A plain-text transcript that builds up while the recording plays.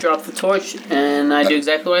drop the torch, and I do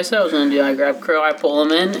exactly what I said I was going to do. I grab Crow, I pull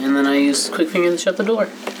him in, and then I use quick finger to shut the door.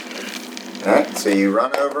 Alright, so you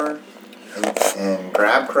run over and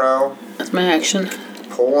grab Crow. That's my action.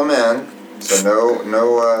 Pull him in, so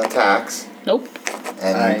no attacks. Nope.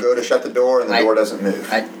 And you go to shut the door, and the door doesn't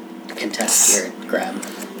move. I contest your grab.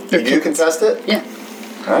 You do contest it? Yeah.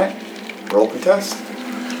 Alright, roll contest.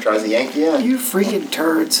 Tries to yank you in. You freaking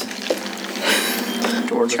turds.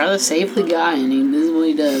 Try to save the guy, and this is what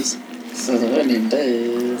he does. So what he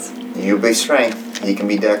does. You be strength. He can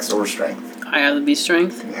be dex or strength. I have to be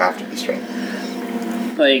strength. You have to be strength.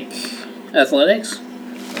 Like, athletics?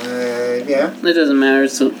 Yeah. It doesn't matter,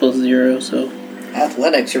 it's plus 0, so.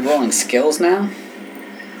 Athletics, you're rolling skills now?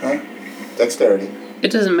 Okay. Dexterity.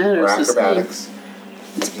 It doesn't matter, Or it's acrobatics.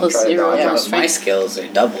 It's plus 0. Yeah, but my skills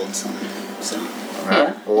are doubled, so. Alright.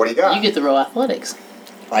 Yeah. Well, what do you got? You get to roll athletics.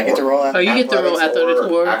 I get to roll athletics. Oh, you get to roll athletics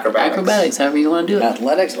or acrobatics, however you want to do it.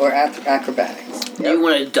 Athletics or acrobatics. Do you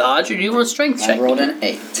want to dodge or do you want to strength check? I rolled an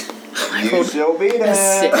 8. You still beat him.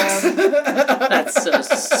 6. That's so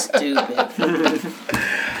stupid.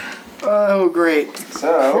 Oh, great.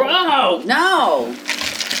 So. Bro! No!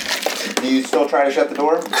 Do you still try to shut the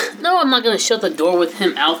door? No, I'm not going to shut the door with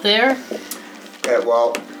him out there. Okay,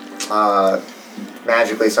 well,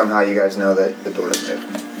 magically somehow you guys know that the door doesn't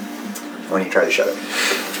move when you try to shut it.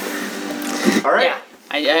 Alright.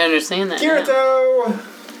 Yeah, I understand that. Kirito! Now.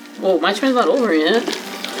 Whoa, my turn's not over yet.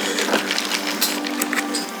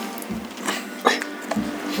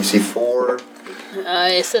 You see 4. I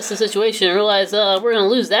assess the situation and realize we're going to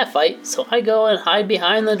lose that fight, so I go and hide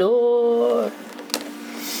behind the door.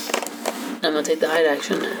 I'm going to take the hide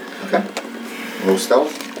action. Okay. A little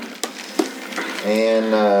stealth.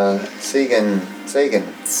 And, Segen,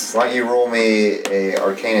 why don't you roll me a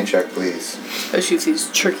Arcana check, please? Especially if these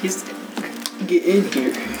turkeys get in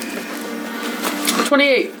here.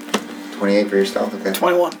 28. 28 for your stealth, okay.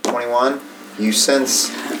 21. 21. You sense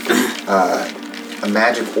a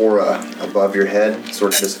magic aura above your head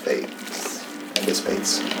sort of dissipates.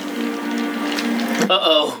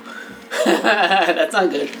 Uh-oh. That's not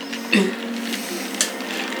good.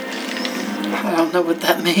 I don't know what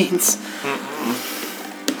that means.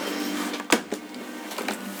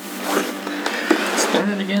 Spin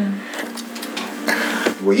it again.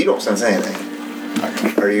 Well, you don't sense anything.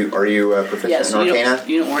 Are you proficient in Arcana?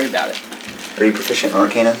 You don't worry about it. Are you proficient in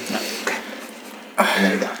Arcana? No. Okay. And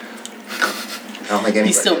there you go. I don't think anybody.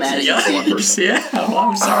 He's still mad at you. One person. Yeah. Oh,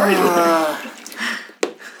 I'm sorry.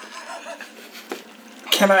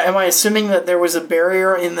 Am I assuming that there was a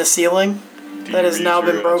barrier in the ceiling that has now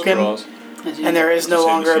been broken? And there is no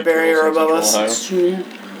longer a barrier above us? Oh,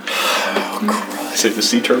 Christ. Is it the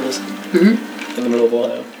sea turtles? Mm-hmm. In the middle of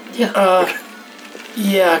Ohio? Yeah.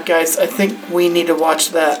 Yeah, guys, I think we need to watch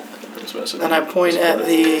that. And I point at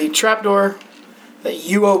the trapdoor that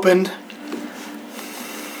you opened.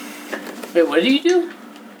 Wait, what did you do?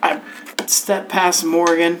 I stepped past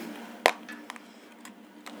Morrigan.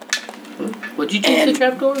 What'd you do to the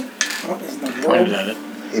trapdoor? Pointed at it.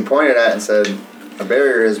 He pointed at it and said, "A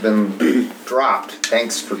barrier has been dropped.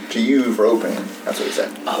 Thanks to you for opening." That's what he said.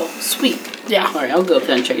 Oh, sweet. Yeah. All right, I'll go up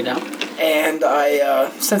there and check it out. And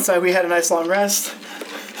since we had a nice long rest,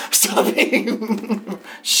 stopping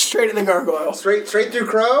straight at the gargoyle. Straight through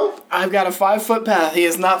Crow? I've got a 5-foot path. He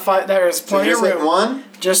is not there is plenty of room. Hitting one?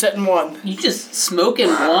 Just hitting one. You just smoking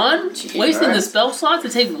one? Wasting the spell slot to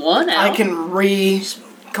take one out? I can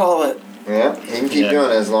recall it. Yeah, he can keep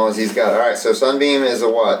doing it as long as he's got it. Alright, so Sunbeam is a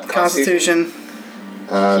what? Constitution.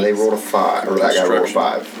 They rolled a 5, or that guy rolled a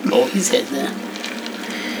 5. Oh, he's hitting that.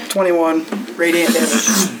 21 radiant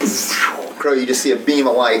damage. Crow, you just see a beam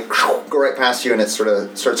of light go right past you, and it sort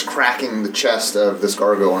of starts cracking the chest of this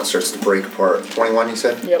gargoyle, and it starts to break apart. 21, you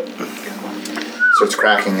said? Yep. Starts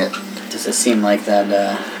cracking it. Does it seem like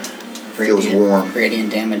that Feels warm.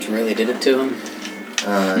 radiant damage really did it to him?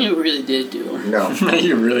 You really did do it. No.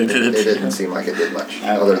 You really did it. It didn't seem like it did much,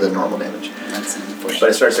 other than normal damage. That's unfortunate. But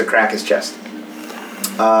it starts to crack his chest.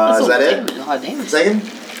 Is that it? A lot of damage. Second?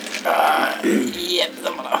 Yep,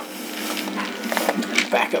 I'm gonna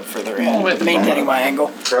back up further in, maintaining my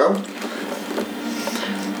angle. Crow?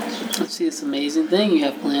 Let's see this amazing thing you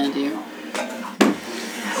have planned here.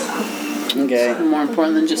 Okay. More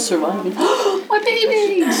important than just surviving. My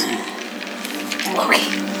babies!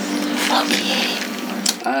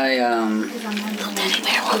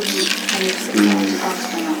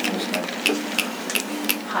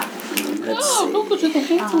 Let's Don't go to the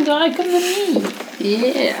handsome guy, come to me.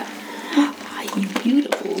 Yeah. Hi, you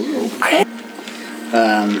beautiful little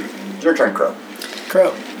Your turn, Crow.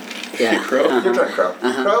 Crow. Yeah. Crow. Your turn, Crow.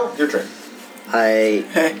 Crow, your turn. I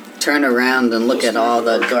Hey. turn around and look at all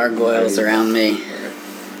the gargoyles around me.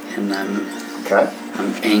 And I'm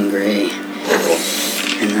angry.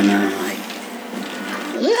 And then I'm like...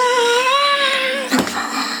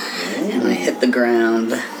 And I hit the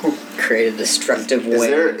ground. Create a destructive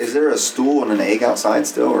wave. Is there a stool and an egg outside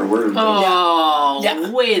still, or where?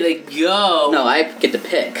 Way to go! No, I get to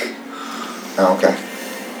pick. Oh, okay.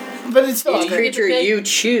 But it's still Each creature you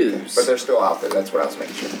choose. But they're still out there. That's what I was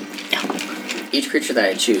making sure. Each creature that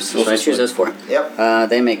I choose. So I choose those 4. Yep.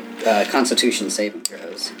 They make Constitution saving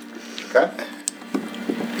throws. Okay.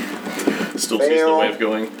 Still sees the wave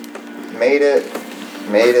going. Made it.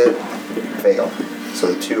 Fail. So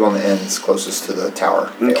the 2 on the ends closest to the tower.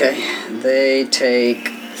 Fail. Okay. They take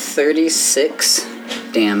 36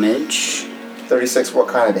 damage. 36. What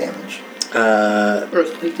kind of damage?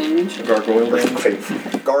 Earthquake damage? Gargoyle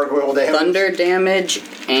damage. Gargoyle damage. Thunder damage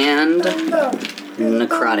and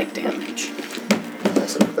necrotic damage. Okay,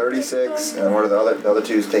 so 36, and what are the other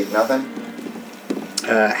 2s take nothing?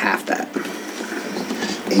 Half that.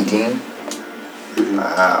 18.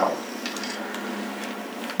 Wow.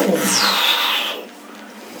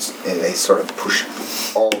 They sort of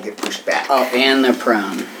get pushed back. Oh, and they're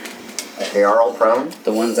prone. They are all prone.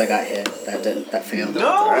 The ones that got hit, that failed.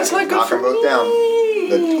 No, it's not good Knock for them both down.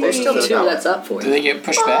 There's still 2 that's up for Do you. they get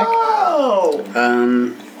pushed back? Oh!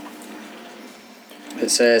 It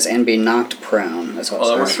says, and be knocked prone. That's all Oh,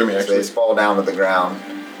 that it works says. for me, So actually. they fall down to the ground,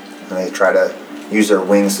 and they try to use their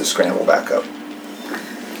wings to scramble back up.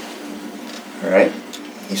 Alright.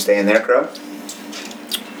 You staying there, Crow?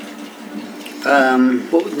 None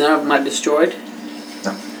of them are destroyed?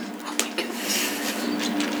 No. Oh my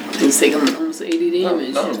goodness. He's taking almost 80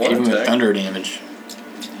 damage. Not one Even with attack. thunder damage.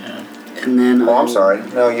 And then... Oh, I'm sorry.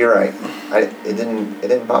 No, you're right. It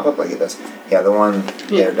didn't pop up like it does. Yeah, the one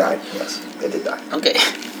there died. Yes, it did die. Okay.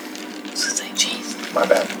 So it's like, jeez. My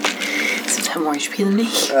bad. Does it have more HP than me?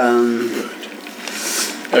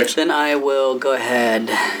 Then I will go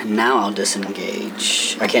ahead. Now I'll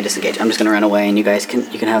disengage. I can't disengage. I'm just gonna run away, and you guys can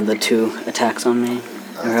have the 2 attacks on me.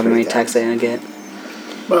 Or how many attacks I get?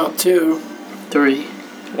 Well, 2. 3.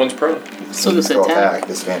 One's prone. So this Still attack.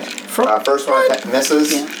 disadvantage. First one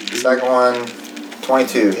misses. Yeah. Second one,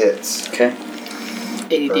 22 hits. Okay.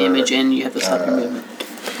 80 damage, and you have to stop your movement.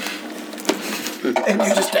 And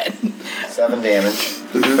you're just dead. 7 damage.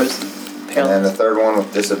 And then the third one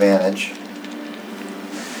with disadvantage.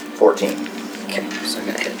 14. Okay, so I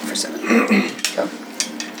got hit for 7. Okay.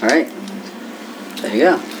 Alright. There you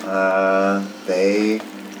go. They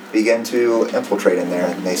begin to infiltrate in there,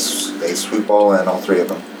 and they swoop all in, all 3 of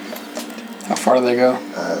them. How far do they go?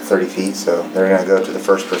 30 feet, so they're going to go to the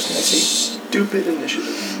first person they see. Stupid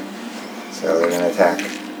initiative. So they're going to attack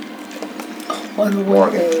One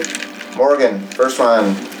Morrigan. Morrigan, first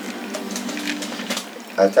one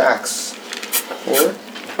attacks for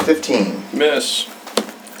 15. Miss.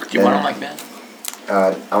 Do you want them like that?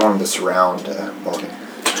 I want him to surround Morgan.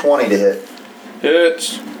 20 to hit.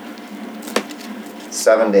 Hits.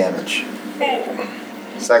 7 damage.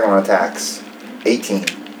 Second one attacks. 18.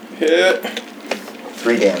 Hit.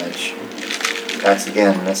 3 damage. Attacks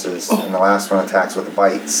again, misses. And the last one attacks with a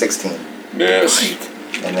bite. 16. Miss.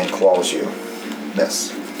 And then claws you.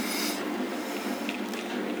 Miss.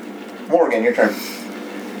 Morgan, your turn.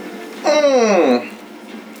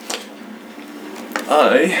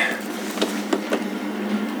 I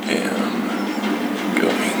am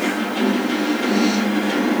going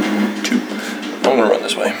to... I'm going to run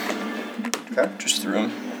this way. Okay. Just through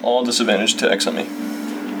him. All disadvantage attacks on me.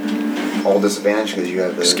 All disadvantage because you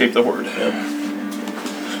have the... Escape the horde. Yeah.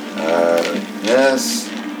 Miss.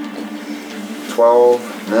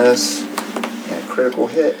 12. Miss. And a critical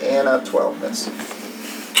hit and a 12 miss.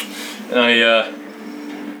 And I,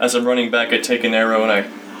 as I'm running back, I take an arrow and I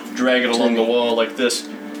drag it along the wall like this.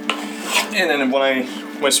 And then when I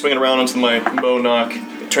swing it around onto my bow knock,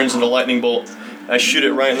 it turns into a lightning bolt. I shoot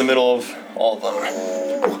it right in the middle of all of them.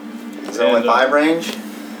 Is it only 5 range?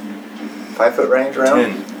 5 foot range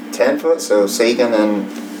around? 10 foot, so Segen and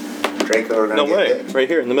Draco are going to get hit. Right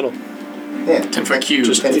here in the middle. Yeah. 10-foot cube.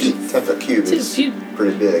 Just 10 foot cube is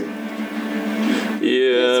pretty big.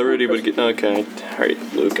 Yeah, Rudy would get... Okay. Alright,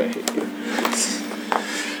 Luke, I hate you.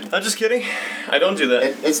 I'm just kidding. I don't do that.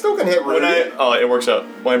 It's still going to hit Rudy. It works out.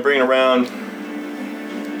 When I bring it around,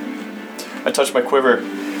 I touch my quiver,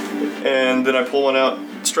 and then I pull one out,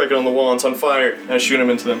 strike it on the wall, and it's on fire, and I shoot him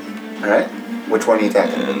into them. Alright. Which one are you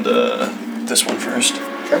attacking? And, this one first.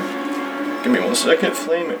 Okay. Give me 1 second.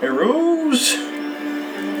 Flame arrows.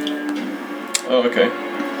 Oh, okay.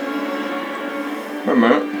 Wait a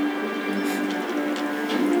minute.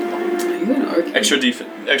 Are you an arcane Extra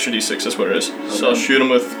D6, that's what it is. Okay. So I'll shoot him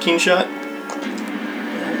with Keen Shot.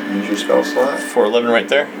 Use your spell slot. For 11 right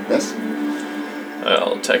there. Yes.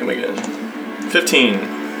 I'll attack him again. 15.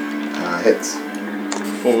 Hits.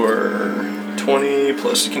 For 20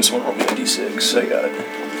 plus, can someone roll me a D6? I got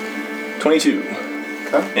it. 22.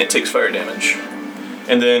 Okay. And it takes fire damage.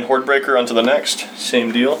 And then Horde Breaker onto the next.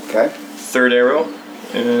 Same deal. Okay. Third arrow.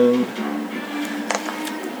 And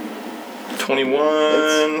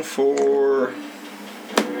 21 hits. For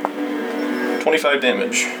 25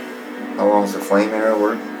 damage. How long does the flame arrow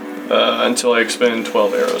work? Until I expend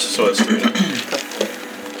 12 arrows, so it's 3.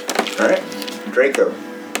 Alright. Draco.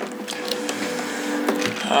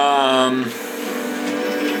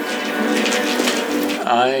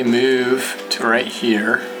 I move to right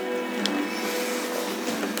here.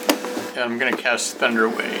 And I'm gonna cast Thunder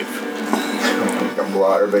Wave. I'm gonna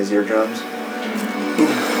blow out everybody's eardrums.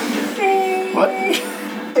 What?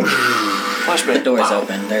 The door's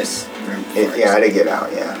open. There's room for it. Yeah, I did get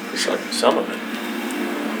out, yeah. Some of it.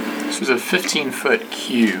 This is a 15-foot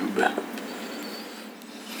cube.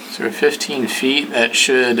 So 15 feet, that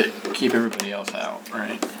should keep everybody else out,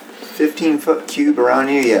 right? 15-foot cube around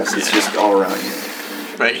you? Yes, it's just all around you.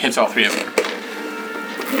 Right, hits all three of them.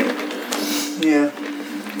 Yeah.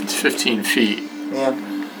 It's 15 feet. Yeah.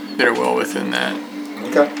 They're well within that.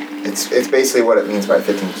 Okay. It's basically what it means by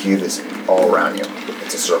 15 cube is all around you.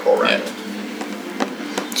 It's a circle around you.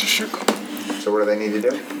 It's a circle. So what do they need to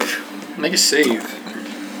do? Make a save.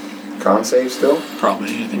 Con save still?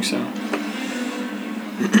 Probably, I think so.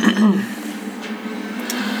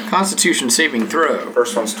 Constitution saving throw.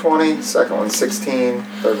 First one's 20, second one's 16,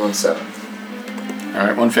 third one's 7.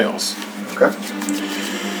 Alright, one fails. Okay.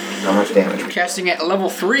 How much damage? Casting at level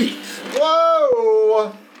 3.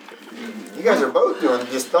 Whoa! You guys are both doing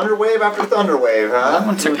just Thunder Wave after Thunder Wave, huh? That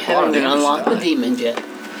one took a lot of We haven't damage. unlocked the demon yet.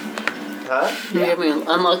 Huh? We haven't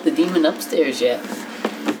unlocked the demon upstairs yet.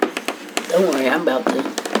 Don't worry, I'm about to.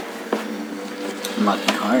 Not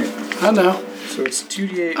my heart. I know. So it's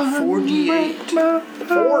 2d8, 4d8.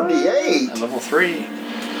 4d8? At level 3.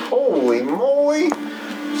 Holy moly! 2.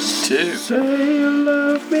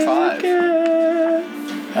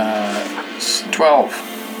 5. 12.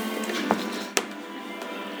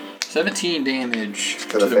 17 damage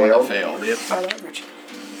To the one that failed? failed. Yep.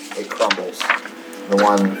 It crumbles. The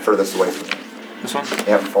one furthest away from you. This one?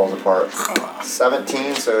 Yep, falls apart.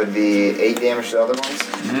 17, so it'd be 8 damage to the other ones?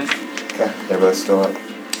 Mm-hmm. Okay, they're both still up.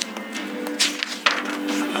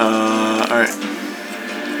 Alright.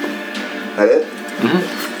 That it? Mm-hmm.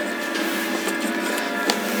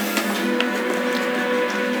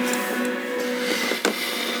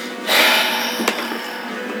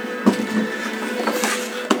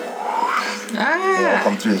 They all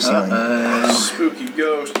come through the ceiling. Spooky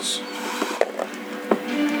ghosts.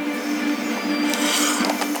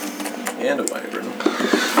 And a wyvern.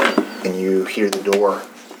 And you hear the door.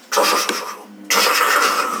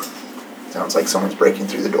 Sounds like someone's breaking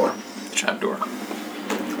through the door. Trap door.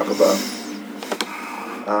 Up above.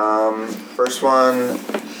 First one.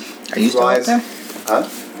 Are you still up flies. there? Huh?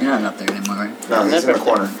 You're not up there anymore, right? No, he's in the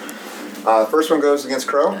corner. First one goes against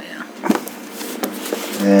Crow. Oh, yeah.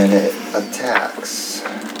 And it attacks.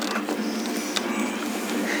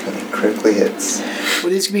 And it critically hits.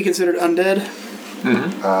 Would these be considered undead?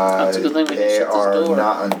 Mm-hmm. That's a good thing we They can shut this are door.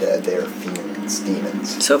 not undead, they are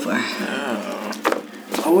demons. So far.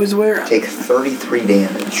 Always aware. Take 33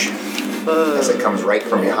 damage as it comes right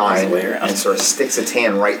from behind and sort of sticks its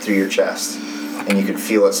hand right through your chest. And you can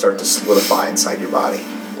feel it start to solidify inside your body.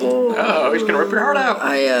 Oh, he's gonna rip your heart out.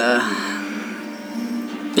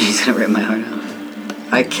 He's gonna rip my heart out.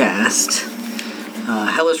 I cast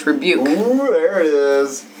Hellish Rebuke. Ooh, there it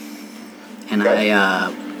is. And Okay.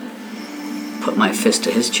 I put my fist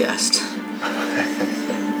to his chest.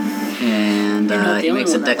 And You're not the he only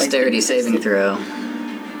makes a one that likes dexterity to be saving throw.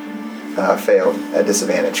 Failed at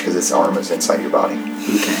disadvantage because its arm is inside your body.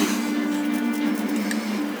 Okay.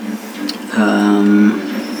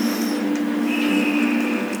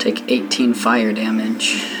 Take 18 fire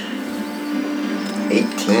damage.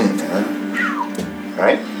 18, huh?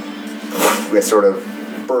 Alright. It sort of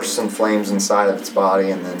bursts in flames inside of its body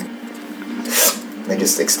and then they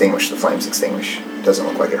just extinguish. The flames extinguish. Doesn't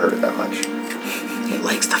look like it hurt it that much. It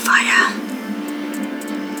likes the fire.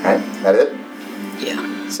 Alright, that it? Yeah.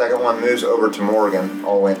 Second one moves over to Morrigan,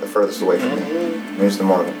 all the way the furthest away from you. Moves to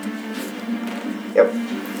Morrigan. Yep.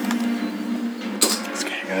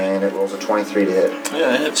 And it rolls a 23 to hit.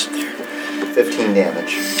 Yeah, it hits. 15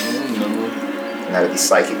 damage. And that'd be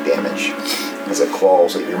psychic damage as it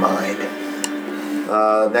claws at your mind.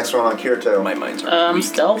 Next one on Kirito. My mind's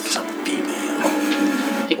Stealth.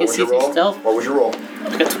 female. It can see through stealth. What was your roll?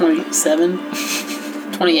 I got 27.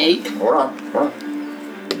 28. Hold on.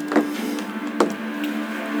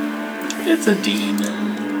 It's a demon.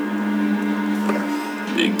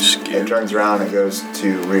 Big It scary. turns around and goes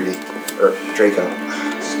to Draco.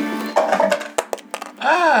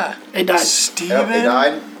 Ah! It died. Steven? Yep, it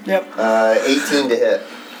died. Yep. 18 to hit.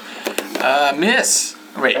 Miss.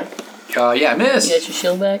 Wait. Yeah, miss. You got your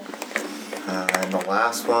shield back? And the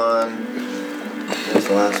last one. Where's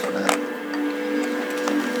the last one at?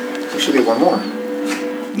 There should be one more.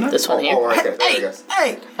 This one here? Oh, right there. There it goes.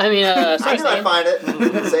 Hey! I mean, I sorry, knew I'd find it.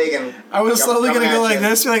 Segen. I was slowly coming gonna go at like you.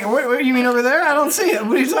 this. You're like, what do you mean over there? I don't see it.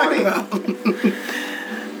 What are you talking 20. about?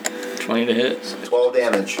 20 to hit. 12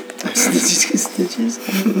 damage. Stitches.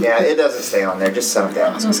 Yeah, it doesn't stay on there. Just 7 I was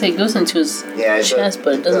damage. gonna say it goes into his Yeah, chest,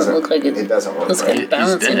 but it doesn't look like it. It doesn't work. Looks Right. like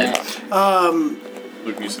balancing dead. out.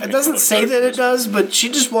 It doesn't say that it does, but she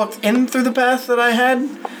just walked in through the path that I had.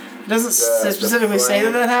 It doesn't The specifically say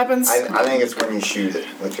that happens. I think it's when you shoot it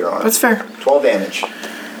with your arm. That's fair. 12 damage.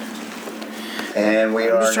 And we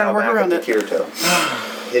are just trying to now work back around at the Kirito.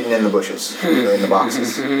 Hidden in the bushes, or in the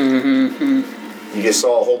boxes. You just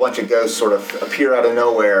saw a whole bunch of ghosts sort of appear out of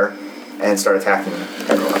nowhere and start attacking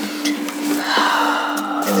everyone.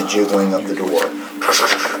 And the jiggling of the door.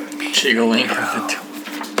 Jiggling of the door.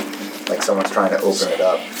 Like someone's trying to open it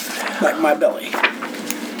up. Like my belly.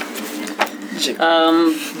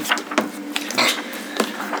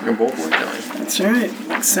 You're both jelly. That's right.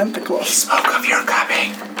 Like Santa Claus. Smoke of your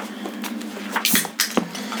coming.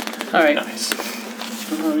 Alright. Nice.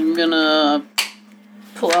 I'm gonna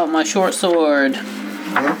pull out my short sword.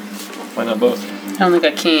 Why not both? I don't think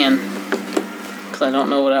I can. Because I don't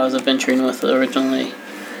know what I was adventuring with originally.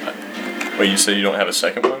 Wait, you say you don't have a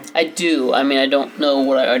second one? I do. I mean, I don't know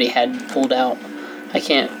what I already had pulled out. I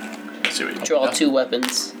can't Let's see what you draw got. 2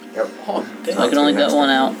 weapons. Yep. So I can only get one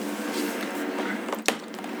out.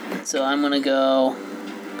 So I'm gonna go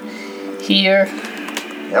here,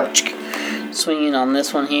 Yep. swinging on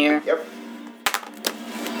this one here. Yep.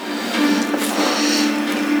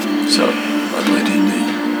 So, what do I do now?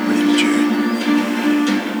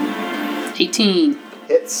 18,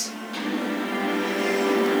 Hits.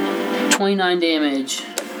 29 damage.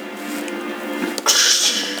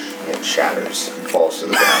 It shatters and falls to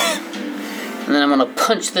the ground. And then I'm gonna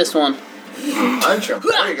punch this one. Punch him.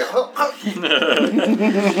 There you go.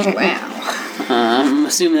 Wow. I'm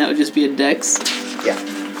assuming that would just be a dex. Yeah.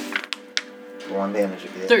 1 damage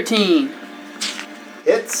if you hit. 13.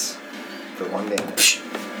 Hits for 1 damage.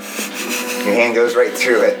 Your hand goes right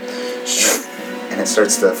through it. And it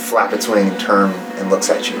starts to flap its wing and turn and looks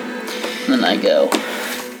at you. And then I go.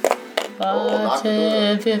 knock 5, the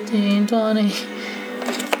door 10, 15, 20.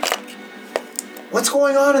 What's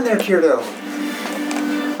going on in there, Kirito?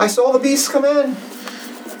 I saw the beasts come in.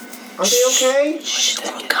 Are they okay? Shh,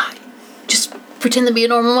 little guy. Just pretend to be a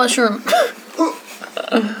normal mushroom.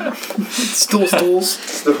 Stools.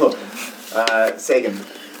 Segen.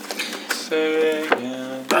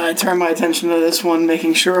 I turn my attention to this one,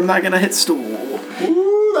 making sure I'm not gonna hit stool.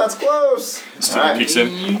 Ooh, that's close. Steven kicks in.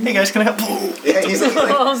 Hey guys, can I help? Yeah, he's like,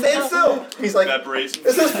 stand still. He's like, Evaporates.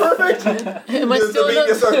 this is perfect. Am I still The beat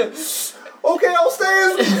just starts, okay, I'll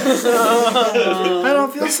stand. I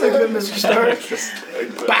don't feel so good, Mr. Stark.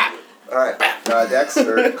 Alright, Dex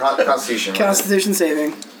or Constitution? Constitution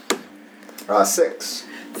saving. 6.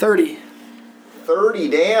 30. 30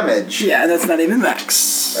 damage. Yeah, that's not even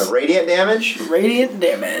max. Radiant damage. Radiant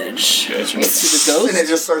damage. To the And ghost? it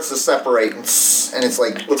just starts to separate, and it's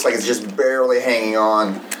like looks like it's just barely hanging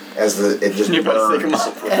on as it just You better stick 'em burns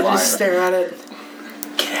up. with And just fire. stare at it.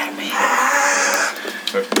 Get at me.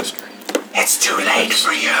 Mystery. It's too late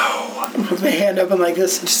for you. With my hand open like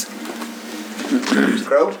this, and just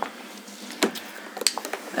Crow.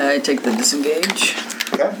 I take the disengage.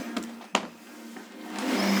 Okay.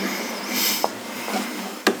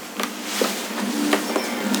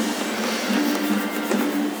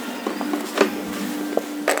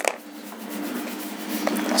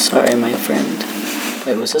 Sorry, my friend.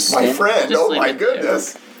 Wait, was this My stand- friend. Just Oh leave my it there.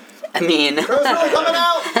 goodness. I mean, Crow's not coming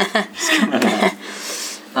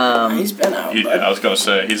out. he's been out. I But was gonna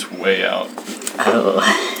say, he's way out. oh,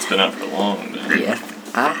 It's been out for long. But yeah.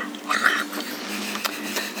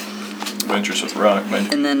 Adventures with Rock, man.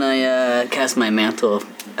 And then I cast my Mantle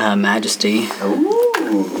of Majesty,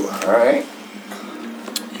 Ooh. All right.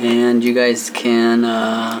 and you guys can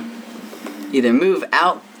either move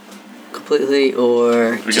out completely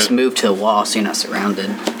or We just got- move to a wall so you're not surrounded,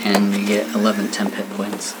 and you get 11 temp hit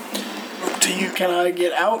points. do you can I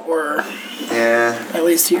get out or Yeah. at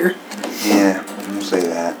least here? Yeah. I'll say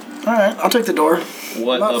that. All right, I'll take the door.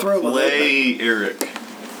 What Not a thrilled with play, Eric.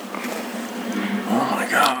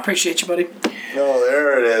 god. Appreciate you, buddy. No,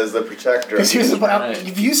 there it is, the protector. Because here's the Right.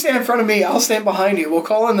 If you stand in front of me, I'll stand behind you. We'll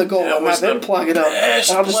call in the goal. That and was have them the plug it up. best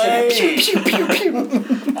And I'll just stand play. pew, pew, pew,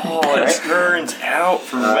 pew. Oh, it turns out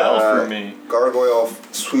for well for me. Gargoyle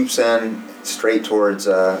swoops in straight towards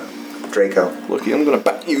Draco Lucky, I'm gonna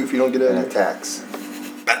bat you if you don't get and in. attacks.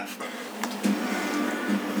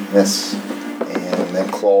 Miss. And then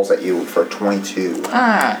claws at you for 22.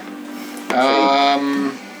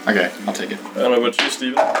 Okay, I'll take it. I don't know about you,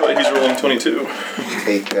 Steven, but he's rolling 22. You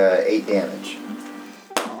take 8 damage.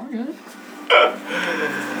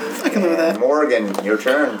 I can live with that. Morrigan, your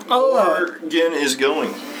turn. Morrigan is going.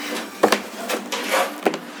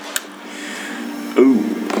 Ooh.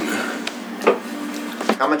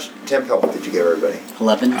 How much temp health did you give everybody?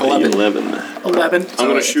 11. 11. I'm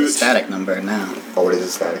gonna It's a shoot. static number now. Oh, what is it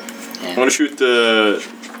static? I'm gonna shoot the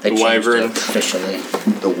They changed wyvern. it officially.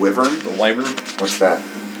 The wyvern? The wyvern. What's that?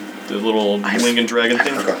 The little winged dragon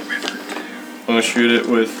thing. Okay. I'm gonna shoot it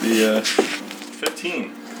with the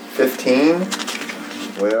 15. 15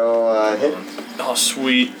 will hit. Oh,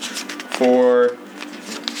 sweet. For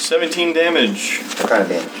 17 damage. What kind of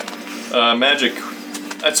damage? Magic.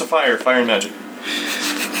 That's a fire. Fire and magic.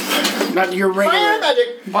 Not your regular.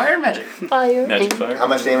 magic! Fire magic. Fire. Magic and- fire. How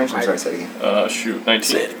much damage? I'm sorry, say it again. Shoot. 19.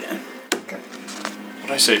 Say it again. Okay. What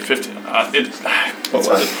did I say? 15. What That's was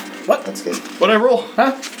fine. it? What? That's good. What did I roll?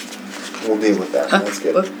 Huh? We'll deal with that. That's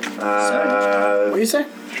good. What do you say?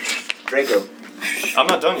 Draco. I'm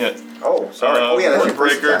not done yet. Oh, sorry. Oh, yeah, that's your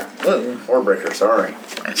first Warbreaker. attack. Whoa. Warbreaker, sorry.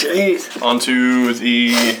 Jeez. Onto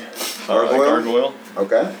the Gargoyle? gargoyle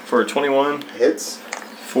Okay. for 21. Hits.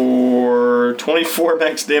 For 24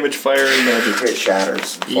 max damage, fire and magic. Crit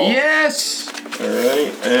shatters. Falls. Yes!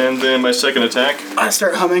 Alright, and then my second attack I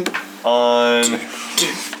start humming. on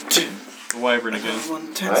the wyvern again.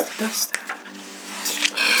 One turns What? to dust.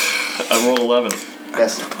 I rolled 11.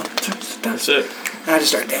 Yes. Turns to That's dust. it. I just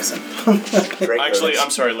start dancing. Draco. Actually,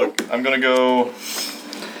 I'm sorry, look. I'm gonna go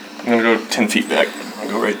 10 feet back. I'll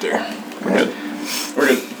go right there. We're good. We're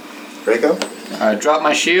good. Draco. I drop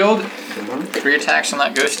my shield. 3 attacks on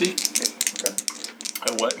that ghosty.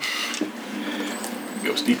 I what?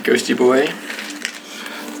 Ghosty. Ghosty boy.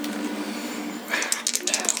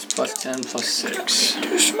 Plus 10, plus 6.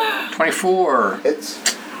 24. Hits.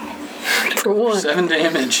 For one. 7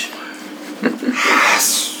 damage.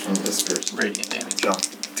 Yes. And disappears. Radiant damage. Jump.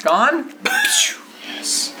 It's gone?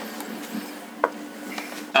 Yes.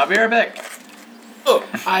 I'll be right back. Oh,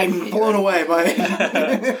 I'm blown away by.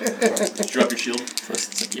 Drop your shield.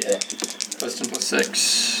 Plus, yeah. Plus 10, plus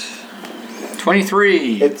 6.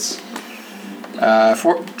 23. Hits.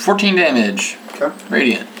 14 damage. Okay.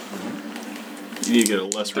 Radiant. You need to get a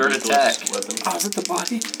less Third ridiculous attack. weapon. Oh, is it the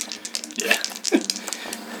body? Yeah.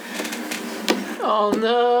 Oh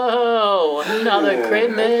no! Another crit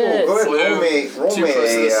Oh, miss. go ahead. Roll Too me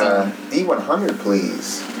close to the a sun. D100,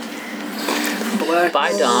 please. Black.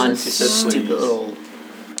 Bye, Don. She said Stupid please. little.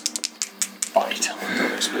 Bite.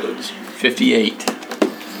 Explodes. 58.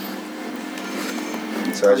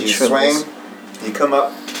 So as you Triples. swing, you come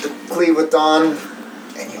up to cleave with Dawn,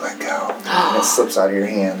 and you let go. And it slips out of your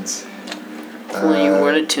hands. Pulling you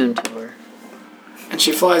more attuned to her. And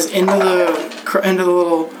she flies into the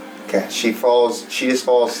little. Okay, she just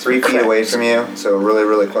falls 3 feet away from you, so really,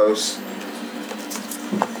 really close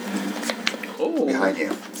Oh. behind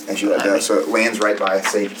you as you let go. So it lands right by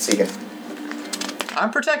Segen.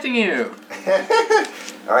 I'm protecting you.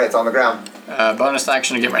 Alright, it's on the ground. Bonus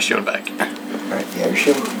action to get my shield back. Alright, you have your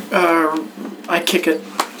shield. I kick it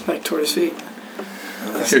back toward his feet.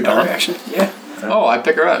 Who, My Dawn? reaction. Yeah. Oh, I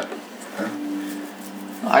pick her up.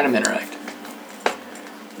 Item interact.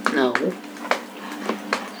 No.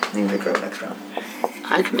 You can pick her up next round.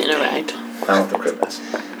 I can interact. Not with the crit miss.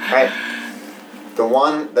 Alright. The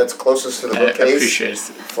one that's closest to the I bookcase appreciate it.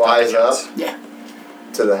 flies up Yeah.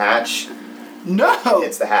 to the hatch, No.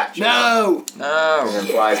 hits the hatch, No. and No. then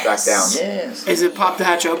flies back down. Yes. Is it pop the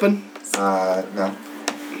hatch open? No.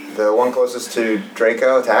 The one closest to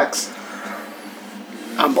Draco attacks.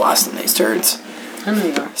 I'm blasting these turds. I know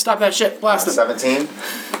you are. Stop that shit. Blast them. 17.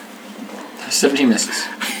 17 misses.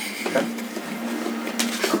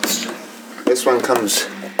 This one comes,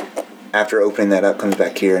 after opening that up, comes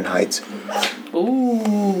back here and hides.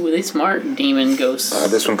 Ooh, they smart demon ghosts.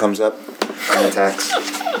 This one comes up and attacks.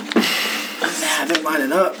 Nah, they're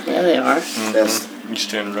lining up. Yeah, they are. Yes. You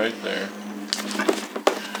stand right there.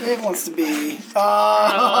 It wants to be.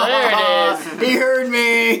 Oh, there it is. He heard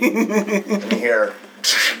me. And you hear.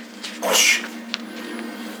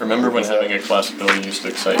 Remember when having a class ability used to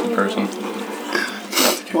excite in person?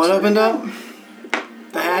 What opened up?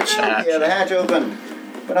 The hatch? Hatch. Yeah, the hatch opened.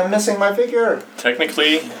 But I'm missing my figure.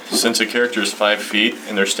 Technically, since a character is 5 feet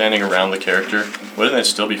and they're standing around the character, wouldn't it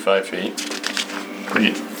still be 5 feet? What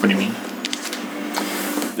do you mean?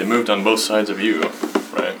 They moved on both sides of you,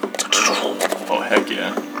 right? Oh, heck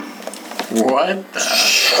yeah. What the?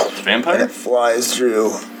 And Vampire? it flies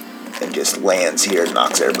through and just lands here and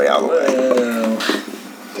knocks everybody out of the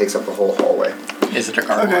way. Takes up the whole hallway. Is it a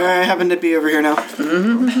gargoyle? Okay, I happen to be over here now.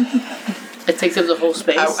 It takes up the whole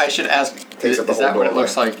space. I should ask, Takes is up the that whole what it doorway.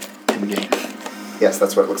 looks like in game? Yes,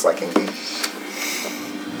 that's what it looks like in game.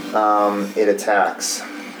 It attacks.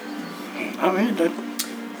 Oh, yeah, it did.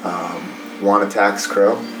 One attacks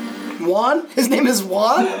Crow. Juan? His name is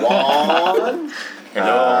Juan? Juan.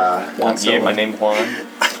 Hello. Yeah, my name Juan.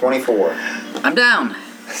 24. I'm down.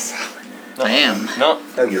 No. I am. No.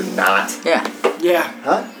 No, you're not. Yeah. Yeah.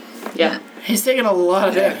 Huh? Yeah. He's taking a lot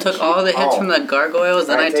of damage. Took all the hits from the gargoyles,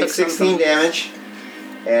 then Alright, I take took some 16 from... damage.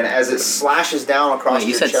 And as it slashes down across Wait, you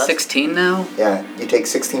your said chest. 16 now? Yeah, you take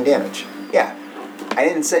 16 damage. Yeah. I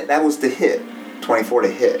didn't say that was the hit. 24 to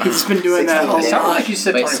hit. He's been doing that 16 all It damage. sounded like you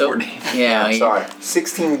said Wait, 24 so... days. Yeah. Sorry.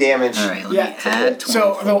 16 damage. Alright, let Yeah. me add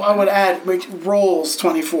 24. So I would add, which rolls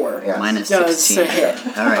 24. Yeah. Minus Does 16. a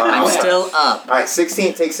hit. Alright, I'm Okay. still up. Alright,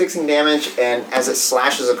 16. Take 16 damage, and as it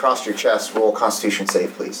slashes across your chest, roll Constitution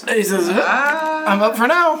save, please. He says, I'm up for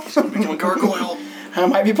now. Become a gargoyle. I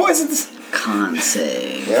might be poisoned. Con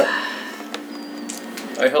save. Yep.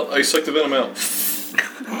 I sucked the venom out.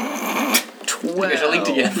 12. You guys are linked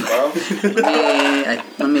again. Well,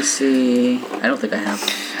 Let me see. I don't think I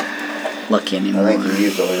have lucky anymore. I think you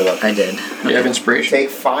used all your luck. I did. You have inspiration. Take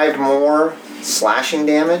 5 more slashing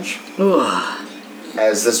damage Ooh.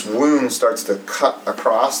 as this wound starts to cut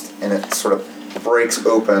across, and it sort of breaks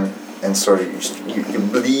open, and sort of you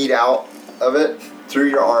bleed out of it through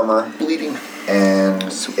your armor, bleeding, and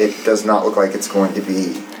it does not look like it's going to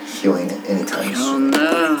be healing anytime Oh soon.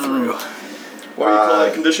 no. What do you call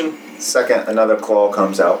that condition? Second, another claw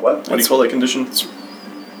comes out. What? What do you call that condition?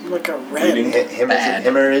 Like a red. Bleeding. Bad.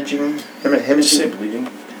 Hemorrhaging? Just say bleeding.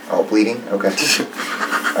 Oh, bleeding? Okay.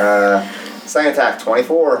 Second attack,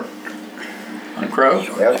 24. On Crow?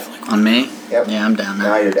 Yep. On me? Yep. Yeah, I'm down Now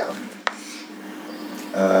now. you're down.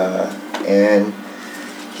 And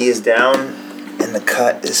he is down, and the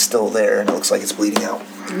cut is still there, and it looks like it's bleeding out.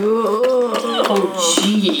 Oh,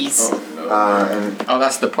 jeez. And Oh,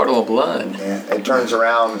 that's the puddle of blood. yeah, it turns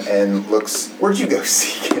around and looks. Where'd you go,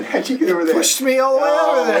 Segen? How'd you get over there? Pushed me all the way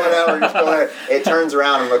Oh, over there. whatever. You're still there. It turns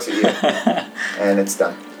around and looks at you, and it's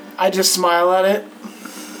done. I just smile at it.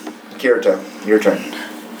 Kirito, your turn.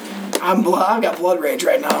 I've got blood rage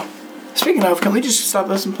right now. Speaking of, can we just stop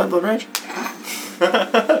this and play blood rage?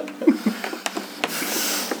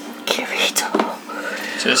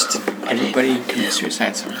 Kirito. Just everybody commit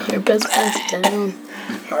suicide somewhere. Your best friend's down.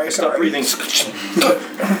 Alright, Stop sorry. breathing. I I stopped got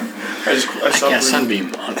a breathing.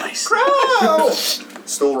 sunbeam on my skin. Oh!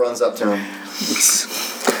 Stool runs up to him.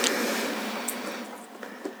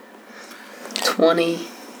 20.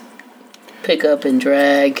 Pick up and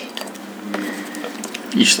drag.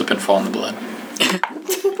 You slip and fall in the blood.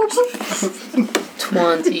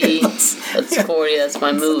 20. That's 40. That's my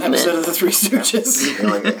Episode movement. of the Three Stooges. You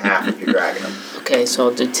only get half if you're dragging him. Okay, so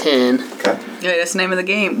I'll do 10. Okay. Yeah, that's the name of the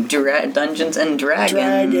game. Dungeons and Dragons.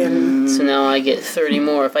 Dragon. So now I get 30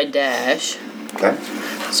 more if I dash. Okay.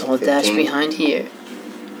 So I'll dash 15. behind here.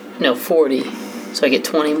 No, 40. So I get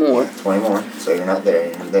 20 more. 20 more. So you're not there.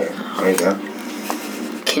 You're there. There you go.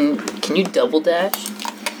 Can you double dash?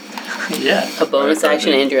 Yeah. A bonus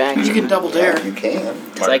action and your You action? can double dare. You can.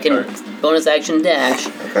 Because I can bonus action dash.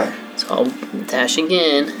 Okay. So I'll dash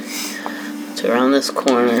again to around this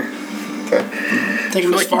corner. Okay. Take I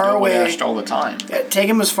him feel as like you far double away. dashed all the time. Yeah, take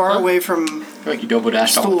him as far Huh? away from. I feel like you double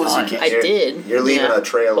dashed all Stool the as you time. can. I did. You're leaving yeah. a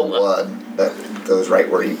trail of blood that goes right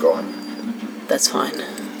where you're going. That's fine.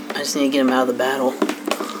 I just need to get him out of the battle.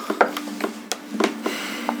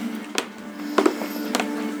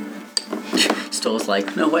 Stoll's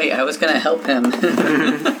like, no wait, I was gonna help him.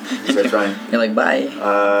 So trying. You're like, bye.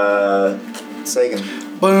 Sagan.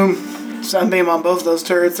 Boom. Sunbeam on both those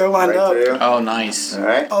turrets. They're lined Right up. through. Oh, nice. All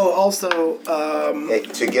right. Oh, also, Hey,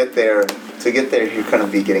 to get there, you're gonna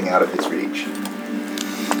be getting out of his reach.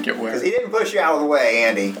 Get where? Because he didn't push you out of the way,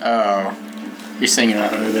 Andy. Oh. You're singing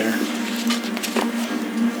out over there.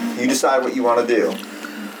 You decide what you want to do.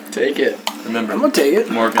 Take it. Remember, I'm gonna take it.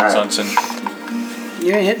 Morgan Alright. Johnson.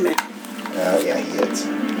 You ain't hit me. Yeah, he hits.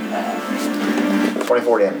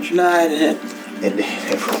 24 damage. Nah, I didn't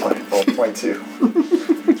hit. It rolled 22.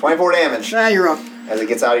 24 damage Nah, you're wrong. as it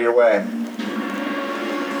gets out of your way.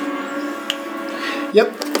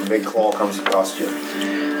 Yep. A big claw comes across you.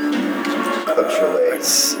 Clips your leg.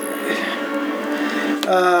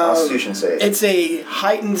 Constitution save. It's a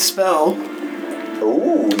heightened spell.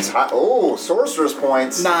 Ooh, he's hot. Oh, sorceress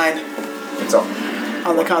points. 9 It's all.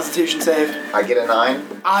 on the Constitution save. I get a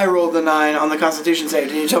 9. I rolled the 9 on the Constitution save.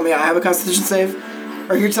 Did you tell me I have a Constitution save?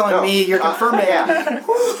 Or you're telling me you're confirming? Yeah. Yeah,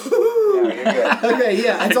 you're good. Okay,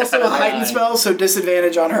 yeah. It's also a heightened spell, so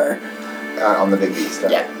disadvantage on her. On the big beast.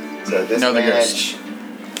 Yeah. So disadvantage.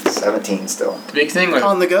 17 still. The big thing with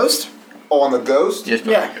On the ghost? Oh, on the ghost? just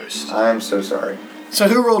Yeah. the ghost. I'm so sorry. So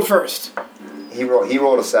who rolled first? He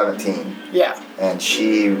rolled a 17, Yeah. and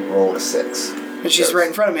she rolled a 6. But she's right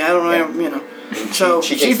in front of me. I don't know, you know. So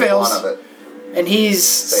she she takes fails, the blunt of it. and he's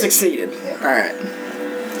succeeded. Yeah.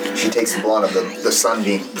 Alright. She takes the blunt of the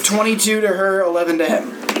sunbeam. 22 to her, 11 to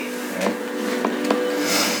him.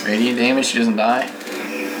 Radiant damage, she doesn't die.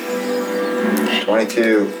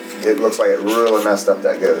 22. It looks like it really messed up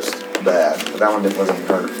that ghost. Bad. But that one wasn't even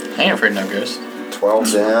hurt. I ain't afraid of no ghost.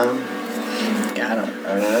 12 to him. Got him.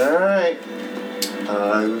 Alright.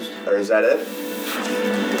 Or is that it?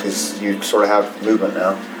 Because you sort of have movement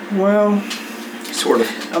now. Well, Sort of.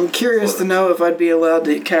 I'm curious to know if I'd be allowed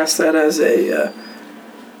to cast that as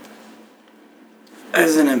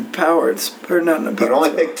an empowered, or not an You empowered. can only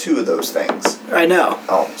spell. pick 2 of those things. I know.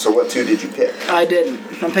 Oh, so what 2 did you pick? I didn't.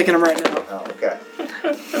 I'm picking them right now. Oh, okay.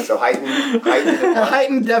 So heightened and what?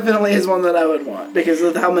 Heightened definitely is one that I would want because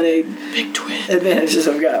of how many Big twin. advantages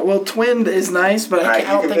I've got. Well, twinned is nice, but Alright, I you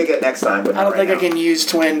don't can think pick it next time, but I don't not think right I can use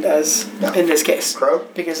twinned as No. in this case now. Crow?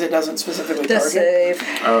 because it doesn't specifically Death target. save.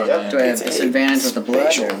 Oh, Yep. Do I have It's a disadvantage with the blood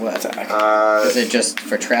or spatial what? attack. Is it just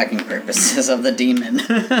for tracking purposes of the demon?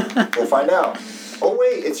 We'll find out. Oh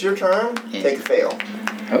wait, it's your turn. Yeah. Take a fail.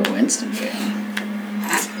 Oh, instant fail.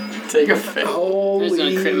 Take a fail. Holy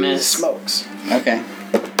There's a crit miss. smokes! Okay.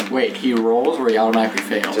 Wait, he rolls or he automatically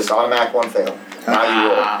fails? Just automatic 1 fail. Now you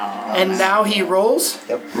roll. And now he rolls.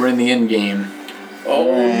 We're in the end game.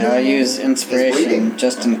 Alright, I'll use bleeding. inspiration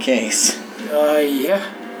just in case. Yeah.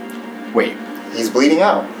 Wait, He's bleeding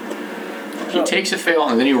out. he takes a fail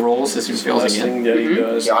and then he rolls as he fails Last again. thing that he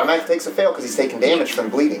does. He automatically takes a fail because he's taking damage from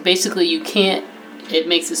bleeding. Basically, you can't. It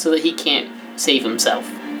makes it so that he can't save himself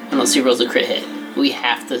unless he rolls a crit hit. We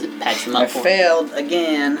have to patch him I up for him. failed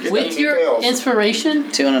again. With He your fails.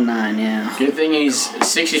 inspiration, 2 and a 9, yeah. Good thing he's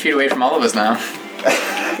 60 feet away from all of us now.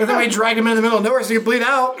 But then we dragged him in the middle of nowhere so he could bleed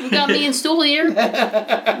out. you got me and Stool here.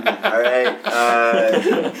 Alright,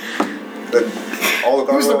 all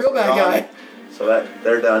the Who's the gargoyles real bad are gone, guy? So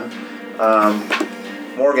they're done.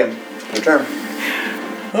 Morgan, your turn.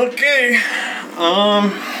 Okay.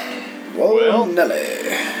 Whoa, Well. Nelly.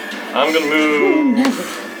 I'm gonna move.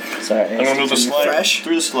 Sorry. I'm gonna move the slug Fresh?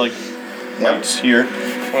 through the slug Yep. lights here.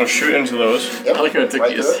 I'm gonna shoot into those. Yep. I like how it took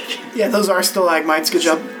right you a through it. second. Yeah, those are stalagmites. Good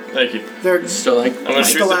job. Thank you. They're Still like, I'm gonna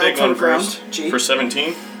shoot the big one Stalactite first G. for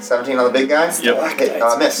 17. 17 on the big guy. Yep. Hit,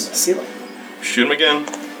 miss. Ceiling. Shoot him again.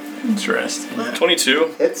 interesting.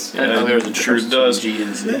 22. Hits. I didn't know there was a Sure difference does. between G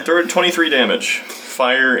and C. Third, 23 damage.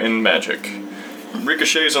 Fire and magic.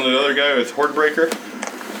 Ricochets on the other guy with Horde Breaker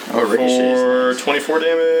Oh, ricochets. for 24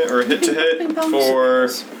 damage, or hit to hit for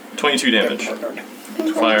 22 damage.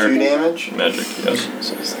 Fire, 2 damage. magic, yes.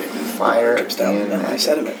 So it's like Fire drips down and the magic.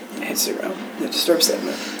 sediment. It hits the ground. It disturbs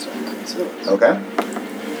sediment. So it creates those. Okay.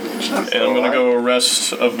 And I'm gonna go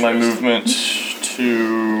rest of my movement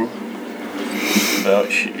to about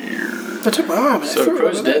here. I took my arm. So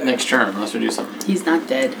Crow's dead next turn unless we do something. He's not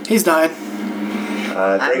dead. He's dying.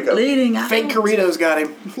 I'm Draco. bleeding out. Fake Kirito's got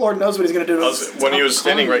him. Lord knows what he's gonna do to us. When he was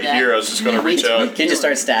standing right here, I was just gonna reach out. He just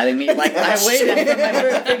starts stabbing me like I waited for my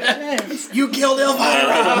perfect chance. You killed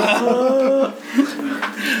Elvira!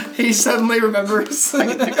 He suddenly remembers.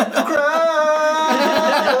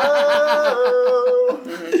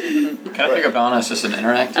 Can I pick up Dawn as just an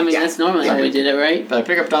interact? I mean, that's normally how we did it, right? But I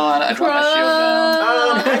pick up Dawn, I drop my shield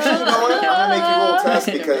down. Actually, you know what? I'm gonna make you roll a test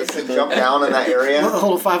because to jump down in that area,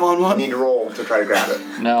 Hold a 5 on you 1. need to roll to try to grab it.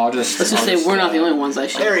 No, I'll just. Let's just say we're not the only ones I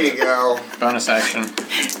should. There you go. Bonus action.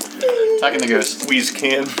 Attacking the ghost. Wheeze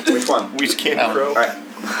can. Which one? Wheeze can That one. crow. All right.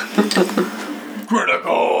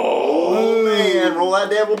 Critical! Oh man, roll that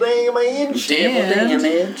devil damage.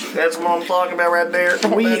 Damage. That's what I'm talking about right there.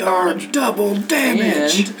 We are double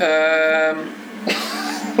damage. And,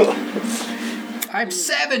 I have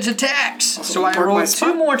savage attacks, so I mark roll my 2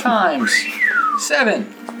 spot. more times. 7.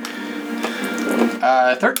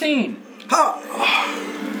 13.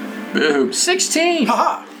 Ha! Boom. 16.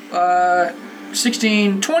 Ha!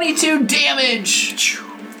 16. 22 damage.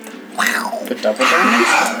 The double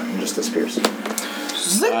damage? Just disappears.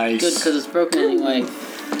 Nice. Good, because it's broken anyway.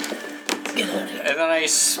 And then I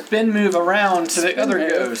spin move around to the other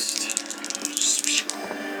ghost.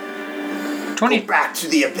 20. Go back to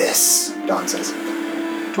the abyss, Don says.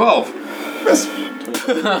 12. Miss.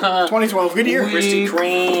 2012. Good year. Krispy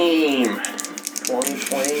Kreme.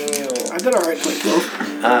 2012. I did alright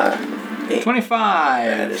 2012.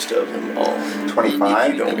 25. Baddest of them all.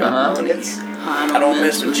 25. You don't got Hits. I don't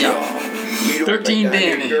mess with y'all. You don't 13 think I hate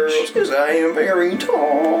damage. girls, 'cause I am very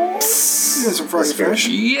tall. You got some froggy fresh.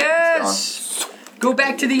 Yes! Go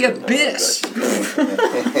back to the abyss.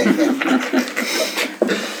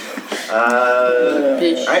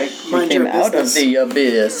 Alright. Mind your business.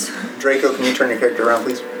 abyss. Draco, can you turn your character around,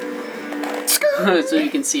 please? So you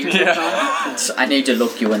can see yourself. I need to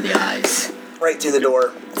look you in the eyes. Right to the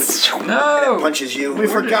door. No! Punches you. We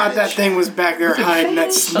forgot that thing was back there hiding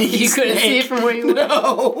that sneaky You couldn't see it from where you were.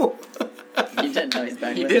 No. You didn't know he's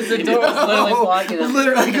back there. Because the door was literally blocking him.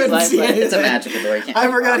 Literally couldn't see it. It's a magical door. You can't. I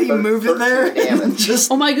forgot he moved it there. 13 damage.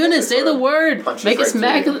 Just Oh my goodness, say the word. Punches Make it right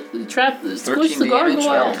smack, through trap, squish 13 the damage?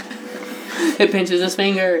 gargoyle. It pinches his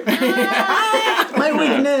finger. My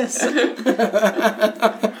weakness. it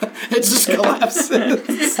just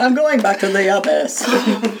collapses. I'm going back to the abyss.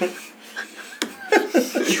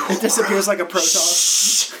 It disappears like a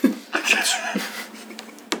Protoss.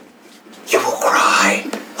 You will cry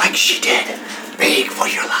like she did. Beg for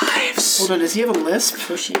your lives. Hold on, does he have a lisp?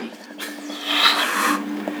 Pushy.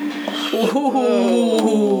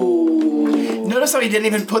 Notice how he didn't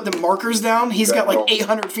even put the markers down? He's got Good like roll.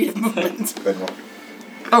 800 feet of movement. Good one.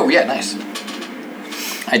 Oh, yeah, nice.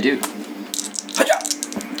 I do.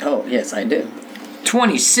 Oh, yes, I do.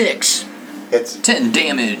 26. Hits. 10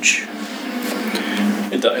 damage.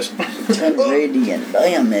 It dies. 10 radiant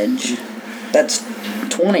damage. That's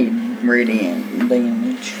 20 radiant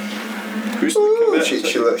damage. Who's the Ooh,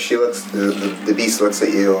 combatant? she looks, the beast looks at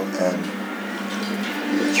you and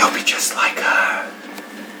you'll be just like her.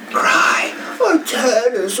 Cry.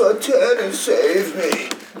 Atanas, save me.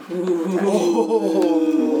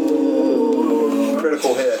 Ooh.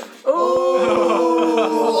 Critical hit.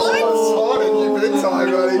 Oh! Haunted you big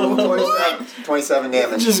time, buddy. 27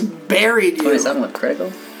 damage. Just buried you. 27 with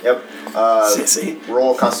critical? Yep. Sissy.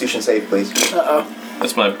 Roll a Constitution save, please. Uh-oh.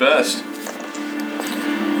 That's my best.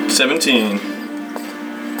 17.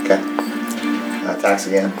 Okay. Attacks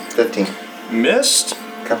again. 15. Missed.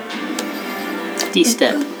 Okay.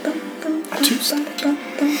 D-step. A 2-step.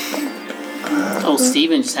 Oh,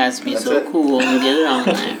 Steven just has to be That's so it. cool and get it on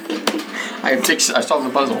there. I solved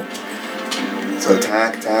the puzzle. So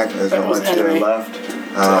attack. There's That no was one to the enemy. left.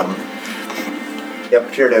 Yep,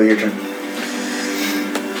 Kirito, your turn.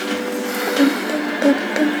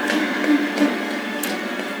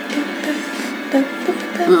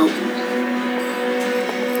 Well,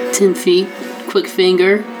 10 feet, quick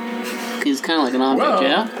finger. He's kind of like an object, Whoa.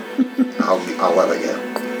 yeah? I'll let it go.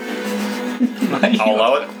 I'll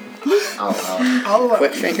allow it. I'll I'll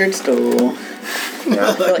Quick fingered stool. yeah.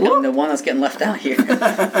 I feel like I'm the one that's getting left out here.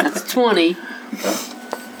 That's 20.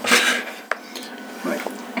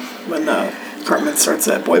 when Cartman starts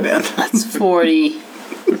that boy band. That's 40. I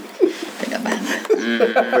think I banned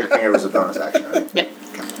it. Quick finger was a bonus action, right? Yep.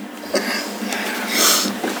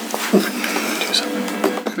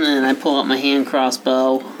 And then I pull out my hand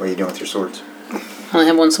crossbow. What are you doing with your swords? I only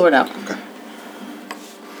have one sword out. Okay.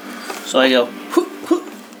 So I go.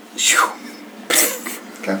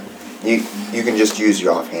 Okay. You can just use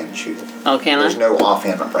your offhand and shoot it. Oh, can There's I? no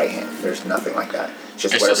offhand right hand. There's nothing like that. It's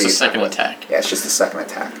just It's whatever just a you second with. attack. Yeah, it's just a second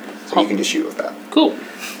attack. So you can just shoot with that. Cool.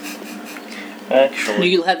 Actually.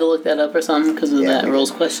 You had to look that up or something because of Yeah, that we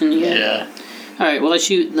rules question you had? Yeah. Alright, well, I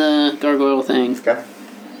shoot the gargoyle thing. Okay.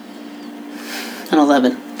 An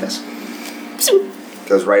 11. Yes.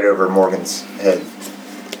 Goes right over Morgan's head.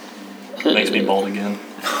 Makes me bald again.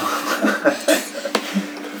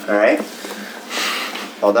 All right.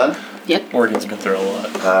 All done. Yep. Morgan's been through a lot.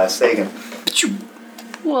 Segen.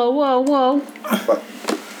 Whoa. What?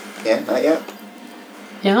 Yeah, not yet.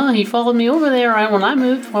 Yeah, he followed me over there right when I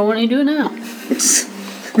moved. Why wouldn't he do it now?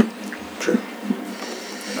 True.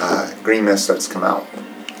 Green mist starts to come out.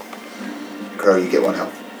 Crow, you get 1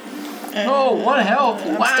 health. Oh, 1 health.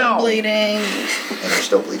 I'm Wow. still bleeding. And you're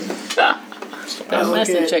still bleeding. Don't mess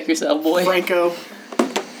and check yourself, boy. Franco,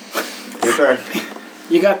 Your turn.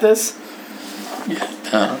 you got this?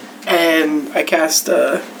 Uh, And I cast,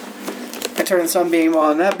 I turn the sunbeam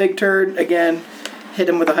on that big turd again, hit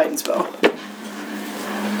him with a heightened spell.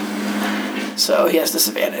 So he has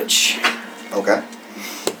disadvantage. Okay.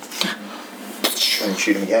 And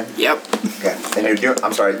shoot him again. Yep. Okay. And you're doing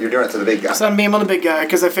it to the big guy. Sunbeam on the big guy,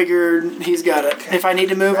 because I figured he's got it. If I need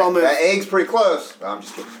to move, I'll move. That egg's pretty close. No, I'm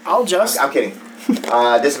just kidding. I'll just. I'm kidding.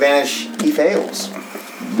 Disadvantage, he fails.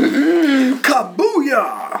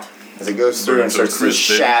 Kabooyah! As it goes through and starts to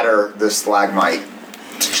shatter the stalagmite.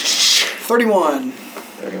 31.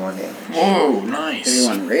 31 damage. Whoa, nice.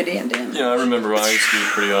 31 radiant damage. Yeah, I remember when I used to be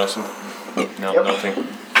pretty awesome. Now Yep. nothing.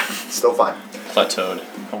 Still fine. Plateaued.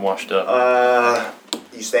 I'm washed up.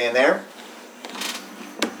 You staying there?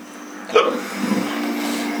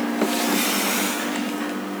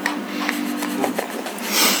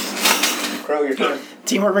 Crow, your turn.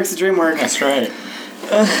 Teamwork makes the dream work. That's right.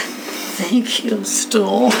 Thank you,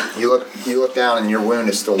 Stool. You look down and your wound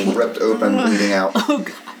is still ripped open, bleeding out.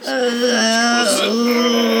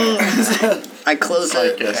 I close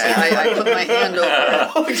it. I put my hand over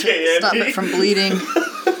it. Okay, Stop it from bleeding.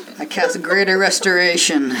 I cast Greater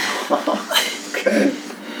Restoration. Okay.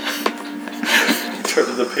 Turn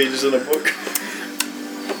to the pages in a book.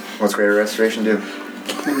 What's Greater Restoration do?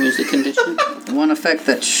 Music condition. One effect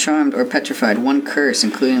that's charmed or petrified, one curse,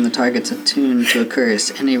 including the target's attuned to a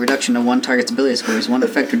curse. Any reduction of one target's ability scores, one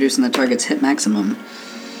effect reducing the target's hit maximum.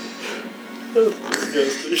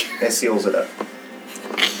 It seals it up.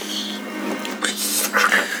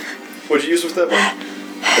 What'd you use with that one?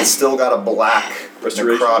 It's still got a black,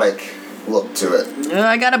 Restoration. necrotic look to it.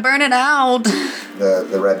 I gotta burn it out.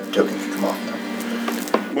 The red token can come off now.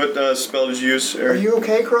 What spell did you use, Are Eric? you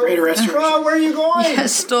okay, Crow? Greater Restoration. Crow, where are you going?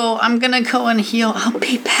 Yes, Stool, I'm gonna go and heal. I'll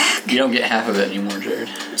be back. You don't get half of it anymore, Jared.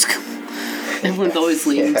 Everyone's always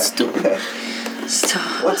leaving still.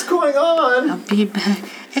 Stop. What's going on? I'll be back.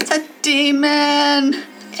 It's a demon.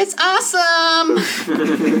 It's awesome.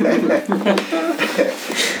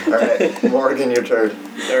 Alright, Morrigan, your turn.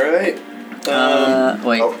 Alright.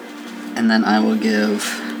 Wait. Oh. And then I will give.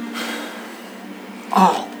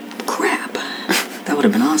 Oh, crap. That would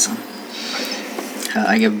have been awesome.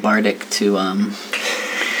 I give Bardic to,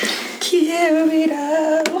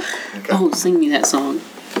 Kirito. Okay. Oh, sing me that song.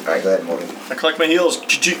 Alright, go ahead, Morrigan. I collect my heals.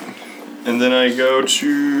 And then I go to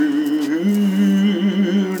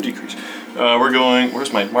decrease. We're going.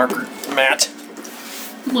 Where's my marker? Matt.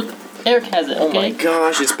 Look, Eric has it, okay? Oh my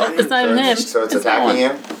gosh, it's Oh, it's not even him. So it's that attacking one. you?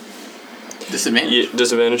 Disadvantage. Yeah,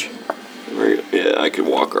 disadvantage. Yeah, I could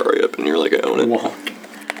walk right up in here like I own it. Walk.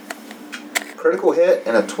 Critical hit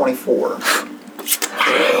and a 24.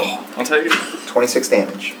 I'll take it. 26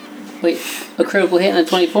 damage. Wait, a critical hit and a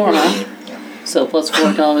 24, huh? Yeah. So plus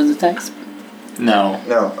 4 to all of his attacks. No.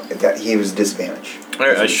 No, he was disadvantage.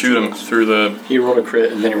 Alright, I shoot him through the. He rolled a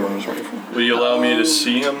crit and then he rolled his rifle. Will you allow me to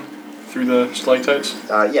see him through the stalactites?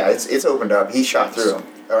 Yeah, it's opened up. He shot through him.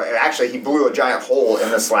 Actually, he blew a giant hole in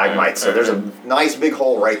the stalagmite, so there's a nice big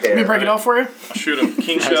hole right there. Let me break it off for you. I'll shoot him.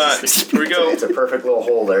 King shot. Here we go. It's a perfect little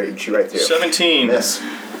hole there. You can shoot right through. 17. Miss.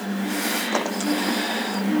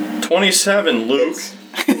 27, Luke.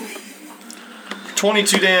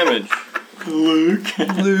 22 damage. Luke.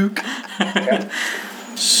 Okay.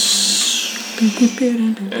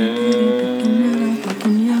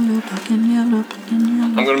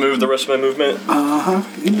 I'm gonna move the rest of my movement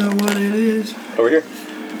You know what it is. over here.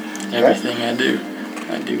 Everything I do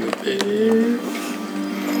with it.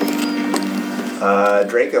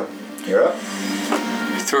 Draco, you're up.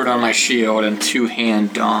 Throw it on my shield and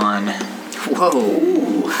two-hand dawn.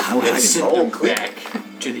 Whoa. I wish I could Send Oh, them cool. back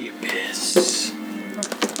to the abyss.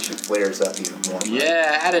 She flares up even more.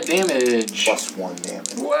 Yeah, added damage. Plus 1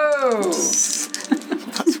 damage. Whoa.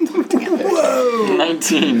 Whoa.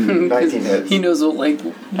 19. 19 hits. He knows what, like,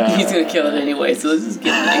 he's gonna kill it anyway, so let's just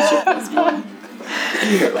give him an extra plus 1.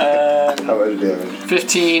 How much damage?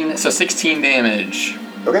 15, so 16 damage.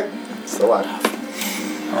 Okay, still alive.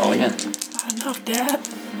 Roll again. Not enough, Dad.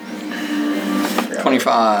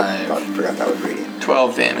 25. Forgot that was radiant.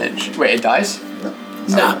 12 damage. Wait, it dies?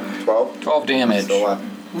 No. 12? 12 damage. Still alive.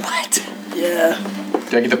 What? Yeah.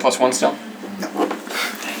 Do I get the plus 1 still? No.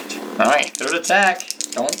 Alright, third attack.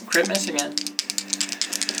 Don't crit miss again.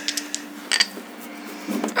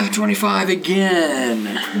 25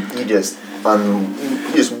 again. You just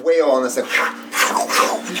wail on this thing.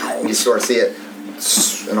 You sort of see it,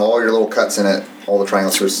 and all your little cuts in it, all the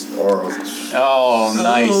triangles Oh,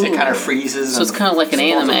 nice. It kind of freezes. So it's kind of like an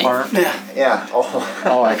anime. Apart. Yeah. yeah.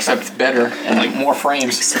 Oh, except it's better and like more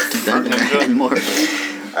frames. Better and more.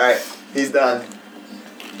 Alright, he's done.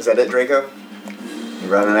 Is that it, Draco? You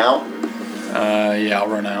running out? Yeah, I'll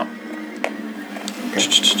run out.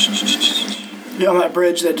 Be on that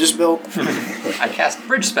bridge that just built. I cast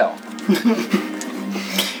bridge spell. You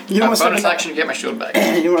don't want to step in Bonus that. action to get my shield back. You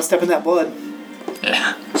don't want to step in that blood.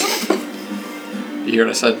 Yeah. You hear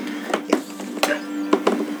what I said?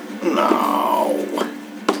 No.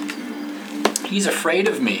 He's afraid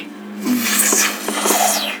of me.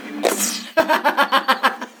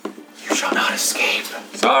 You shall not escape.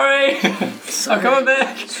 Sorry. I'm coming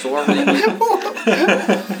back.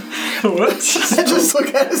 What? I just look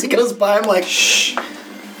at it as he goes by. I'm like, shh.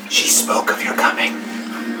 She spoke of your coming.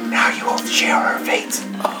 now you will share her fate.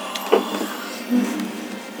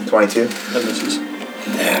 22? That misses.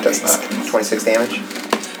 That's not. 26 damage.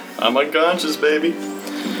 I'm unconscious, baby.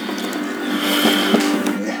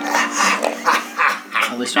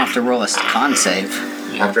 At least you don't have to roll a con save.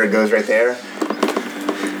 After it goes right there.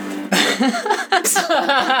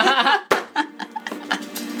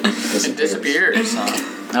 It disappears.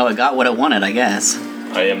 Oh, it got what it wanted, I guess.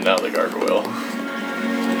 I am now the gargoyle.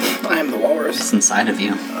 I am the walrus. It's inside of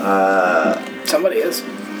you. Somebody is.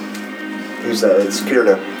 Who's that? It's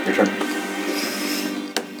Kirito. Your turn.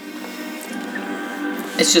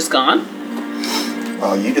 It's just gone?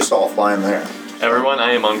 Well, you just saw it flying there. Everyone,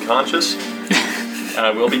 I am unconscious. And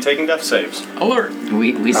I will be taking death saves. Alert.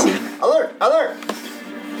 We see. Alert! Alert!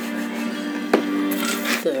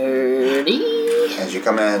 30. As you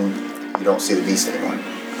come in, you don't see the beast anymore.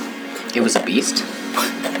 It was a beast.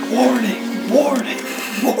 Warning! Warning!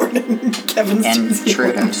 Warning! Kevin's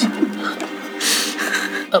Intruders.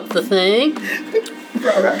 Up the thing.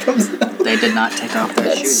 Robert comes out. They did not take off their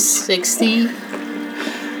That's shoes. 60.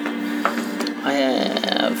 I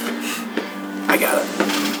have I got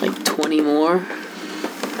it. like 20 more.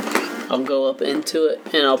 I'll go up into it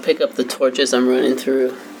and I'll pick up the torches I'm running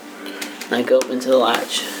through. And I go up into the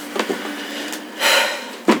latch.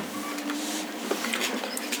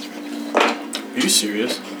 Are you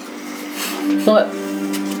serious? What?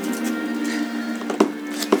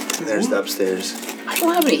 There's the upstairs. I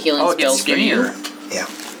don't have any healing Oh, it gets spells for you. skinnier. Yeah.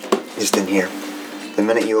 Just in here. The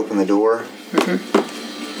minute you open the door,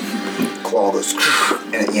 claw goes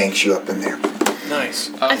and it yanks you up in there. Nice.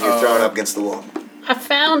 You're thrown up against the wall. I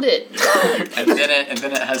found it. And then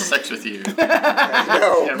it has sex with you.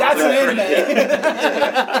 No. That's an anime.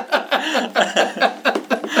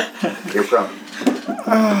 You're prone.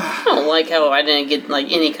 I don't like how I didn't get like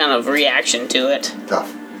any kind of reaction to it.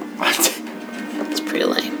 Tough. It's pretty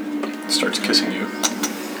lame. Starts kissing you.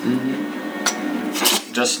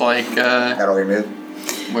 Just like That'll remove.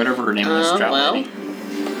 whatever her name was, Drow well. lady.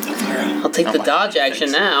 I'll take the like dodge things.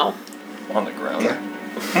 action now. On the ground. Yeah.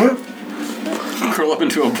 Curl up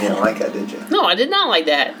into a You didn't ball. like that, did you? No, I did not like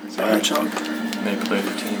that. Sorry, Chunk. May play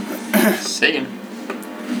the team. Segen.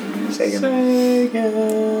 Segen.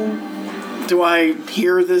 Do I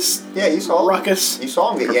hear this Yeah, you saw ruckus? You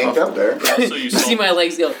saw him get yanked up there. Also, you You see my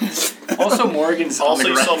legs go. Also, Morrigan's on Also, the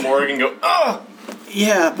you ground. saw Morrigan go, ah!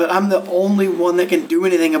 Yeah, but I'm the only one that can do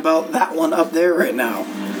anything about that one up there right now.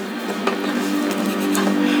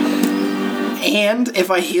 And if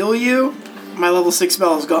I heal you, my level 6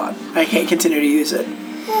 spell is gone. I can't continue to use it.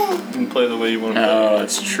 You can play the way you want to play. Oh,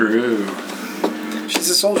 that's true. She's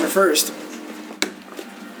a soldier first.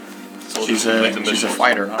 She's Complete the a mission.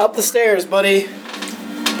 fighter. Huh? Up the stairs, buddy.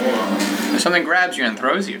 If something grabs you and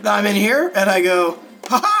throws you. I'm in here, and I go,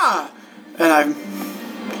 ha-ha! And I'm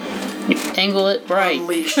Angle it right.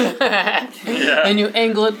 unleashed. And you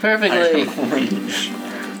angle it perfectly.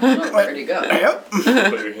 Where'd you go? Yep. Put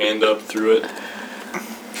your hand up through it.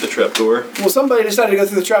 The trapdoor. Well, somebody decided to go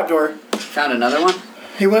through the trapdoor. Found another one?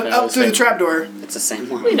 He went Yeah, up through the same. trapdoor. It's the same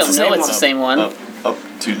one. We don't It's the know same it's the one. same one. Up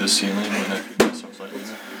to the ceiling.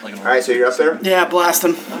 Like an Alright, so you're up there Yeah,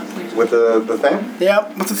 blasting. with the thing?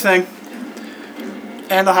 Yep, what's the thing?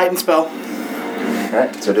 And the heightened spell.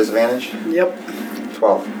 Alright, so disadvantage? Yep.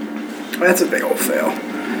 12. That's a big old fail.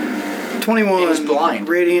 21 He was blind.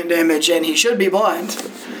 radiant damage, and he should be blind.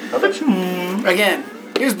 Okay. Again,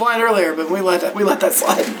 he was blind earlier, but we let that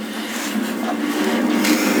slide.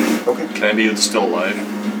 Okay. Can I be still alive?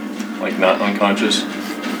 Like, not unconscious?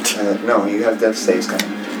 No, you have death saves coming.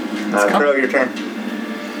 Crow, your turn.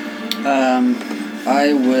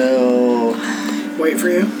 I will Wait for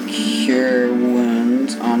you. cure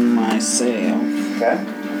wounds on my sail. Okay.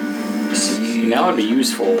 Now would be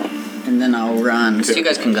useful. And then I'll run. So you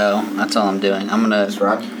guys can go. That's all I'm doing. I'm gonna Just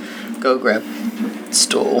run. go grab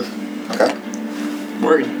stool. Okay.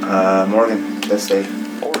 Morrigan. Morgan, death save.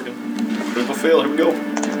 Morrigan. Critical fail, here we go.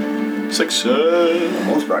 6.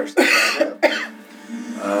 Almost brought yourself back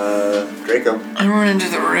up. Draco. I run into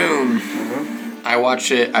the room. I watch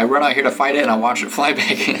it. I run out here to fight it, and I watch it fly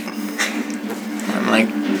back in. I'm like,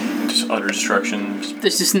 Just utter destruction.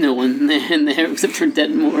 There's just no one in there except for dead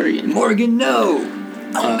Morrigan. Morrigan, no!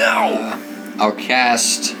 Oh no! I'll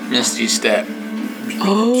cast Misty Step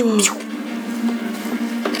Oh,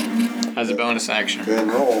 as a bonus action. Good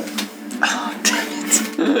roll.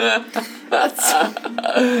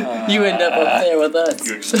 you end up up there with us.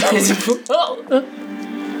 You explode.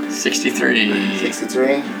 Oh. 63.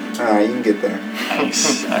 63. Alright, you can get there.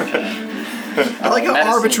 Nice. Okay. I like how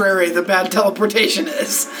Medicine. arbitrary the bad teleportation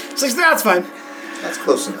is. It's like, that's fine. That's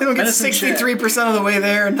close They enough. don't get Medicine check. 63% of the way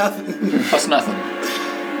there and nothing. Plus nothing.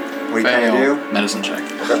 What are you trying to do? Medicine check.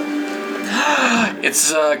 Okay.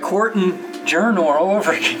 It's court and journal all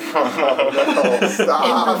over again. Oh,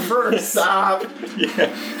 stop. Stop.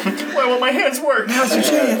 Why won't my hands work? Now's your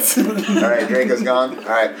chance. Alright, Draco's gone.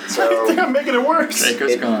 Alright, so I'm making it worse.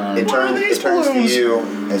 Draco's gone. it turns to you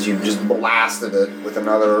as you just blasted it with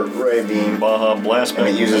another ray beam. Baja blast. And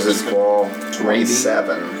it uses its claw.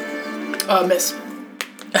 27. Miss.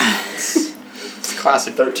 It's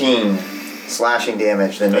classic. 13 slashing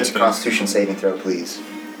damage. Then make a Okay. Constitution saving throw, please.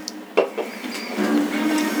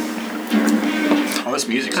 Oh, this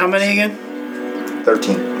music's How many again?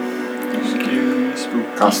 13.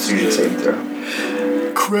 Constitution saving throw.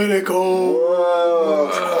 Critical.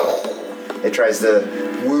 Whoa. It tries to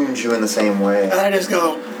wound you in the same way. And I just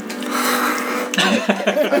go.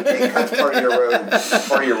 It cuts part of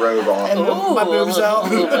your robe off. And my boobs out.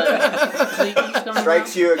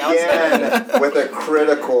 Strikes you again with a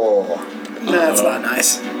critical. That's not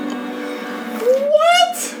nice.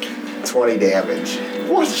 What? 20 damage.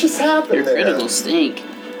 What just happened Your there? critical stink.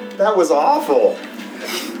 That was awful.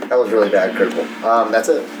 That was really bad critical. That's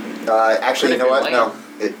it. Actually, you know what? No.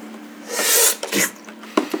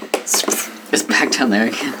 It's back down there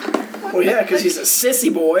again. Well, yeah, because he's a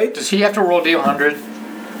sissy boy. Does he have to roll D100?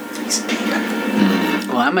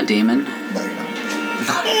 Well, I'm a demon. No, you're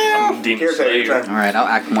not. Demon Kirito, your Slayer. turn. Alright, I'll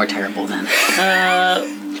act more terrible then.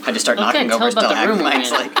 I just start I knocking can't over tell about stuff. the room we're It's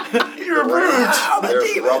in. like, You're rude.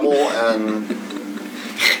 There's rubble and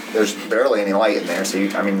there's barely any light in there. So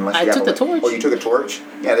unless you I have took a the torch. Oh, you took a torch?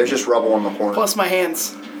 Yeah, there's just rubble in the corner. Plus my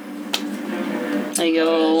hands. There you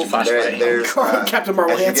go. There's Captain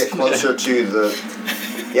Marvel as you hands. get closer to the.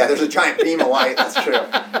 Yeah, there's a giant beam of light. That's true.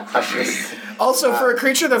 Also, for a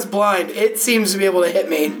creature that's blind, it seems to be able to hit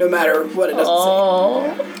me no matter what it doesn't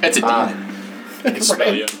Oh. It's a demon. I can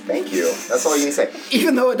smell you. Thank you. That's all you need to say. say.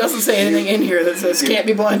 Even though it doesn't say anything in here that says can't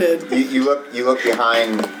be blinded. You look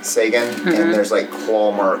behind Segen, and there's like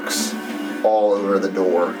claw marks all over the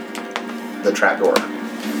door, the trap door,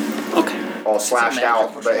 Okay. all slashed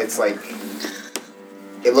out. But it's like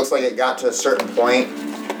it looks like it got to a certain point,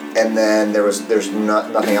 and then there's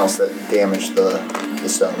nothing else that damaged the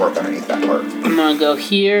stonework underneath that part. I'm gonna go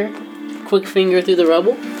here. Quick finger through the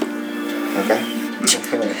rubble. Okay.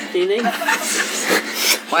 Anything?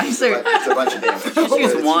 why is there It's a bunch of damage. just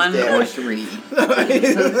use It's one or damage. three? And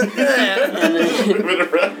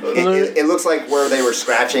then It looks like where they were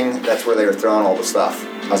scratching, that's where they were throwing all the stuff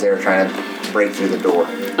as they were trying to break through the door,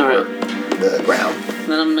 alright. the ground.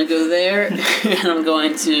 Then I'm gonna go there, and I'm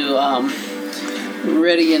going to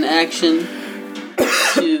ready in action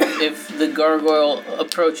to if the gargoyle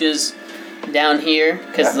approaches down here,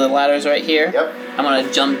 because the ladder's right here. Yep. I'm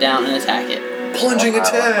gonna jump down and attack it. Plunging I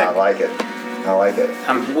attack. like it. I like it.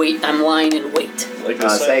 I'm lying in wait. Like the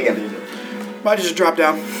Segen. I just drop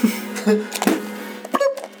down.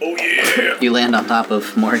 Oh yeah. You land on top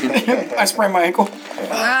of Morgan. I sprain my ankle.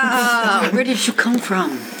 Ah, where did you come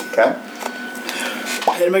from? Okay.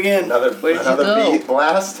 Hit him again. Another Where did you go? beat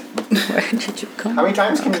blast. Where did you come How many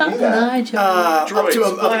times can you do that? Up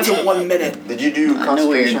to 1 minute. Did you do I know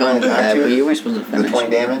where you're concentration going on with that, attack but you to weren't supposed to the finish. 20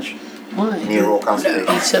 damage? Why? You need to roll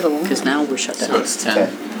concentration. You said alone. Because now we're shut down. It's 10. Okay.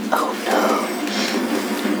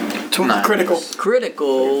 Nice. Critical.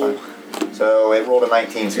 Critical. So it rolled a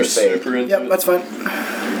 19, so You're you're saved. super into Yep, it. that's fine.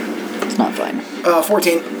 It's not fine.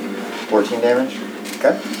 14. 14 damage.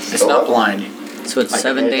 Okay. It's not blinding. So it's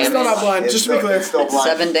 7 It's damage. still not blind, It's just to be still- clear. It's still blind.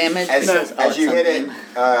 7 damage. As, No. as you hit it,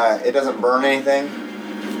 it doesn't burn anything,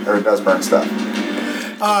 or it does burn stuff.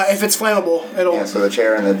 If it's flammable, it'll. Yeah, so the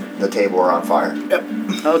chair and the table are on fire. Yep.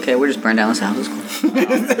 Okay, we'll just burn down this house. It's cool.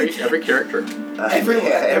 Every character. Every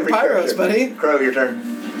pyros, character. buddy. Crow, your turn.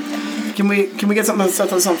 Can we get something to set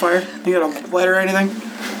this on fire? You got a lighter or anything?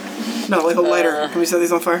 No, like a lighter. Can we set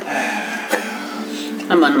these on fire?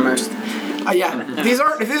 I'm unimmersed. Yeah. If these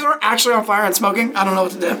aren't actually on fire and smoking, I don't know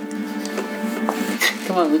what to do.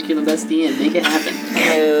 Come on, Luke, you're the best DM. Make it happen.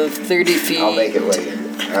 30 feet. I'll make it later.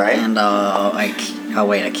 All right. And oh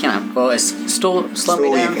wait, I can't. Well, it's still slow me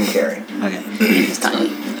Stool you down. can carry. Okay. It's tiny.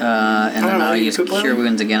 And I then don't know, I'll you use could play Cure them?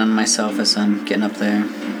 Wounds again on myself as I'm getting up there.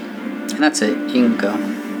 And that's it. You can go.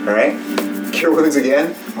 All right. Cure wounds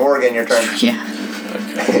again. Morrigan, your turn. Yeah.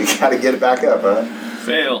 You gotta get it back up, huh?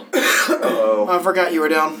 Fail. Uh-oh. I forgot you were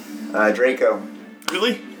down. Draco.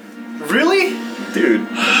 Really? Really? Dude.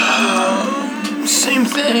 Same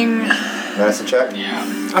thing. Medicine check. Yeah.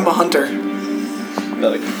 I'm a hunter.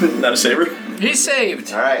 Not a saver. He's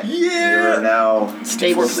saved. All right. Yeah. You're now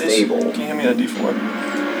Stable. stable. Can you hand me a D4?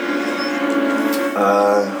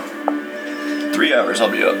 3 hours, I'll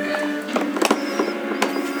be up.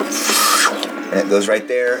 And it goes right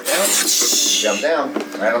there. Jump down.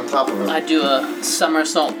 Right on top of him. I do a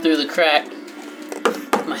somersault through the crack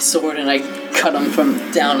with my sword and I cut him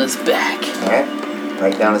from down his back. Alright.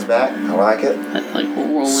 Right down his back. I like it. Like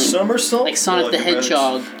rolling. Somersault? Like Sonic the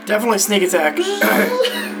Hedgehog. Definitely sneak attack.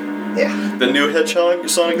 Yeah. The new Hedgehog?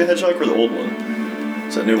 Sonic the Hedgehog or the old one?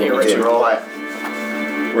 It's a new one. Okay, roll it.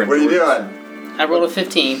 What are you doing? I rolled a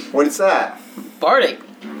 15. What is that? Bardic.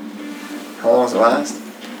 How long does it last?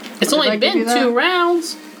 It's only been 2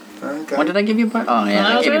 rounds. Okay. What did I give you? Oh,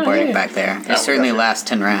 yeah, I gave you Bardic back there. It certainly okay. lasts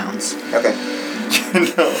 10 rounds. Okay.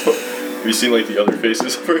 No. Have you seen like the other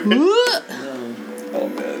faces for it? Oh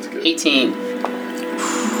man, that's good. 18.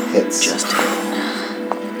 Hits. Just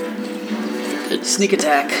sneak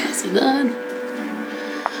attack. Is it done?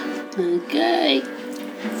 Okay.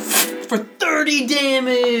 For 30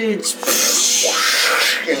 damage!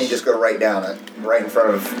 And you just go right down it. Right in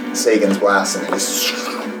front of Segen's blast and it just...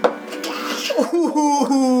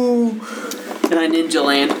 And I ninja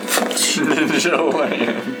land. Ninja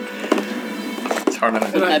land. It's hard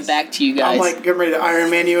enough. Put that back to you guys. I'm like getting ready to Iron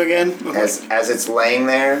Man you again. As it's laying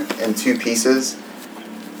there in 2 pieces,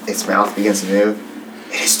 its mouth begins to move.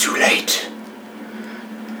 It is too late.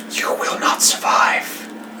 You will not survive.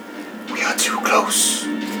 We are too close.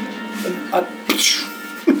 I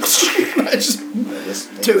just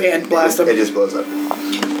 2-hand blast him. It just blows up.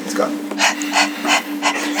 It's gone.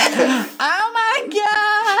 Oh my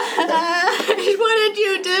gosh! What did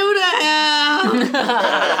you do to him?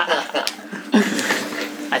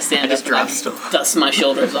 I stand up and I dust my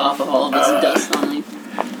shoulders off of all of this dust on me.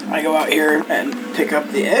 I go out here and pick up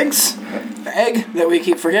the eggs. The egg that we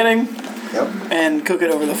keep forgetting. Yep. And cook it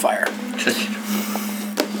over the fire.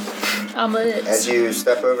 As you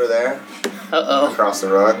step over there, across the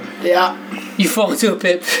rug, Yeah. You fall into a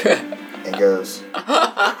pit. it goes,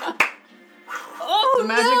 Oh,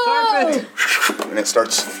 Magic carpet. and it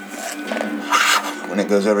starts, when it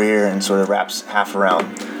goes over here and sort of wraps half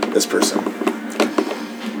around this person.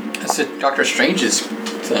 That's Doctor Strange's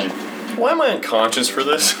thing. Why am I unconscious for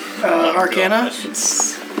this? Arcana.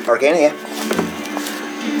 Arcana, yeah.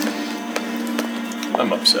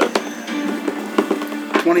 I'm upset.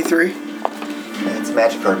 23. And it's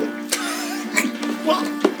magic carpet.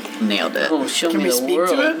 Nailed it. Oh, show Can me we the speak world.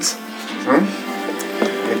 to it?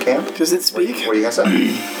 You can? Does it speak? What do you guys say?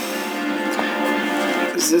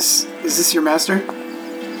 Is this your master?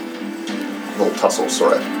 Little tussle,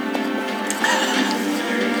 sort of.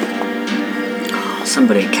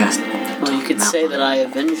 Somebody cast. Well, you could say that I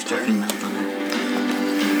avenged her.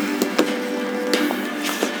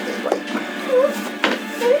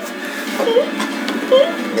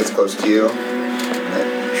 It gets close to you,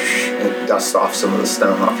 and it dusts off some of the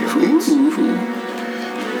stone off your feet.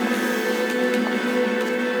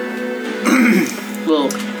 Well,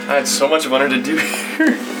 I had so much of honor to do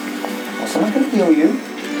here. Also, I'm not going to heal you.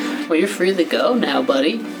 well, you're free to go now,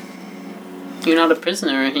 buddy. You're not a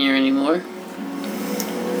prisoner here anymore.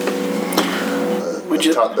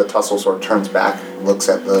 The tussle sort of turns back, looks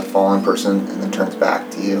at the fallen person, and then turns back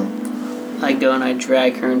to you. I go and I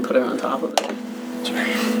drag her and put her on top of it.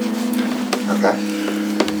 Okay.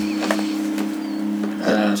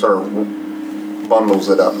 And sort of bundles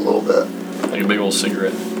it up a little bit, Like a big old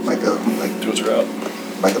cigarette. like Goes her out.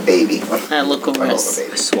 a baby. I look over at Bundles a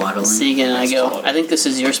baby. Swaddling. Segen and I go, I think this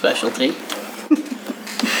is your specialty.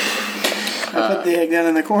 I put the egg down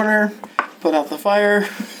in the corner, put out the fire,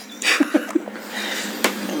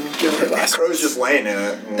 and give her a last. Crow's just laying in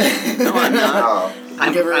it. No, I'm not. Oh,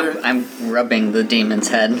 I'm rubbing the demon's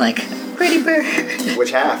head like pretty bird.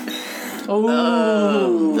 which half?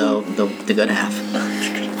 Oh, the good half.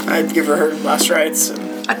 I'd give her last rites.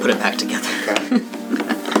 And, I put it back together. Okay.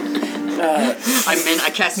 I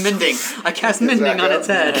cast mending. I cast mending on its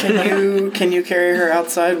head. can you carry her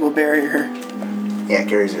outside? We'll bury her. Yeah, it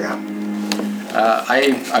carries her out.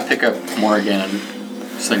 I pick up Morrigan and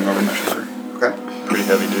sling her over my shoulder. Okay. Pretty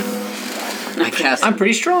heavy, dude. I'm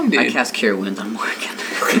pretty strong, dude. I cast Cure Wounds on Morrigan.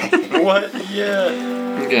 What?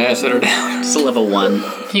 Yeah. Okay, I set her down. It's a level 1.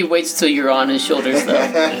 He waits till you're on his shoulders, though.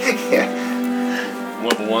 Yeah.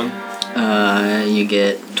 Level 1. You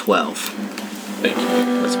get 12. Thank you.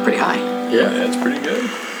 That's pretty high. Yeah, that's pretty good.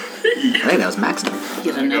 I think that was maximum.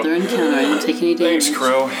 Get another encounter. I don't take any damage. Thanks,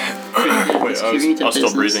 Crow. Wait, I was still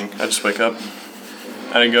business. breathing. I just wake up.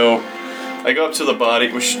 And I go up to the body.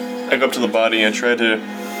 I go up to the body and try to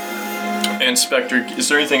inspect her. Is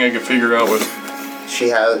there anything I could figure out with? She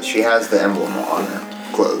has the emblem on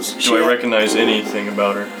her clothes. Do I recognize anything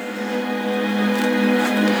about her?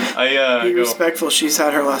 Be go. respectful. She's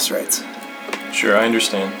had her last rites. Sure, I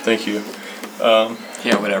understand. Thank you.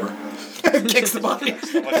 Yeah, whatever. Kicks the body.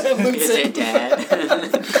 Is it Dad?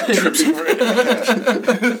 Trips over it.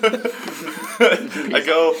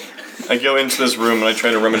 I go into this room and I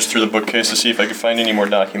try to rummage through the bookcase to see if I can find any more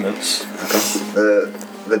documents. Okay.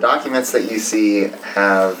 The documents that you see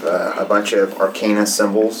have a bunch of arcana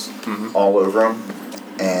symbols all over them,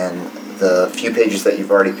 and the few pages that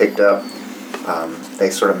you've already picked up, they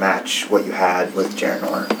sort of match what you had with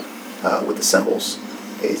Jaranor, with the symbols.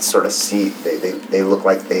 They sort of they look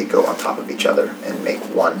like they go on top of each other and make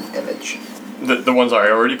one image. The ones I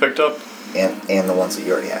already picked up? And the ones that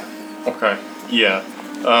you already have. Okay, yeah.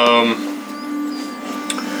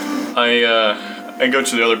 I go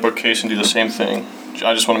to the other bookcase and do the same thing.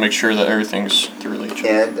 I just want to make sure that everything's thoroughly checked.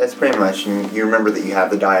 Yeah, that's pretty much. And you remember that you have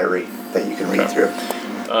the diary that you can read through.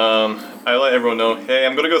 I let everyone know, hey,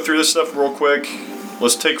 I'm going to go through this stuff real quick.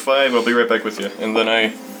 Let's take 5. I'll be right back with you. And then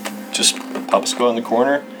I just pop a skull in the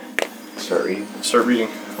corner. Start reading.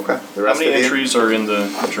 Okay. How many entries are in the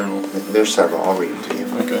journal? There's several. I'll read them to you.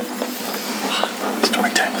 Okay.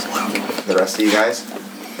 Story time with Luke. The rest of you guys,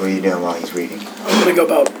 what are you doing while he's reading? I'm gonna go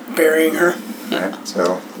about burying her. Alright,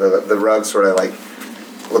 so the rug sort of like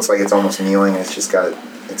looks like it's almost kneeling, and it's just got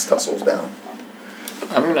its tussles down.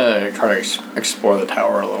 I'm gonna try to explore the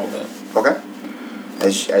tower a little bit. Okay.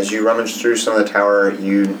 As you rummage through some of the tower,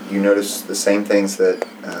 you notice the same things that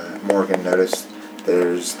Morrigan noticed.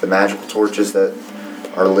 There's the magical torches that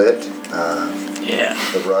are lit.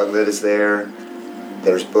 The rug that is there.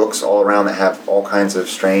 There's books all around that have all kinds of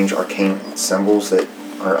strange arcane symbols that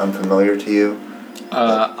are unfamiliar to you.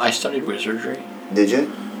 I studied wizardry. Did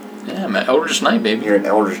you? Yeah, I'm an Eldritch Knight, baby. You're an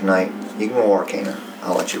Eldritch Knight. You can roll Arcana.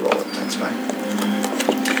 I'll let you roll it. That's fine.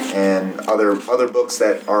 And other books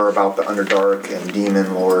that are about the Underdark and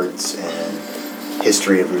demon lords and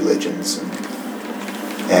history of religions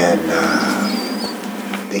and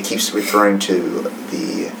they keep referring to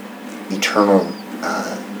the eternal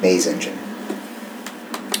maze engine.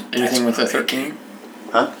 Anything with a 13?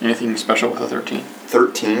 Huh? Anything special with a 13?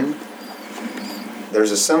 13?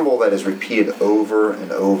 There's a symbol that is repeated over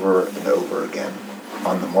and over and over again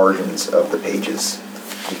on the margins of the pages.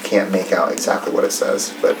 You can't make out exactly what it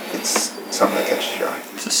says, but it's something that catches your eye.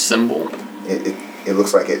 It's a symbol? It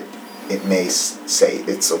looks like it may say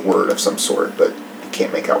it's a word of some sort, but you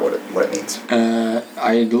can't make out what it means.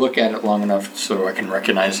 I look at it long enough so I can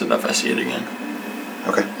recognize it if I see it again.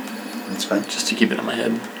 Okay, that's fine. Just to keep it in my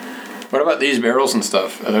head. What about these barrels and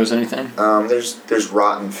stuff? Are those anything? There's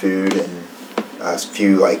rotten food and a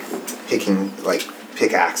few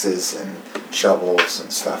pickaxes and shovels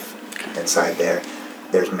and stuff inside there.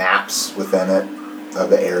 There's maps within it of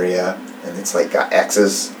the area, and it's like got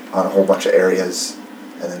X's on a whole bunch of areas,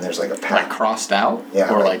 and then there's like a path. Like crossed out? Yeah,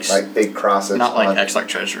 or like big crosses. Not like X like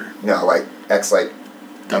treasure. No, like X like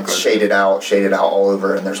shaded out all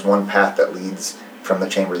over, and there's one path that leads from the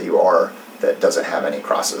chamber that you are that doesn't have any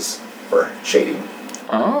crosses or shading.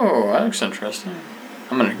 Oh, that looks interesting.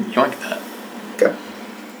 I'm gonna yoink that. Okay.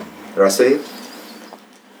 The rest of you?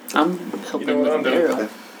 I'm helping with the arrow.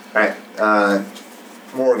 Alright,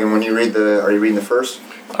 Morrigan, when you read are you reading the first?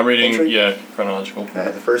 I'm reading, entry? yeah, chronological.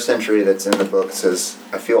 The first entry that's in the book says,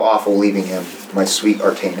 I feel awful leaving him, my sweet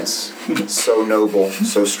Artanis. So noble,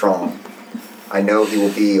 so strong. I know he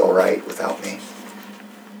will be alright without me.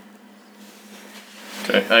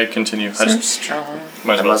 Okay, I continue. So strong.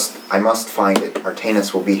 I must find it.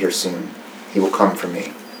 Artanis will be here soon. He will come for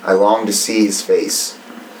me. I long to see his face.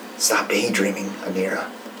 Stop daydreaming, Anira.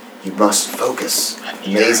 You must focus.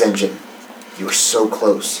 The maze engine. You are so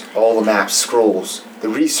close. All the maps, scrolls, the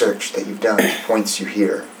research that you've done points you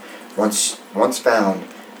here. Once found,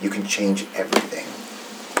 you can change everything.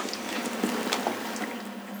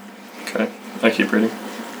 Okay, I keep reading.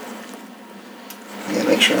 Yeah,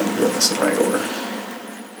 make sure I'm doing this in the right order.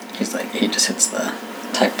 He's like, he just hits the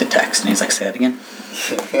type to text, and he's like, say that again.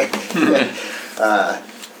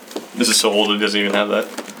 This is so old it doesn't even have that.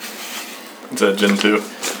 It's a Gen 2.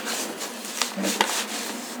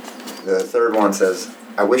 The third one says,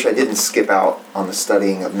 I wish I didn't skip out on the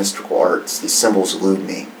studying of mystical arts. These symbols elude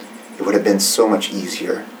me. It would have been so much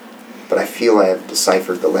easier. But I feel I have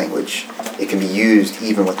deciphered the language. It can be used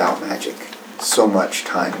even without magic. So much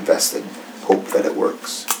time invested. Hope that it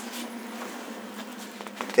works.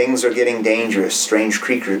 Things are getting dangerous. Strange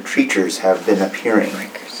creatures have been appearing.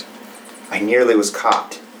 I nearly was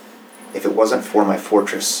caught. If it wasn't for my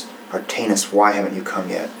fortress, Artanis, why haven't you come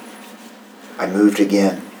yet? I moved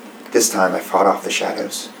again. This time I fought off the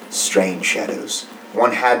shadows. Strange shadows.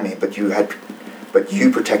 One had me, but you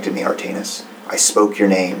protected me, Artanis. I spoke your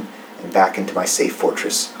name, and back into my safe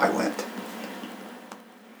fortress I went.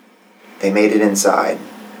 They made it inside.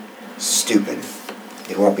 Stupid.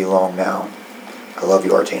 It won't be long now. I love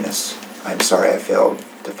you, Artanis. I'm sorry I failed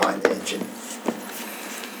to find the engine.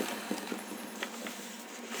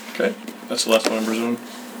 Okay. That's the last one, I presume.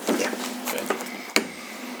 Yeah. Okay.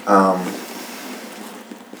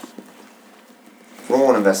 Roll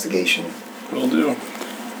an investigation. Will do.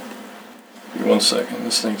 Give me 1 second.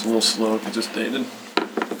 This thing's a little slow because it's dated.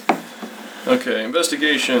 Okay,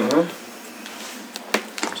 investigation.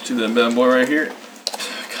 Let's do that bad boy right here.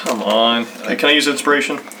 Come on. Can I use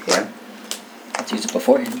inspiration? Yeah. Let's use it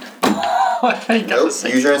beforehand. Nope.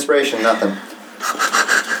 Use your inspiration. Nothing.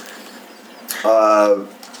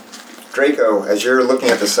 Draco, as you're looking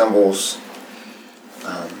at the symbols,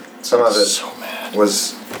 some of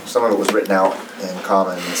it was written out in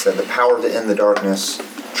common. It said, "The power to end the darkness,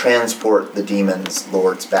 transport the demons'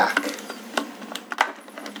 lords back.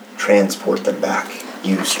 Transport them back.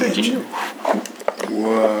 Use the engine."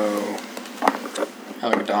 Whoa. I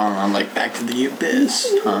look down and I'm like, back to the abyss,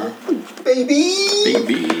 huh?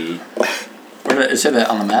 Baby! Where did it say that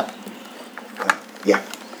on the map? Yeah.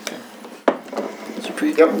 It's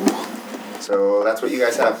pretty Yep. So that's what you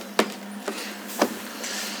guys have.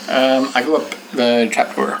 I go up the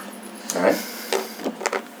trapdoor. Alright.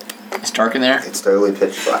 It's dark in there. It's totally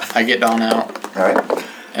pitch black. I get down out. Alright.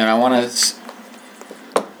 And I want to...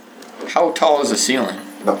 How tall is the ceiling?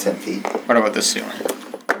 About 10 feet. What about this ceiling?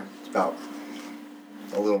 It's about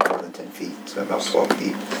a little more than 10 feet, so about 12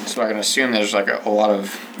 feet. So I can assume there's like a lot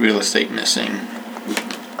of real estate missing.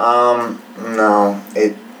 No.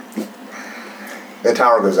 The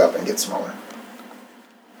tower goes up and gets smaller.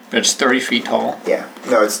 But it's 30 feet tall. Yeah.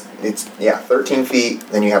 No, it's 13 feet,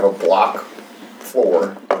 then you have a block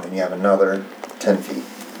floor, and then you have another 10 feet.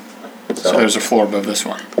 So there's a floor above this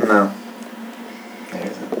one. No. There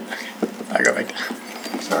isn't. Okay. I go back down.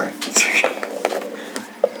 Sorry.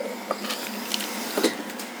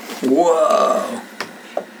 Whoa.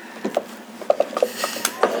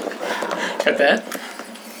 Got that?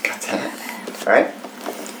 Got that. Alright.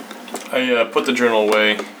 I put the journal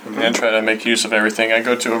away and try to make use of everything. I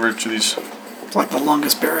go over to these. It's like the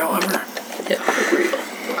longest burial ever. Yeah.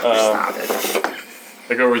 Stop it.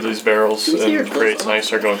 I go over to these barrels Who's here? and crates, and I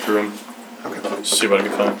start going through them. Okay. See what I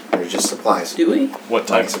can find. They're just supplies. Do we? What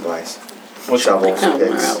type? Supplies. What Shovels, Kind of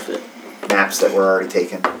our picks, outfit. maps that were already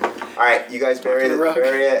taken. Alright, you guys bury The rug.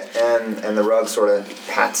 it, and the rug sort of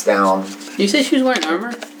pats down. You say she was wearing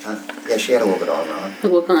armor? Yeah, she had a little bit of armor on.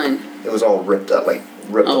 Like what kind? It was all ripped up,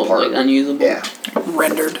 ripped Oh, apart. like unusable? Yeah.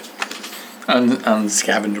 Rendered.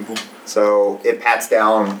 Unscavengeable. So it pats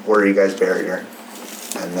down where you guys buried her.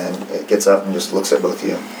 And then it gets up and just looks at both of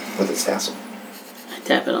you with its tassel. I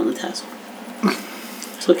tap it on the tassel.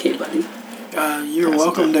 It's okay, buddy. You're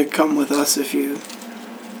welcome to come with us if you'd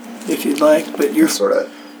like, but you're It sort of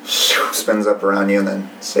spins up around you and then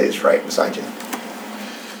stays right beside you.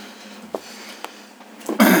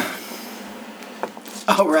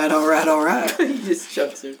 all right. He just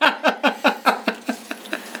chucks her.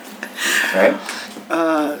 Right?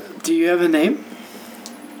 Do you have a name?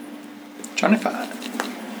 Trying to find.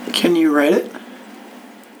 Can you write it?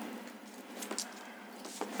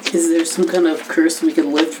 Is there some kind of curse we could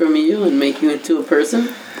lift from you and make you into a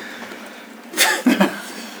person?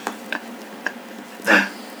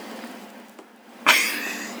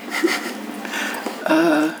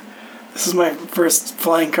 This is my first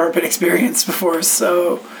flying carpet experience before,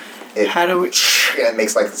 so how do we... It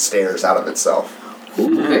makes like stairs out of itself.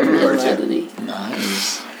 Ooh, very Towards you. Aladdin-y.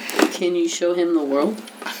 Nice. Can you show him the world?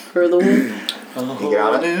 Her the world? You get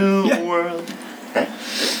on it? New world. Okay.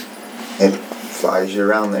 It flies you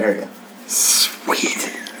around the area.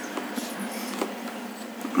 Sweet.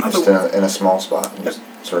 Just in a small spot and just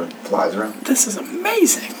sort of flies around. This is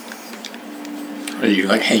amazing. Are you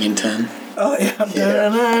like hanging 10? Oh, yeah.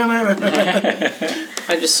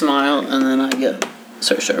 I just smile and then I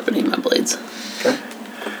start sharpening my blades. Okay.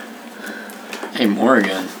 Hey,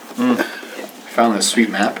 Morrigan. I found this sweet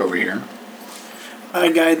map over here. I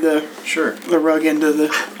guide the Sure. rug into the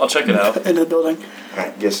I'll check it out. into the building.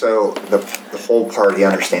 Alright, just so the whole party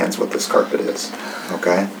understands what this carpet is.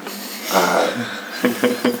 Okay?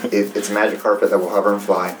 It's a magic carpet that will hover and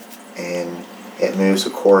fly, and it moves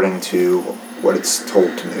according to what it's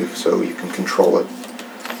told to move, so you can control it.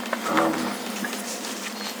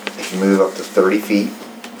 It can move up to 30 feet.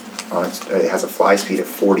 It has a fly speed of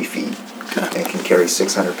 40 feet, and it can carry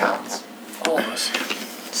 600 pounds. All of us.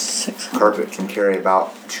 Carpet can carry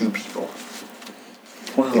about 2 people.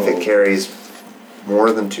 Whoa. If it carries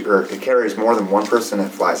more than one person, it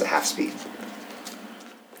flies at half speed.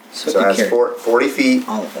 So it as can carry 40 feet,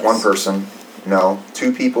 all of us. 1 person, No,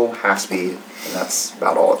 2 people, half speed, and that's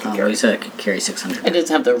about all it can carry. You said it could carry 600. It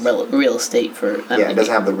doesn't have the real estate for that. Yeah, it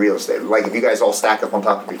doesn't have the real estate. Like, if you guys all stack up on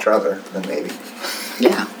top of each other, then maybe.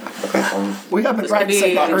 Yeah. Okay. We have been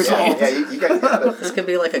practicing that ourselves. Yeah, you guys got it. This could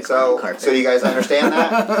be like a So, carpet. so you guys understand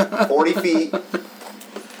that? 40 feet,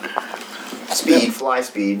 speed, fly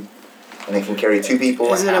speed, and it can carry 2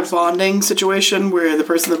 people. Is it a bonding situation where the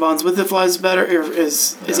person that bonds with it flies better, or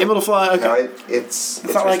is able to fly? Okay. No, it's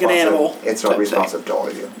not like an animal It's not type responsive to all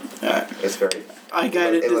of you. Alright. It's very. I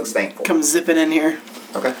got it. It looks thankful. Comes zipping in here.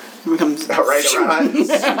 Okay. It comes. Right around. You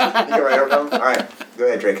go right over them. All right. Go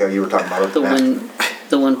ahead, Draco. You were talking about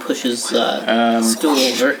The one pushes stool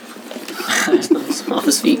over off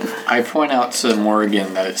his feet. I point out to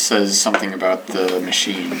Morrigan that it says something about the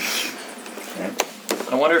machine.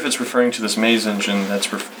 I wonder if it's referring to this maze engine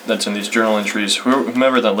that's in these journal entries.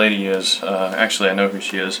 Whomever that lady is, actually I know who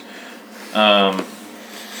she is. Whoever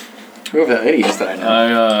that lady is that I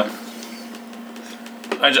know.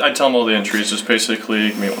 I tell them all the entries. Just basically,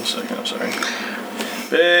 give me 1 second. I'm sorry.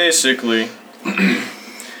 Basically,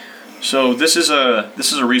 so this is a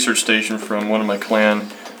research station from one of my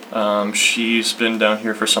clan. She's been down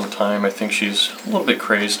here for some time. I think she's a little bit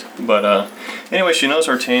crazed, but anyway, she knows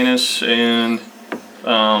Artanis, and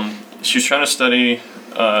she's trying to study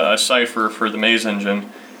a cipher for the maze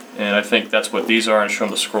engine, and I think that's what these are. And show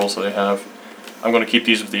them the scrolls that they have. I'm going to keep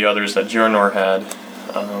these with the others that Jiranor had.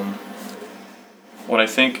 What I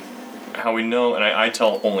think, how we know, and I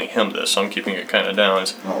tell only him this, so I'm keeping it kind of down,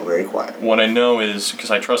 is... Oh, very quiet. What I know is,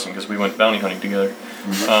 because I trust him, because we went bounty hunting together,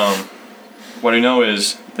 what I know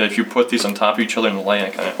is that if you put these on top of each other in the light, I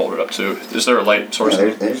kind of hold it up too. Is there a light source?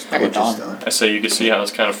 Yeah, there's torches done. I say you can see how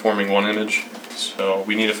it's kind of forming one image, so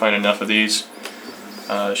we need to find enough of these.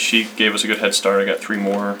 She gave us a good head start. I got 3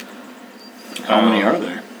 more. How many are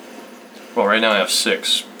there? Well, right now I have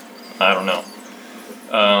 6. I don't know.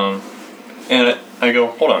 And I go,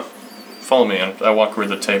 hold on, follow me. And I walk over to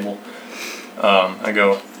the table. I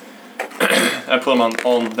go, I put them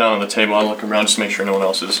all down on the table. I look around just to make sure no one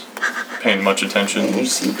else is paying much attention. Man, you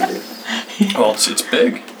secretive. Well, it's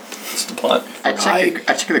big. It's the plot. I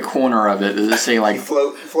check the corner of it. Does it say like... You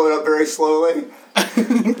float up very slowly.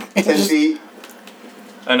 10 feet.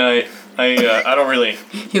 And I don't really...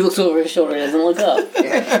 He looks over his shoulder. He doesn't look up.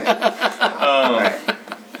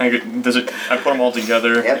 I put them all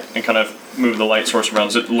together and kind of move the light source around.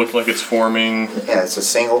 Does it look like it's forming? Yeah, it's a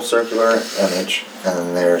single circular image, and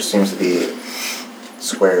then there seems to be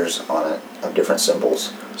squares on it of different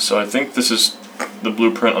symbols. So I think this is the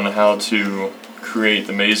blueprint on how to create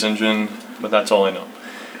the maze engine, but that's all I know.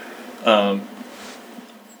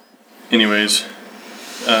 Anyways,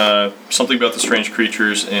 something about the strange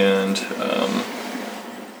creatures and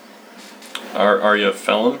Arya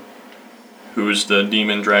Felon, who is the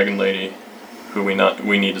demon dragon lady, who we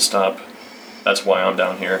need to stop. That's why I'm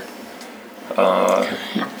down here.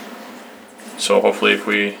 So hopefully, if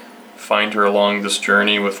we find her along this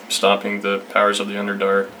journey with stopping the powers of the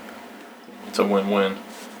Underdark, it's a win-win,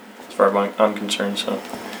 as far as I'm concerned. So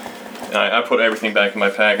I put everything back in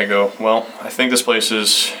my pack. I go, well, I think this place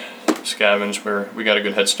is scavenged, where we got a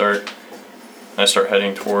good head start. I start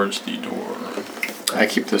heading towards the door. I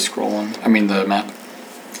keep the scroll on. I mean the map.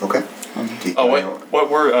 Okay.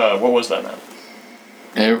 What was that map?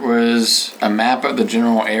 It was a map of the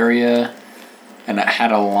general area, and it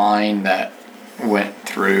had a line that went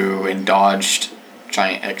through and dodged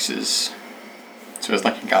giant X's. So it's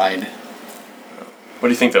like a guide. What do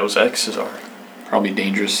you think those X's are? Probably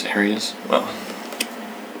dangerous areas. Well.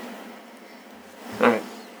 Alright.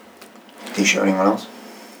 Do you show anyone else?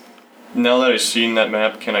 Now that I've seen that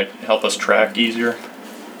map, can I help us track easier?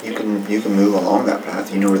 You can move along that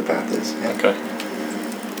path. You know where the path is. Yeah. Okay.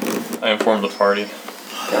 I informed the party.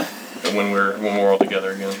 Okay. When we're all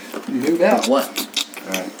together again. Move out. What?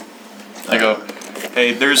 Alright. I go,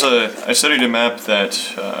 hey, I studied a map that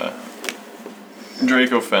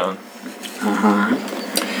Draco found.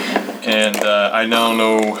 And I now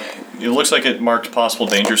know, it looks like it marked possible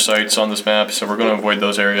danger sites on this map, so we're going to avoid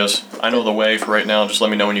those areas. I know the way for right now. Just let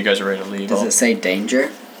me know when you guys are ready to leave. Does it say danger?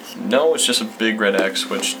 No, it's just a big red X,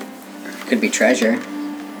 which... Could be treasure.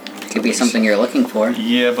 Could be something you're looking for.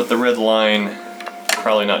 Yeah, but the red line,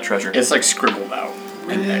 probably not treasure. It's like scribbled out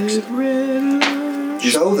in X.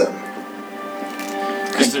 Show them.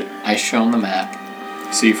 I show them the map.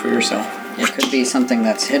 See for yourself. It could be something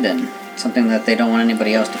that's hidden. Something that they don't want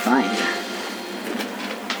anybody else to find.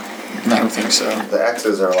 I don't think so. The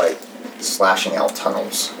X's are like slashing out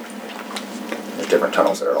tunnels. There's different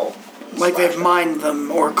tunnels that are all Like they've mined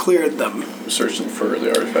them or cleared them. Searching for the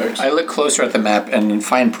artifacts. I look closer at the map, and in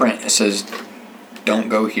fine print it says, "Don't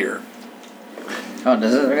go here." Oh,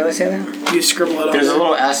 does it really say that? You scribble it on There's a there.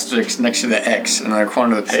 little asterisk next to the X in the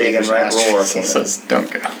corner of the page. Segen, right, roll, or It says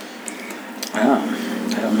don't go.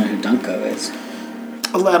 Oh, I don't know who Dunko is.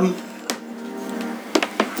 11.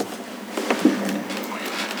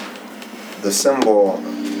 The symbol,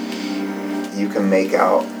 you can make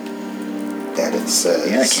out that it says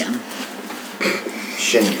Yeah, I can.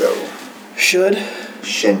 Shingo. Should.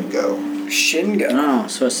 Shingo. Shingo. Oh,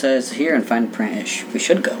 so it says here in fine print, we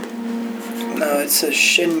should go. No, it says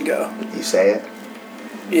Shingo. You say it,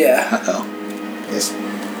 Yeah. Uh-oh. it's,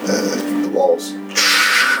 the walls,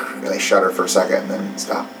 they shudder for a second and then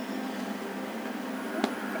stop.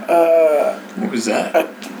 What was that?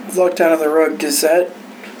 I looked down at the rug. Does that...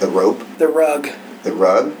 The rope, The rug. the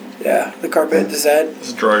rug, Yeah, the carpet. Does that... This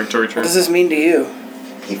is derogatory What term. does this mean to you?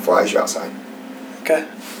 he flies you outside. Okay.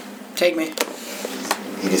 Take me.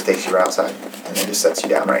 He just takes you outside and then just sets you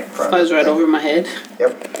down right in front. Flies right over my head.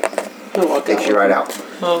 Yep, I walk takes out. you right out.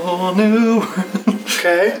 Oh, no.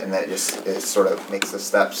 Okay. And then it sort of makes the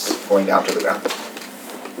steps going down to the ground.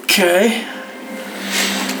 Okay.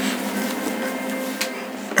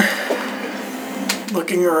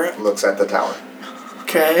 Looking around. Looks at the tower.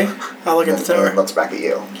 Okay. I look at the And then tower. looks back at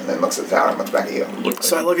you. And then looks at the tower and looks back at you.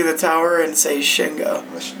 So I look at the tower and say Shingo.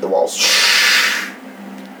 The walls.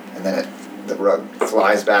 And then the rug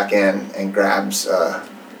flies back in and grabs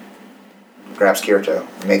Kirito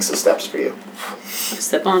and makes the steps for you.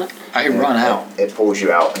 Step on it. I run out. It pulls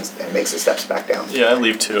you out and makes the steps back down. Yeah, I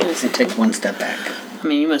leave too. So take one step back. I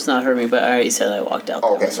mean, you must not heard me, but I already said I walked out.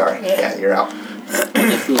 Oh, okay, sorry. Yeah, you're out.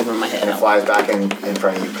 It flew over my head And it out. flies back in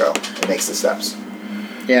front of you, Crow. It makes the steps.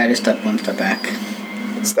 Yeah, I just step one step back.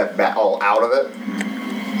 Step back all out of it.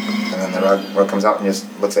 And then the rug comes out and just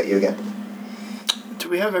looks at you again. Do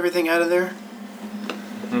we have everything out of there?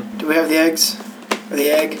 Do we have the eggs? Or the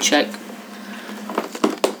egg? Check.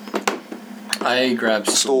 I grab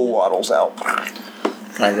Stool waddles out.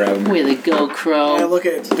 I grab him. Way to go, I Crow. look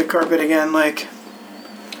at the carpet again like,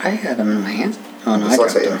 I have them in my hands. Oh no, I Just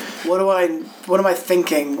looks dropped at you. them. what am I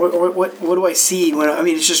thinking? What do I see? I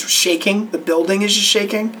mean, it's just shaking. The building is just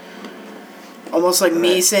shaking. Almost like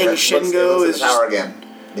me saying Shingo is is the tower just... again.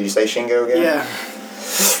 Did you say Shingo again? Yeah.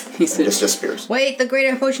 He It said, just disappears. Wait, the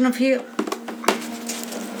greater potion of heal.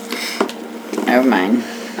 Never mind.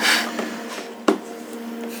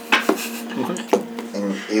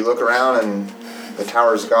 And you look around and the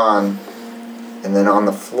tower's gone. And then on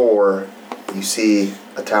the floor, you see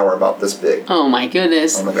a tower about this big oh my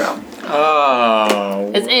goodness. on the ground.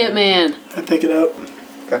 Oh. It's Ant-Man. I pick it up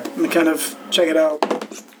Okay. and kind of check it out.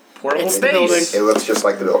 Portable It's the building. space. It looks just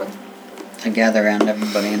like the building. I gather around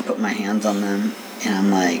everybody and put my hands on them, and I'm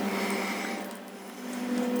like,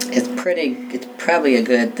 it's probably a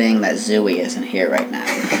good thing that Zooey isn't here right now.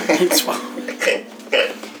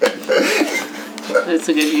 It's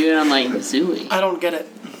a good view, and I'm like, Zooey. I don't get it.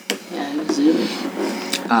 Yeah,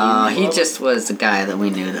 Zooey. He just was the guy that we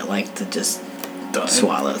knew that liked to just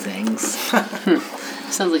swallow things.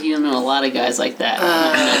 Sounds like you know a lot of guys like that.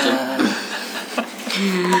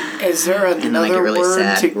 Is there And another like a really word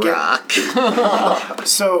sad to get? rock.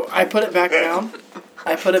 So I put it back down.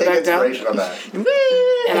 I put it Take back down, inspiration on that.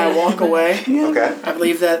 and I walk away. Okay. I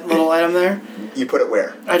leave that little item there. You put it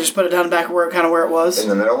where? I just put it down back where it was. In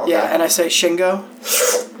the middle? Okay. Yeah, and I say Shingo.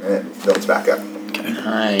 And it builds back up.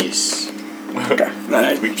 Nice. Okay.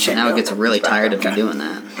 Shingo. Now it gets really tired of me doing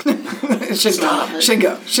that.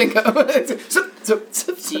 Shingo. Zip, zip,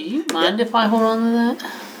 zip, Do zip. you mind if I hold on to that?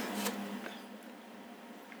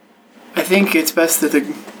 I think it's best that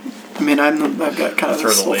I've got kind of Throw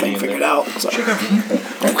this the whole lady thing in figured there. out. So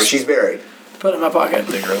She's buried. put it in my pocket.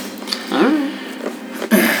 Dig her up. Alright.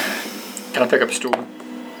 Can I pick up a stool?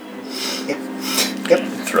 Yep.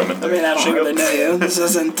 Throw him in I there. mean, I don't Shingo. really know you. This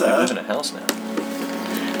isn't He lives in a house now.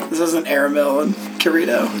 Aramil and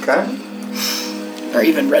Kirito, Okay. or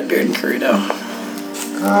even Redbeard and Kirito.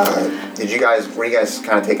 Were you guys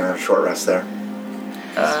kind of taking a short rest there?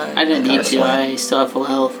 I didn't need to. I still have full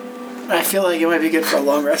health. I feel like it might be good for a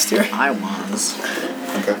long rest here. I was.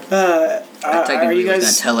 Okay. I Are technically you was gonna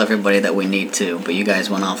guys? tell everybody that we need to, but you guys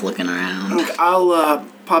went off looking around. I'll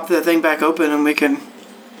pop the thing back open and we can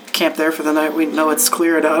camp there for the night. We know it's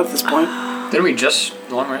cleared out at this point. Did we just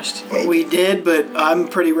long rest? We did, but I'm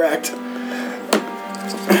pretty wrecked.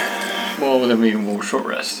 Well, then we'll short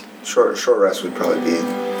rest. Short rest would probably be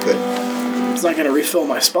good. It's not going to refill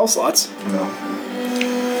my spell slots. No.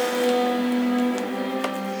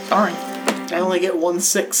 Alright. I only get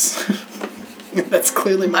 1/6. That's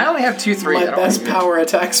clearly I my only have 2/3. my best power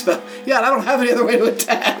attack spell. Yeah, and I don't have any other way to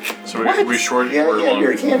attack. So we short Yeah, or yeah, long?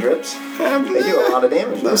 your cantrips. They do a lot of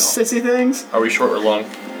damage now. Those sissy things. Are we short or long?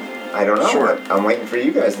 I don't know. Sure. I'm waiting for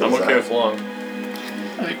you guys to I'm decide. okay with long.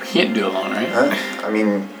 We can't do it long, right? Huh? I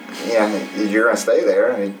mean, yeah, you're gonna stay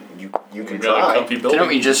there. I mean, you can We got a try. comfy building. Didn't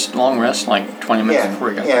we just long rest like 20 minutes before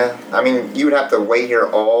we got there? Yeah. I mean, you would have to wait here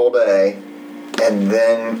all day, and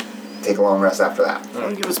then take a long rest after that.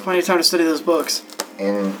 That'll give us plenty of time to study those books.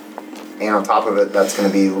 And on top of it, that's going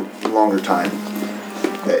to be longer time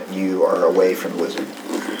that you are away from the wizard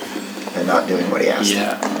and not doing what he asked.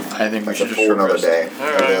 Yeah, I think we That's a should just full short another rest. day.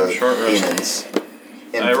 Alright, of the short rest.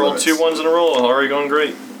 demons' I rolled influence. 2 ones in a row. Already going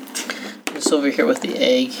great. Just over here with the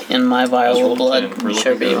egg and my vial Let's roll of blood, 10. We're looking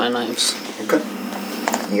sharpening good. my knives.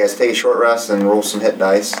 Okay. You guys take a short rest and roll some hit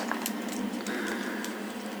dice.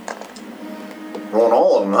 Rolling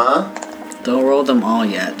all of them, huh? Don't roll them all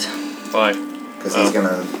yet. 5. Because he's going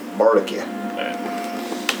to bardic you. Alright.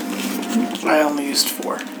 I only used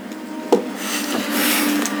 4.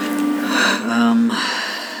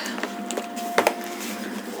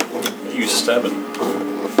 You stab it.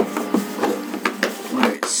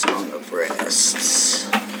 Where's Song of Rests?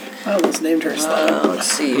 I almost named her Slevin.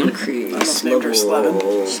 Let's see, increase. I almost named her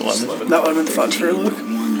Slevin. Slevin. That would have been fun for Luke.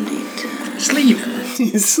 1d10.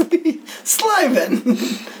 Sleeve. Slavin.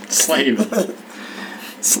 Slave.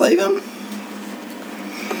 Slavin?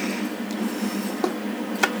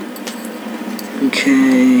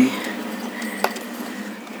 Okay.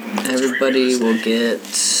 Everybody will get.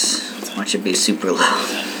 Watch it be super low.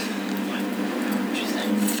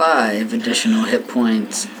 5 additional hit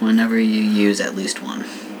points whenever you use at least one.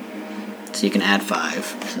 So you can add 5.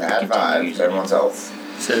 So Add 5 to everyone's health.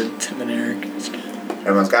 So Tim and Eric.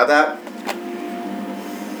 Everyone's got that?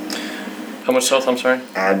 How much health? I'm sorry.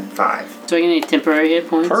 Add 5. Do I get any temporary hit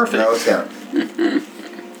points? Perfect. No, it's count.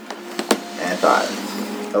 Add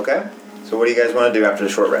 5. Okay. So what do you guys want to do after the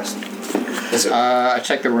short rest? I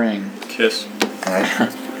checked the ring. Kiss. Alright.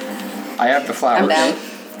 I have the flowers. I'm down.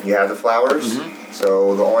 You have the flowers.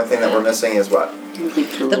 So the only thing that we're missing is what?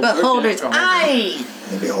 The beholder's eye!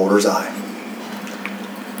 The beholder's eye.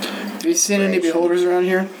 Have you seen any beholders around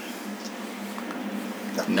here?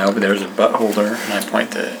 No, but there's a butt holder, and I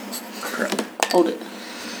point to it. Hold it.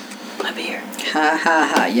 My beer. Ha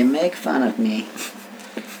ha ha, you make fun of me.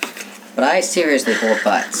 But I seriously hold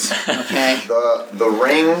butts, okay? The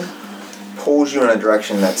ring pulls you in a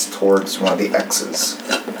direction that's towards one of the X's.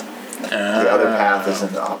 The other path is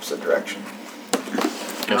in the opposite direction.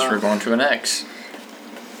 Guess we're going to an X.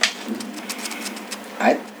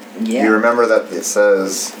 Yeah. You remember that it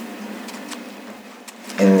says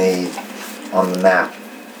on the map,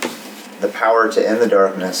 the power to end the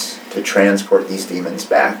darkness, to transport these demons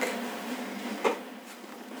back.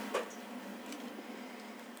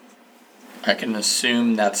 I can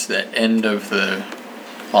assume that's the end of the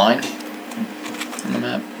line on the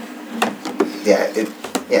map.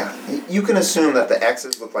 Yeah, you can assume that the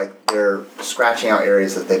X's look like they're scratching out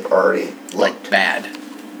areas that they've already Like bad.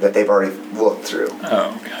 that they've already looked through.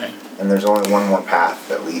 Oh, okay. And there's only one more path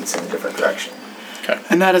that leads in a different direction. Okay.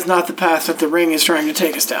 And that is not the path that the ring is trying to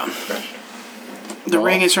take us down. The Well-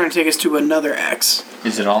 ring is trying to take us to another X.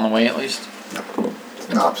 Is it on the way at least? It's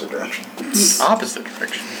in the opposite direction. Opposite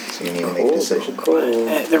direction. So you need to make a decision.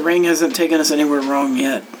 The ring hasn't taken us anywhere wrong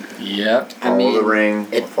yet. Yep. Follow the ring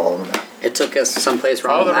or follow the map. It took us someplace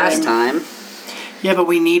wrong Follow the last ring. time. Yeah, but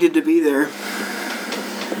we needed to be there.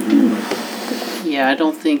 Yeah, I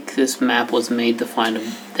don't think this map was made to find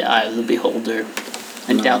the Eye of the Beholder.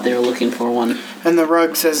 I doubt they were looking for one. And the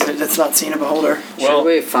rug says that it's not seen a beholder. Well, Should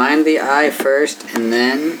we find the eye first and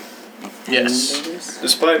then? yes.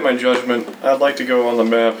 Despite my judgment, I'd like to go on the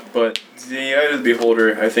map, but the Eye of the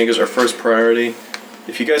Beholder, I think, is our first priority.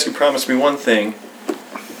 If you guys can promise me one thing,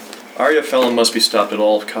 Arya Felon must be stopped at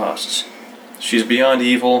all costs. She's beyond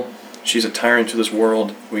evil. She's a tyrant to this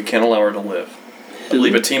world. We can't allow her to live. I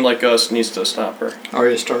believe a team like us needs to stop her.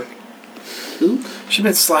 Arya Stark. Who? She's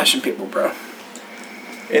been slashing people, bro.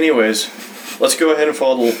 Anyways, let's go ahead and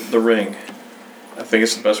follow the ring. I think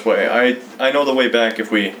it's the best way. I know the way back if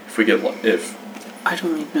we get if I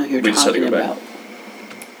don't even know who you're We just had to talking go back.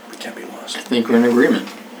 about. we can't be lost. I think we're in agreement.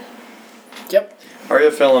 Yep.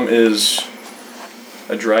 Arya Felon is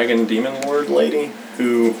a dragon demon lord lady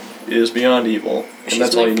who is beyond evil, and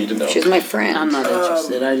that's all you need to know. She's my friend. I'm not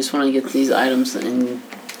interested. I just want to get these items and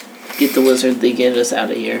get the wizard to get us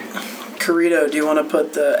out of here. Kirito, do you want to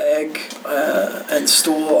put the egg and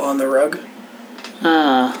stool on the rug?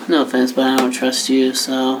 No offense, but I don't trust you,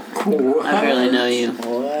 so I barely know you.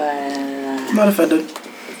 I'm not offended.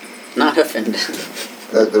 Not offended.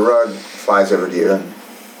 The rug flies over to you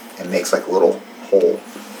and makes like a little hole.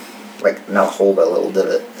 Like, not a hole, but a little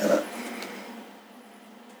divot in it.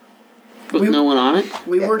 With no one on it?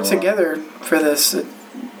 We Yeah, worked no, together for this.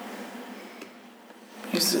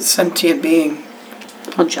 It's a sentient being.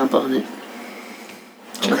 I'll jump on it.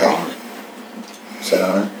 Okay. Sit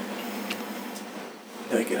on it.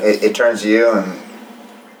 There you go. It turns to you and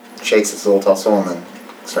shakes its little tussle and then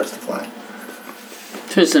starts to fly.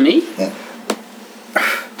 Turns to me? Yeah.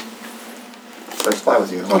 Starts to fly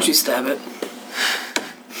with you. Don't you stab it.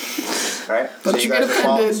 Alright, so Don't you you guys get are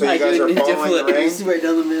following, so you guys are following the ring, right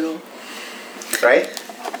down the middle. right?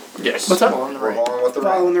 Yes. What's up? We're following with the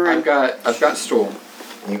Following ring. the ring. I've got stool.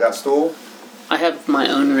 You got stool? I have my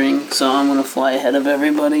own ring, so I'm gonna fly ahead of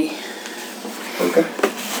everybody. Okay.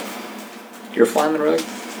 You're flying the rug?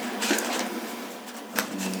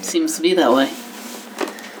 Seems to be that way.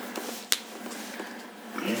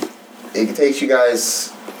 It takes you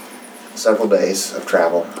guys several days of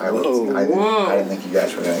travel. I didn't think you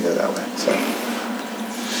guys were going to go that way, so. I'm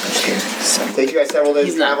just kidding. It takes you guys several days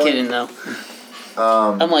He's of not traveling. kidding though.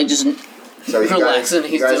 I'm like just So you relaxing. guys,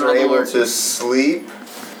 He's you guys doing are all the able work. to sleep.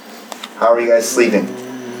 How are you guys sleeping?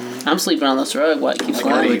 I'm sleeping on this rug while it keeps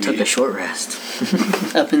Glad we flying took a short rest.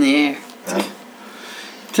 up in the air.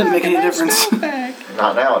 Didn't make any difference.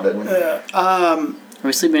 Not now, it didn't. Are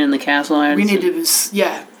we sleeping in the castle? We need to,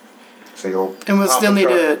 yeah. So you'll. And we'll hop still the need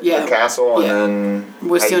truck, to, yeah. The castle, Yeah. and then.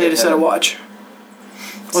 We still how you need to get set a in. watch.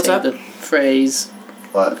 What's Say up? the phrase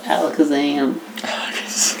What? Alakazam.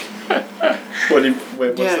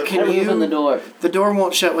 What's Yeah, that? can Open the you? door. The door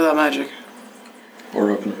won't shut without magic. Or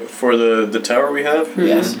open. For the tower we have?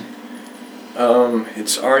 Yes.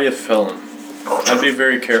 It's Arya Felon. I'd be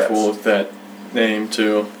very careful with that name,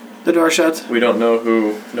 too. The door shuts. We don't know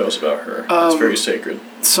who knows about her. It's very sacred.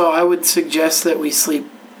 So I would suggest that we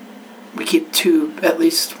keep at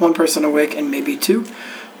least one person awake and maybe two,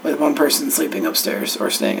 with one person sleeping upstairs or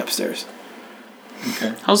staying upstairs.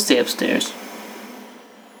 Okay. I'll stay upstairs.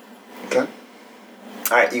 Okay.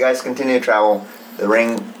 Alright, you guys continue to travel. The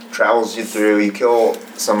ring travels you through. You kill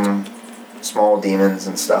some small demons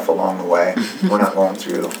and stuff along the way. We're not going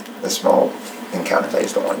through the small encounters. I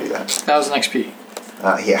just don't want to do that. 1,000 XP.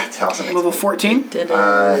 Yeah, 1,000. Level 14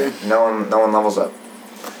 No one levels up.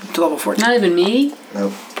 to level 14. Not even me.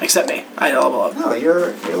 Nope. Except me. I level up. No, you're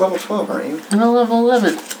level 12, aren't you? I'm at level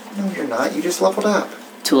 11. No, you're not. You just leveled up.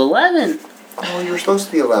 To 11. Oh, you were supposed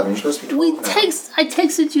to be 11. You're supposed to be 12 now. I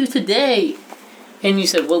texted you today, and you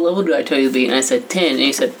said, "What level did I tell you to be?" And I said 10, and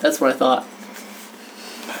you said, "That's what I thought."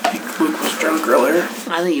 I think Luke was drunk earlier.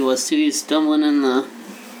 I think he was too. He was stumbling in the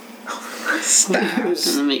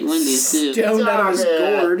McWindy's too. Stoned out of his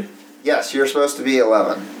gourd. Yes, you're supposed to be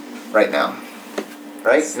 11 right now.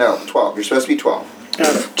 Right? No, 12. You're supposed to be 12.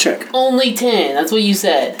 Check. Only 10. That's what you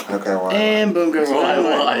said. Okay, well. And boom goes the dynamite.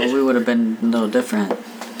 Well, we would have been a little different.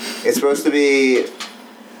 It's supposed to be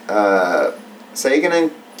Segen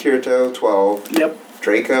and Kirito 12, Yep.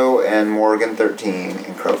 Draco and Morrigan 13,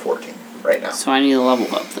 and Crow 14 right now. So I need to level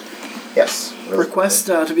up then. Yes. Request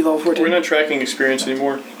to be level 14. We're not tracking experience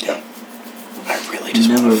anymore. I really just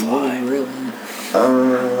want to fly. Really.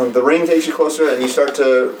 The ring takes you closer and you start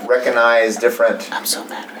to recognize different I'm so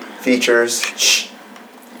mad right now. features.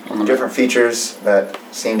 Different features that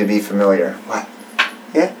seem to be familiar. What?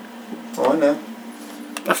 Yeah. Oh, no.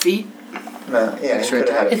 A feet? No, yeah, you Extra could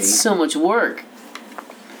have had a It's feat. so much work.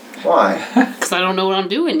 Why? Because I don't know what I'm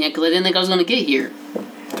doing yet, because I didn't think I was going to get here.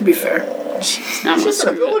 To be fair. Jeez, now I'm It's just an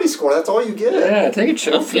screwed up. ability score, that's all you get. Yeah, take a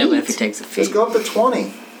chill. Yeah, but if he takes a feat. Just go up to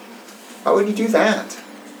 20. Why would you do that?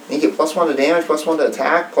 You get +1 to damage, +1 to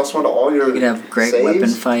attack, +1 to all your You could have great saves. weapon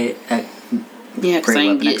fight. Yeah, because Great I can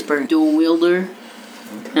weapon get expert. dual wielder,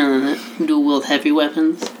 and then dual wield heavy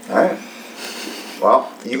weapons. Alright.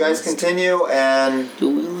 Well, you guys continue, and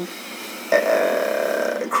Dual wielder.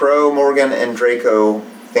 Crow, Morgan, and Draco,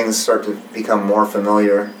 things start to become more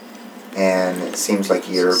familiar, and it seems like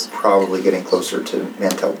you're probably getting closer to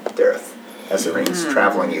Mantel Dareth as the ring's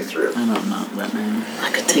traveling you through. I don't know that name.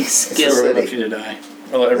 I could take It's skill. a We're city. lucky to die.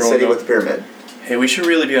 I'll let The everyone city go. with the pyramid. Hey, we should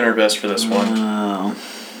really be on our best for this one. Oh.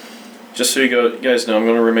 Just so you guys know, I'm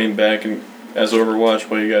going to remain back and as Overwatch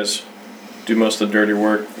while you guys do most of the dirty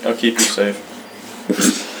work. I'll keep you safe.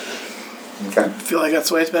 Okay. I feel like that's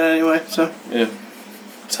the way it's been anyway, so. Yeah.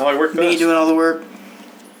 That's how I work Me best. doing all the work.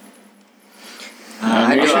 I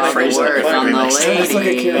maybe do you should all the phrase that work on differently the next time. That's like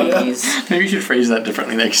a kid. ladies. Maybe you should phrase that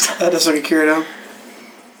differently next time. That is like a Kirito.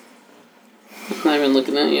 I'm not even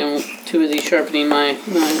looking at you. I'm too busy sharpening my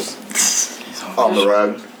knives. On the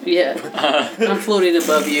rug. Yeah. I'm floating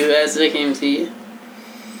above you as I came to you.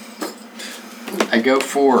 I go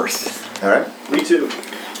fourth, Alright. Me too.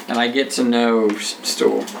 and I get to know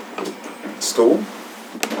Stool. Stool.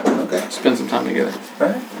 Okay. Spend some time together.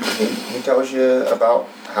 Alright. He tells you about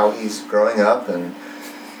how he's growing up and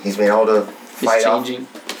he's been able to He's fight changing.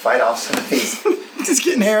 fight off some of these Just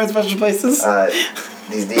getting hair in special places.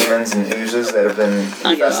 these demons and oozes that have been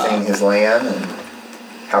infesting his land, and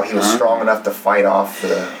how he was strong enough to fight off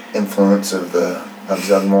the influence of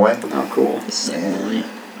Zugmoy. Oh, cool. And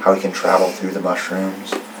how he can travel through the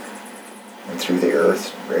mushrooms and through the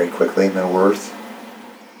earth very quickly, Middle Earth.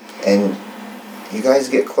 And you guys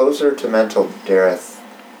get closer to Mental Dareth,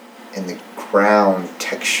 and the ground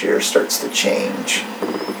texture starts to change.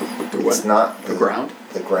 It's not the ground?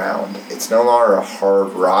 The ground. It's no longer a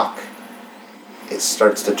hard rock. It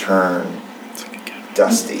starts to turn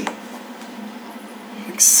dusty.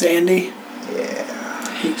 Like sandy.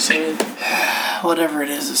 Yeah. Sand. Whatever it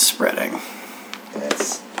is spreading. And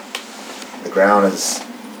the ground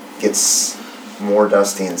gets more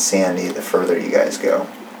dusty and sandy the further you guys go.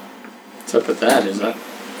 What's up with that? Is that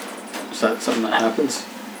something that happens?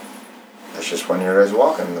 That's just when you guys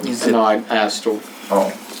walking. No, I asked.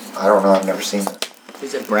 Oh, I don't know. I've never seen it.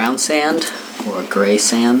 Is it brown sand or gray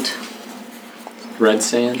sand? Red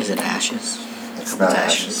sand? Is it ashes? It's not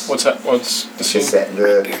ashes. What's that? What's the It's just scene?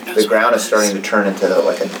 that the ground is starting to turn into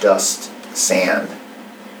like a dust sand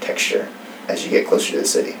texture as you get closer to the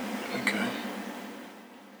city. Okay.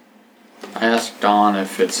 I asked Dawn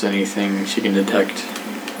if it's anything she can detect.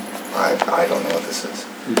 I don't know what this is.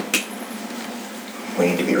 We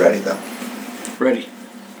need to be ready though. Ready.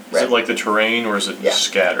 Is it like the terrain, or is it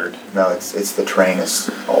scattered? No, it's the terrain is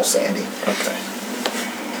all sandy. Okay.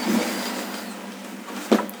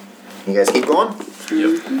 You guys keep going?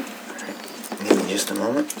 Yep. Give me just a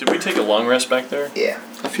moment. Did we take a long rest back there? Yeah.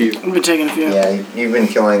 A few. I've been taking a few. Yeah, you've been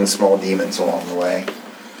killing small demons along the way,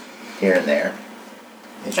 here and there.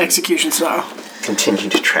 As you Execution style. continue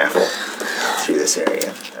to travel through this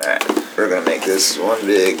area. Alright, we're gonna make this one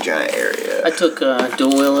big giant area. I took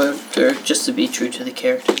dual wheeler just to be true to the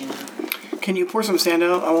character, you know. Can you pour some sand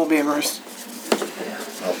out? I won't be immersed.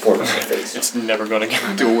 I'll pour it in your face. It's never going to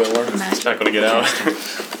get dual willer. It's not going to get out.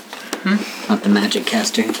 Not the magic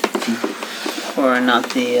caster. Or not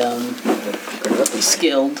the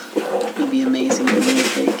skilled. Would be amazing for me to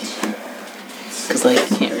take. Because I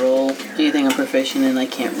can't roll anything I'm proficient in. I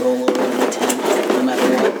can't roll lower than a 10, no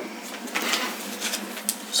matter what.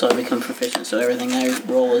 So I become proficient. So everything I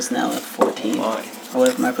roll is now at 14. Or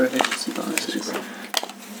whatever my proficiency bonus is.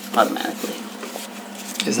 Automatically.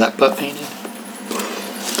 Is that butt painted?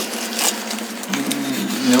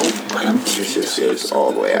 Nope. This just goes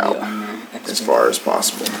all the way out as far as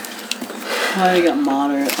possible. I got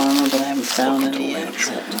moderate armor, but I haven't found any yet.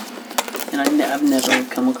 So. And I've never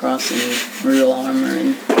come across any real armor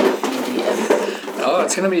in D&D ever. Oh,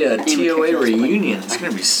 it's gonna be a Damn, TOA ridiculous reunion. It's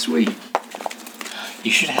gonna be sweet.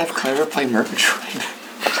 You should have Clever play Murgatroyd.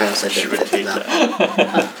 Travis, I She did would fit take that.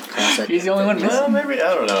 that. He's the only one Well, missing. maybe,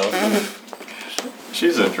 I don't know.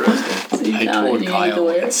 She's interesting. So you I found told it, you need to Kyle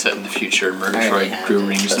wear it's it? set in the future. I already Murgatroyd had grew it,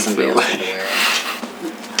 rings but to somebody fill. else had to wear it.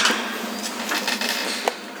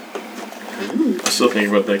 I'm still thinking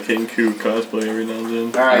about that Kenku cosplay every now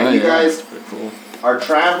and then. Alright, you guys Pretty cool. are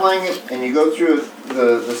traveling and you go through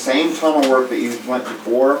the same tunnel work that you went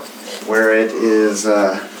before, where it is,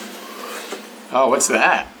 Oh, what's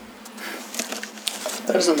that?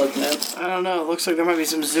 That doesn't look bad. I don't know. It looks like there might be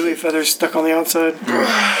some zooey feathers stuck on the outside.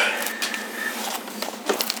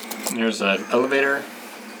 There's an elevator.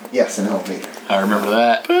 yes, an elevator. I remember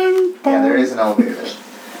that. Yeah, there is an elevator there.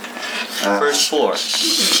 First floor.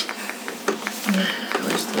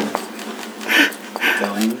 Where's the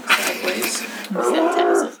going sideways?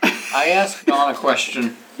 Fantastic. I asked Dawn a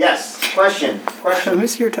question. Yes, question.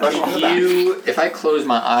 Who's here touching Question. the back? If I close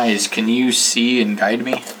my eyes, can you see and guide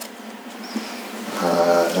me?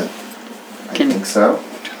 I think so.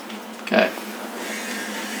 Okay.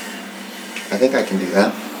 I think I can do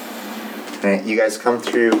that. Alright, you guys come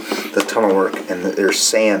through the tunnel work and there's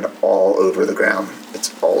sand all over the ground.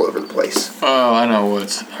 It's all over the place. Oh, I know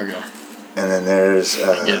what's. Okay. And then there's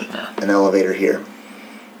Get it now. an elevator here.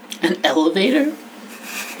 An elevator?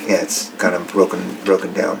 Yeah, it's kind of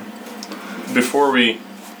broken down. Before we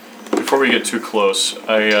get too close,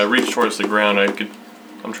 I reach towards the ground.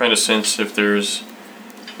 I'm trying to sense if there's.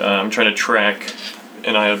 I'm trying to track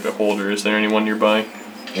an Eye of Beholder. Is there anyone nearby?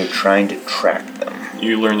 You're trying to track them.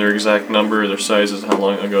 You learn their exact number, their sizes, how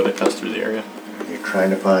long ago they passed through the area. You're trying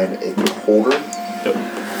to find a beholder. Yep.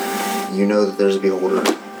 You know that there's a beholder.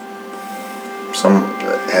 Some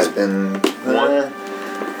has been. One.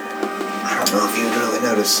 I don't know if you'd really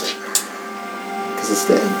notice it. Because it's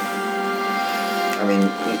dead. I mean,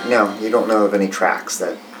 no, you don't know of any tracks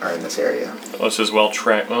that are in this area. Well, it says well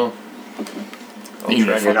tracked. Well,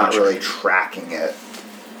 You're not really tracking it.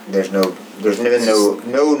 There's been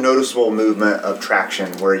no noticeable movement of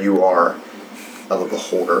traction where you are of a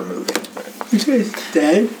beholder moving.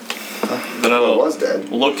 Dead? Then It I'll was dead.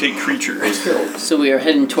 locate creature. It's killed. So we are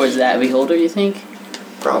heading towards that beholder, you think?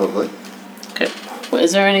 Probably. Okay. Well,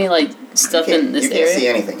 is there any, like, stuff in this you can't area? see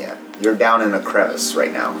anything yet. You're down in a crevice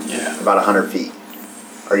right now. Yeah. About 100 feet.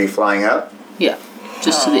 Are you flying up? Yeah.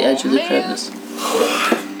 Just to the edge of the crevice.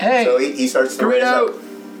 Hey, So he starts to raise up.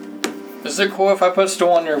 Kirito! Is it cool if I put stool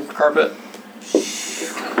on your carpet?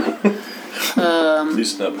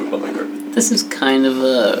 Please not poop on my carpet. This is kind of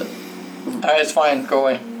a... Alright, it's fine. Go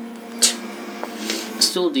away.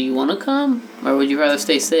 Stool, do you want to come? Or would you rather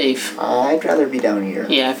stay safe? I'd rather be down here.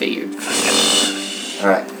 Yeah, I figured.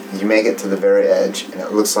 Alright, you make it to the very edge, and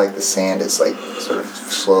it looks like the sand is like sort of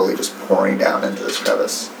slowly just pouring down into this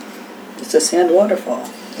crevice. It's a sand waterfall.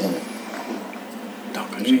 And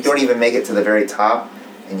you don't even make it to the very top,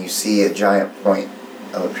 and you see a giant point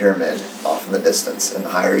of a pyramid off in the distance. And the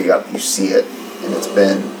higher you up, you see it, and it's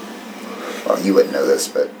been, well, you wouldn't know this,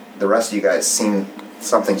 but the rest of you guys seen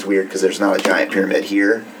something's weird because there's not a giant pyramid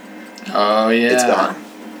here. Oh, yeah. It's gone.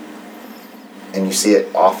 And you see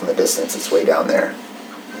it off in the distance. It's way down there.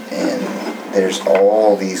 And there's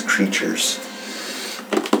all these creatures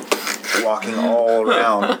walking all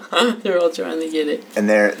around. They're all trying to get it. And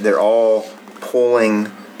they're all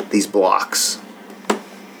pulling these blocks.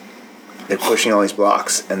 They're pushing all these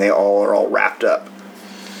blocks, and they all are all wrapped up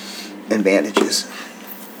in bandages.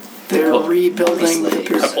 They're rebuilding the I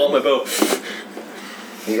pyramid. pull out my bow.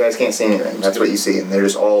 You guys can't see anything. That's what you see. And they're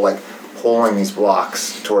just all like pulling these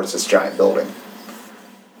blocks towards this giant building.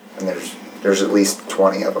 And there's at least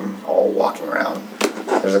 20 of them all walking around.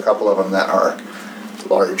 There's a couple of them that are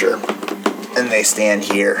larger. And they stand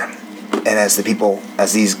here. And as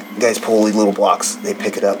these guys pull these little blocks, they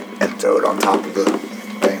pick it up and throw it on top of the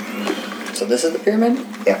thing. So this is the pyramid?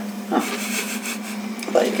 Yeah. Oh.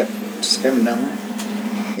 I thought you kept just pyramid down there.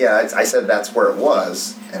 Yeah, I said that's where it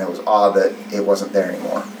was, and it was odd that it wasn't there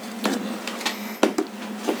anymore.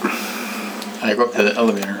 I go up to the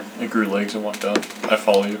elevator. I grew legs and walked out. I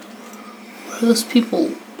follow you. What are those people...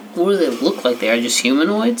 What do they look like? They are just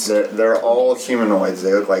humanoids? They're all humanoids.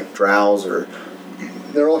 They look like drows or...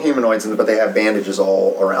 They're all humanoids, but they have bandages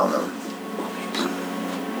all around them.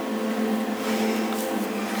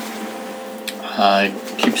 I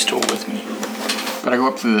keep stool with me. But I go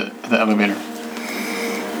up to the elevator.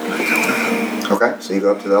 Okay, so you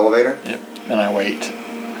go up to the elevator. Yep. And I wait.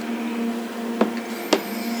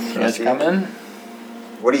 You guys come in?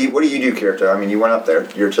 What do you do, Kirito? I mean, you went up there.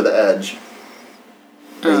 You're to the edge.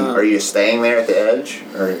 Are you staying there at the edge,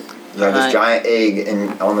 or you have this giant egg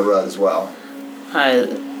on the rug as well? I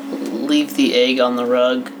leave the egg on the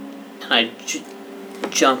rug, and I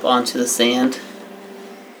jump onto the sand.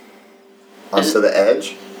 Onto the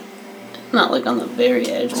edge? Not like on the very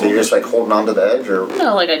edge. So you're just like holding onto the edge, or?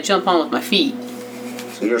 No, like I jump on with my feet.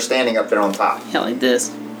 So you're standing up there on top. Yeah, like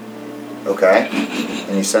this. Okay.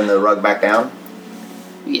 And you send the rug back down?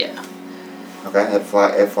 Yeah. Okay,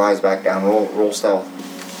 it flies back down. Roll stealth.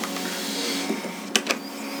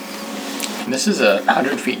 And this is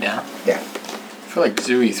 100 feet down. Yeah. I feel like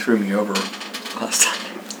Zooey threw me over last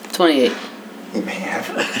time. 28. You may have.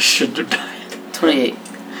 I should have died. 28.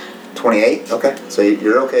 28? Okay. So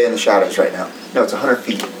you're okay in the shadows right now. No, it's 100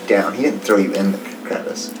 feet down. He didn't throw you in the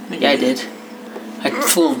crevice. Yeah, I did. I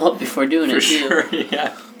flew him up before doing For it, too. sure,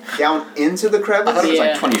 yeah. Down into the crevice? I thought it was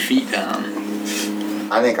Yeah. like 20 feet down.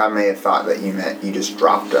 I think I may have thought that you meant you just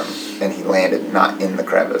dropped him and he landed not in the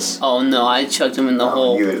crevice. Oh, no, I chucked him in the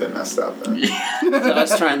hole. You would have been messed up then. So I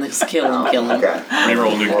was trying to kill him. Okay.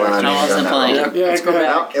 Reroll new Well, character. I wasn't playing. Yeah, Let's go go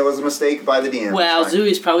back. No, it was a mistake by the DM. Wow, Fine.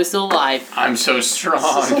 Zooey's probably still alive. I'm so strong.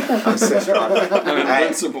 I'm so strong. I'm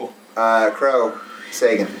invincible. Crow,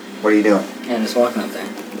 Segen, what are you doing? Yeah, just walking up there.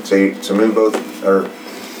 So move both, or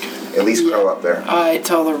at least Crow up there. I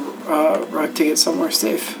tell the rug to get somewhere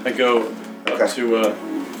safe. I go Okay. to,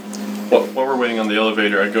 while we're waiting on the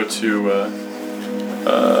elevator, I go to,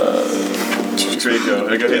 Draco.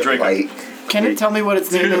 I go, hey, Draco. Can you tell me what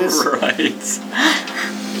its name is? Right.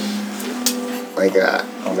 Like that.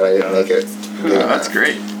 But I didn't make it. Oh, that's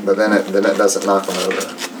great. But then it doesn't knock them over.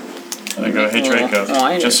 I go, hey, Draco. Oh,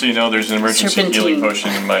 I know. Just so you know, there's an emergency Serpentine. healing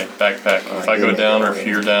potion in my backpack. If I go down or if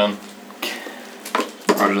you're down,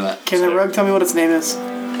 Roger that. Can the rug tell me what its name is?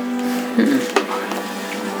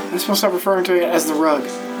 I'm supposed to start referring to it as the rug.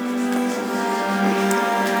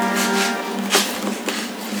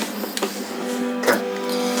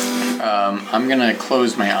 I'm gonna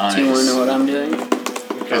close my eyes. Do you want to know what I'm doing?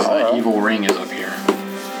 Because the evil ring is up here.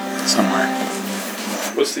 Somewhere.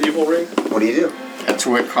 what's the evil ring? What do you do? That's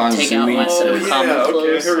what caused Take out my Zooey set of to... common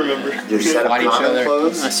clothes. I remember. Your set of Fight each common other.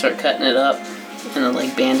 clothes? I start cutting it up into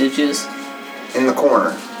like bandages. in the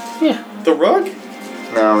corner. Yeah. The rug?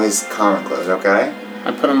 No, his common clothes, okay?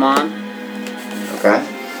 I put them on.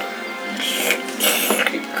 Okay.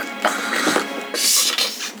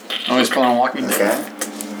 Oh, he's pulling on Walking Dead. Okay.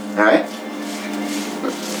 Alright.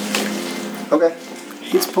 Okay.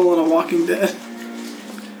 He's pulling a Walking Dead.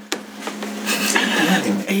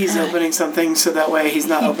 He's opening something so that way he's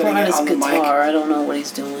not opening it on the mic. I don't know what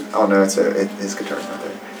he's doing. Oh no, his guitar's not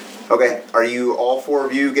there. Okay, are you all four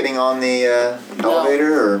of you getting on the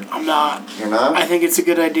elevator, or I'm not. you're not? I think it's a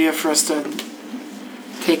good idea for us to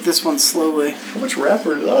take this one slowly. How much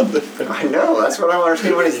wrapper is on this? I know, that's what I don't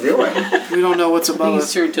understand what he's doing. We don't know what's above He's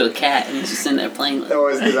us. turned to a cat and he's just in there playing with That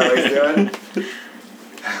was is that what he's doing?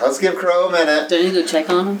 Let's give Crow a minute. Do I need to go check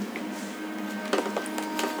on him?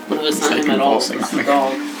 What if it's not like him at all? It's convulsing. the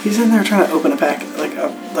dog. He's in there trying to open a pack,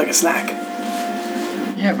 like a snack.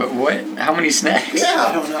 Yeah, but what? How many snacks? Yeah,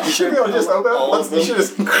 I don't know. you should be able to just open All it. of You should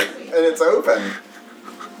just and it's open.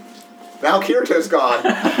 Now Kirito's gone.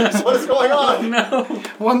 So what is going on? No.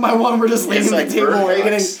 One by one, we're just leaving like the table. bird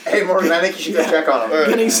We're box. Hey Morgan, I think you should go check on him.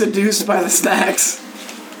 getting seduced by the snacks.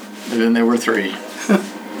 And then there were 3.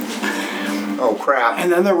 Oh crap.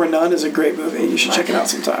 And Then There Were None is a great movie. You should check it out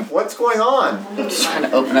sometime. What's going on? I'm just trying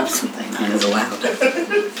to open up something. Mine is allowed.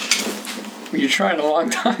 You tried a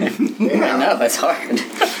long time. I know, that's hard.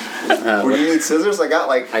 Well, you need scissors? I got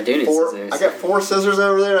like I do need 4. scissors. I got 4 scissors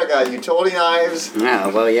over there. I got utility knives.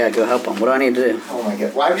 No, well, yeah, go help them. What do I need to do? Oh my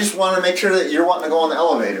god. Well, I just want to make sure that you're wanting to go on the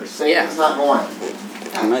elevator. Say Yeah. it's not going.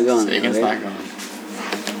 I'm not going Segen's there. not going.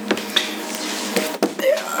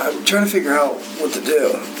 I'm trying to figure out what to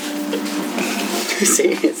do. See,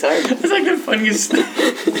 it's hard. It's like the funniest thing.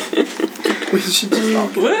 We should just all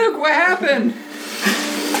Luke, what happened?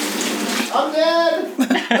 I'm dead.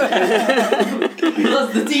 He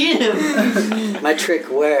lost the DM. My trick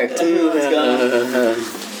worked.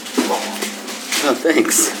 Oh,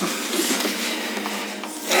 thanks.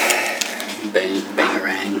 Bang,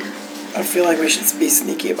 bangarang. I feel like we should be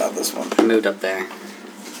sneaky about this one. I moved up there.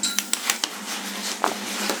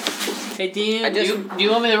 Hey, DM, I just- do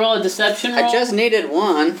you want me to roll a deception roll? I just needed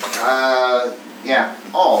one. Yeah.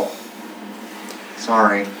 Oh.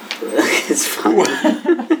 Sorry. It's fine.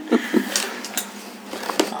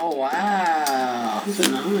 Oh, wow. Those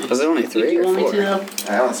are nice. Was it only Do 3 you or want 4? me to, though?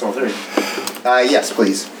 I only saw 3. Yes,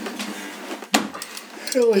 please.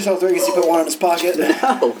 He only saw 3 because he put one in his pocket.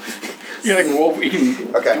 No. You're like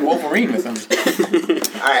Wolverine. Okay. Wolverine with him.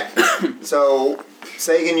 Alright. So,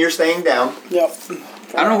 Segen, you're staying down. Yep.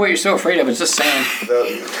 I don't know what you're so afraid of. It's just sand.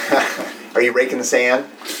 Are you raking the sand?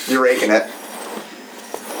 You're raking it.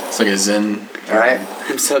 It's like a zen. Alright.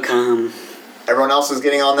 I'm so calm. Everyone else is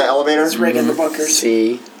getting on the elevator? It's rigging the bunkers.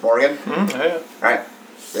 See? Morgan? Yeah. Alright.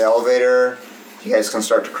 The elevator, you guys can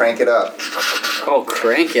start to crank it up. Oh,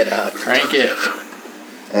 crank it up. Crank it.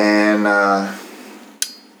 And,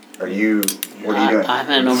 what are you doing? I'm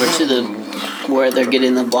heading over to where they're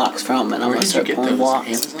getting the blocks from, and I'm Where going to did you start get pulling those? blocks.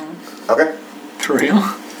 Amazon? Okay. For real?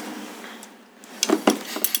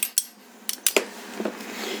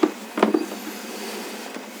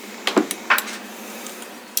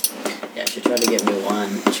 Yeah, she tried to get me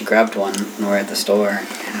one. She grabbed one when we were at the store.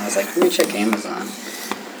 And I was like, let me check Amazon.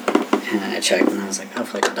 And I checked and I was like, oh,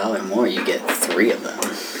 for like $1 more, you get 3 of them.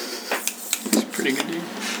 It's a pretty good deal.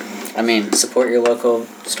 I mean, support your local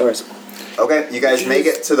stores. Okay, you guys make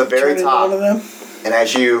it to the very Turn into top. one of them. And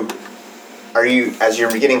as you're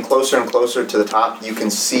getting closer and closer to the top, you can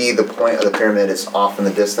see the point of the pyramid is off in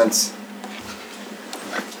the distance.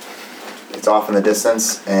 It's off in the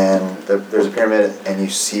distance, and there's a pyramid, and you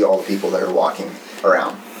see all the people that are walking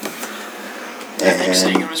around. I think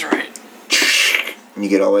Segen was right. And you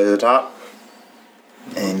get all the way to the top,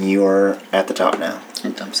 and you are at the top now.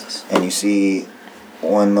 It dumps us. And you see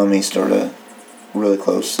one mummy sort of really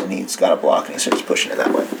close, and he's got a block, and he starts pushing it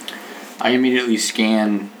that way. I immediately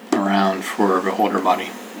scan around for a beholder body.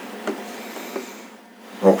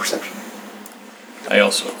 Roll perception. I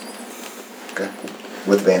also. Okay.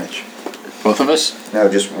 With advantage. Both of us? No,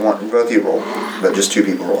 just one. Both of you roll, but just 2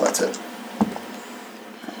 people roll. That's it.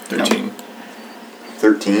 13.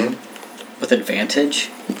 13. With advantage?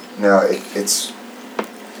 No, it's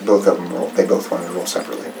both of them roll. They both want to roll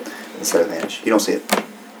separately instead of advantage. You don't see it.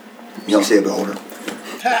 You don't see a beholder.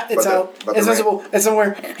 Ha, it's But out. the It's ring- visible. It's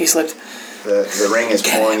somewhere. He slipped. The ring is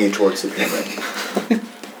pulling you towards the pyramid.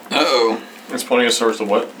 Uh-oh. It's pointing us towards the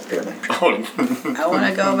what? Pyramid. Oh. I want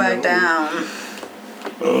to go back down.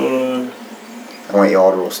 I want you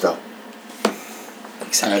all to roll stealth.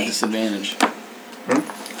 I had disadvantage. I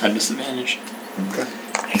had disadvantage. Okay.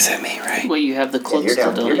 Except me, right? Well, you have the Yeah, cloak you're still,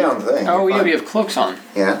 down. don't You're you? down the thing. Oh, You're yeah, fine. we have cloaks on.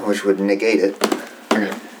 Yeah, which would negate it.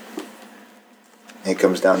 Okay. It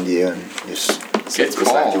comes down to you and just sits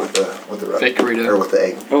beside you with the rope. Kirito. Or with the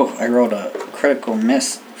egg. Oh, I rolled a critical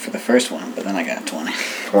miss for the first one, but then I got 20.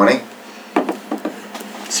 20?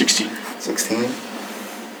 16. 16?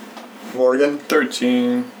 Morgan?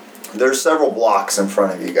 13. There's several blocks in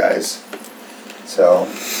front of you guys. So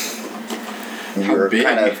you're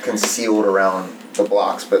kind of concealed around the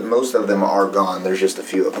blocks, but most of them are gone. There's just a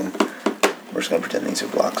few of them. We're just going to pretend these are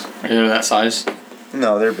blocks. Are they that size?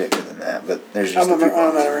 No, they're bigger than that, but there's just a few I'm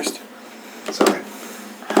blocks. at Everest. Sorry.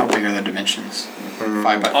 How big are the dimensions? 5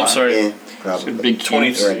 by 5. I'm sorry. Yeah, probably. So big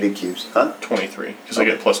 23. Right, big cubes. Huh? 23, because I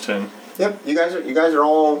get plus 10. Yep, you guys are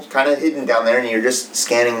all kind of hidden down there, and you're just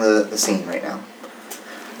scanning the scene right now.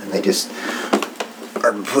 And they just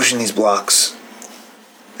are pushing these blocks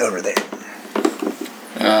over there.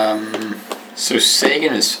 So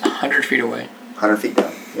Segen is 100 feet away. 100 feet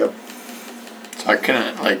down. Yep. So I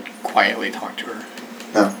couldn't, quietly talk to her.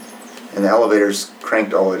 No. And the elevator's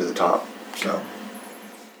cranked all the way to the top, so.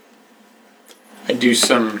 I do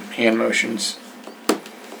some hand motions.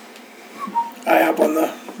 I hop on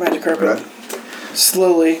the magic carpet. Right.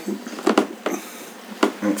 Slowly.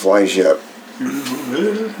 And it flies you up.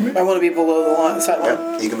 I want to be below the line, sight line.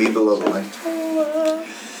 Yep, you can be below the line.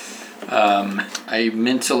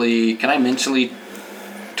 Can I mentally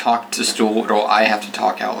talk to Stool, or I have to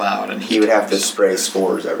talk out loud? And He would have to spray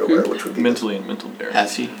spores everywhere, which would be Mentally and mental barrier.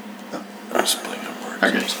 Has he? I'm just playing up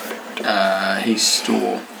words. Okay. Hey,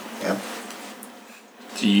 Stool. Yeah.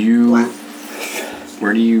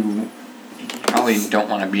 Where do you probably don't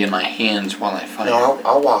want to be in my hands while I fight? No,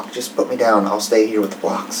 I'll walk. Just put me down. I'll stay here with the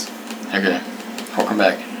blocks. Okay. I'll come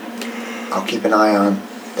back. I'll keep an eye on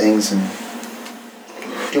things and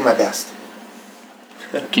do my best.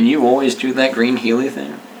 Can you always do that green Healy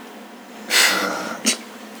thing?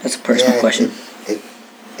 That's a personal question.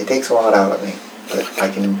 It takes a lot out of me, but I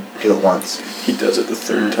can do it once. He does it the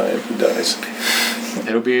third time, he dies.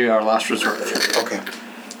 It'll be our last resort. Okay.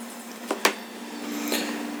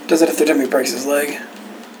 Does it if the time he breaks his leg?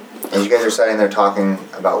 As you guys are sitting there talking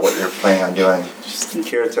about what you're planning on doing,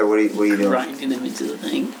 Kirito, what are you doing? Grinding them into the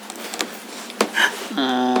thing.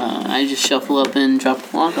 I just shuffle up and drop the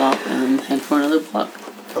block off and head for another block.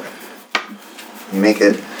 Okay. You make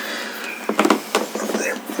it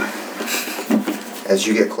there. As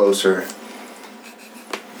you get closer,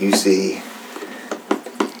 you see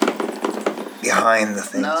behind the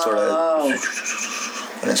thing sort of,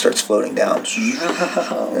 and it starts floating down.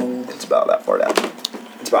 No. It's about that far down.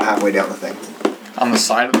 It's about halfway down the thing. On the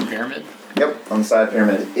side of the pyramid? Yep, on the side of the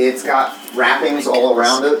pyramid. It's got wrappings all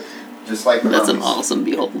around it, just like the That's an mummies. awesome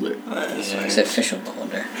beholder. It's an official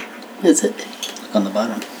beholder. Is it? Look on the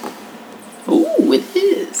bottom. Ooh, it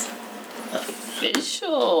is.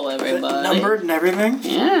 Official, everybody. Numbered and everything?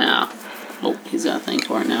 Yeah. Oh, he's got a thing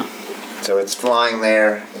for it now. So it's flying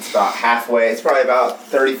there. It's about halfway. It's probably about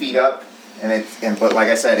 30 feet up, but like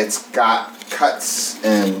I said, it's got cuts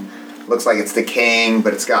and looks like it's decaying,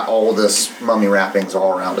 but it's got all this mummy wrappings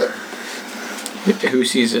all around it. Who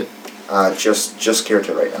sees it? Just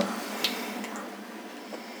Kirito right now.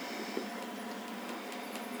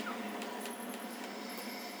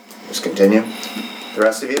 Just continue. The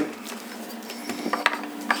rest of you?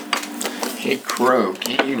 Hey, Crow,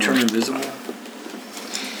 can't you turn invisible?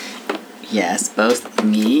 Yes, both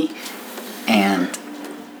me and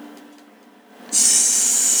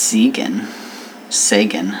Segen.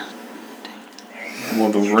 Well,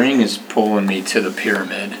 the ring is pulling me to the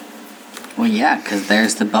pyramid. Well, yeah, because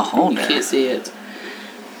there's the You beholder. can't see it.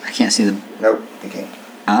 I can't see the... Nope, you can't.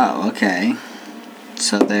 Oh, okay.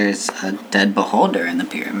 So there's a dead beholder in the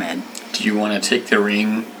pyramid. Do you want to take the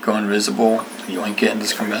ring, go invisible, yoink it, and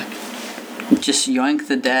just come back? Just yoink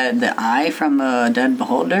the eye from the dead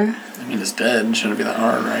beholder? I mean, it's dead. It shouldn't be that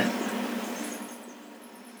hard, right?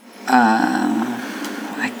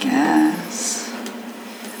 I guess.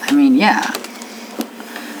 I mean, yeah.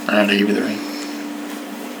 I have to give you the ring.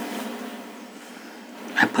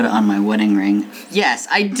 I put it on my wedding ring. Yes,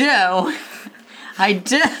 I do. I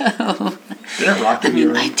do. Didn't Rock give you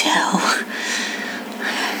a ring? I do.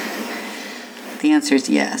 The answer is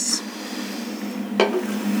yes.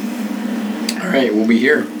 Alright, we'll be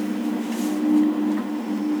here.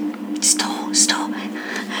 Stole.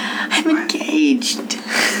 I'm engaged.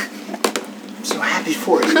 I'm so happy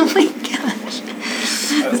for you. Oh my gosh.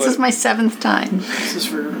 This is my 7th time. This is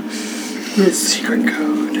for... Secret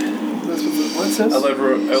code. That's what it says? I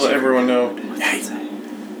let everyone know. Hey,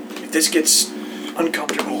 if this gets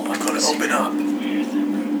uncomfortable, I'm going to open up.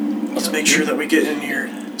 Let's make sure that we get in here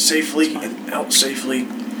safely and out safely.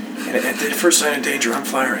 And at the first sign of danger, I'm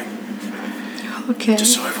firing. Okay.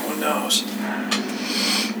 Just so everyone knows.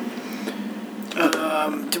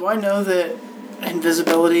 Do I know that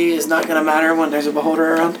invisibility is not going to matter when there's a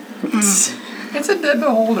beholder around? It's a dead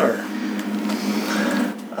beholder.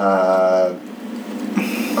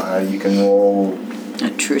 You can roll A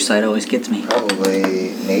true sight always gets me. probably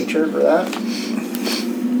nature for that.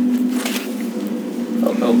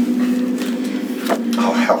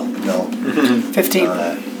 Oh hell, no. 15.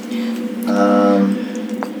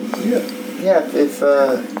 Yeah. If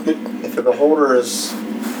the beholder is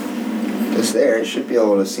there, it should be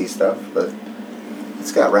able to see stuff, but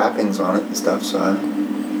it's got wrappings on it and stuff. So,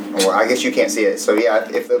 I guess you can't see it. So yeah,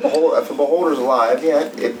 if the beholder's alive, yeah,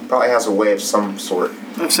 it probably has a way of some sort.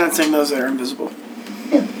 I'm sensing those that are invisible.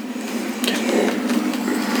 Yeah.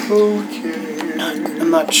 Okay. I'm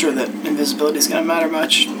not sure that invisibility is going to matter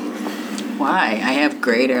much, Why? I have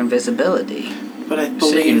greater invisibility. but I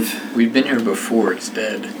believe Segen, we've been here before. It's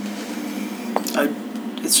dead.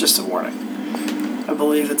 it's just a warning. I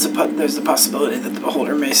believe there's the possibility that the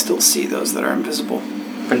beholder may still see those that are invisible.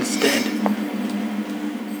 But it's dead.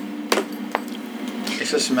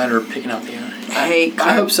 It's just a matter of picking out the eye. Hey,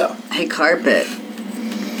 I hope so. Hey, Carpet.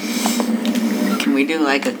 Can we do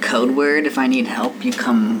like a code word? If I need help, you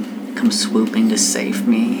come swooping to save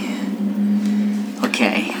me.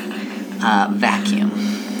 Okay. Vacuum.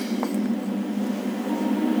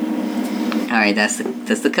 All right, that's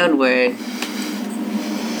the code word.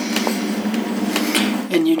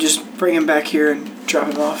 And you just bring him back here and drop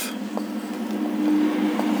him off.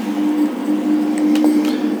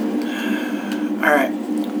 All right.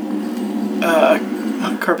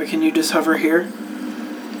 Carpet, can you just hover here?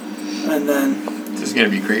 And then... This is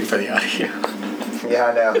going to be great for the audio. Yeah,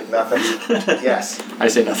 I know. Nothing. Yes. I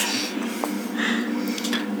say nothing.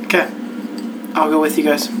 Okay. I'll go with you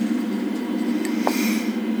guys.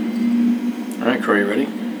 Alright, Corey, ready?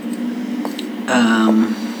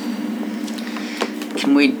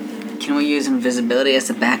 Can we use invisibility as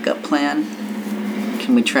a backup plan?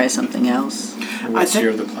 Can we try something else? What's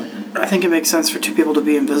your other plan? I think it makes sense for two people to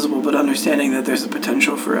be invisible, but understanding that there's a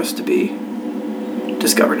potential for us to be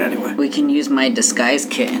discovered anyway. We can use my disguise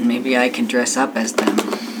kit and maybe I can dress up as them.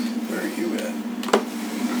 Where are you at?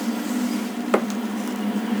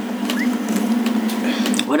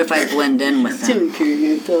 What if I blend in with them? Two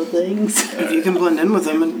Kirito things. If you can blend in with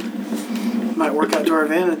them, it might work out to our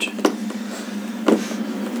advantage.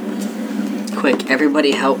 Quick,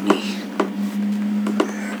 everybody help me.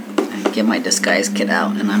 I get my disguise kit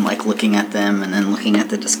out and I'm like looking at them and then looking at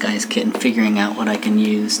the disguise kit and figuring out what I can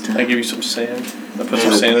use to... I give you some sand. I put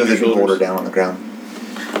some sand on Move your the beholder shoulders. down on the ground.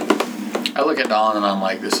 I look at Dawn and I'm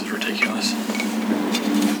like, this is ridiculous.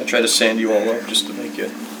 I try to sand you all up just to make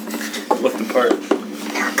you look the part.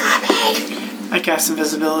 I cast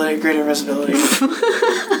invisibility, greater invisibility.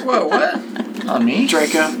 Whoa, what? On me?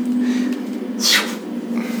 Draco.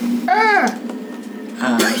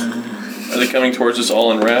 Are they coming towards us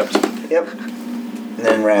all unwrapped? Yep. And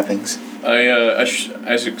then wrappings.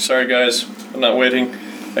 Sorry guys, I'm not waiting.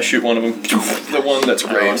 I shoot one of them. The one that's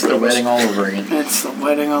gray. Oh, it's the wedding all over again. It's the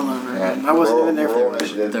wedding all over again. I wasn't even there for the wedding.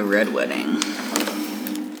 initiative. The red wedding.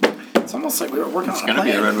 It's almost like we were working It's on a gonna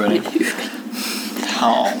be a plan. red wedding.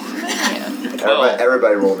 Oh, man.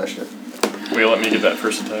 Everybody roll initiative. Will you let me get that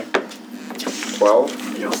first attack?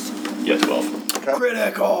 12. Yeah, 12. Okay.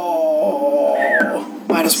 Critical!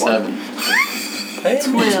 -1. 7.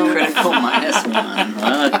 Critical -1.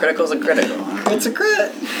 Well, a critical's a critical. It's a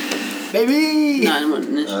crit! Baby! Not in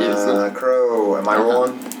initiative. So Crow, am I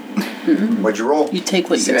rolling? What'd you roll? you take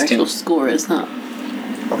what your 16. actual score is, not.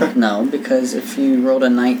 Okay. No, because if you rolled a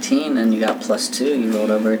 19 and you got +2, you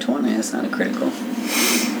rolled over a 20. That's not a critical.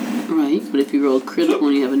 Right, but if you roll a critical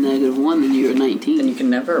and you have a -1, then you're a Then 19. you can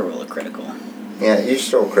never roll a critical. Yeah, you're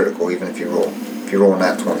still critical even if you roll. If you roll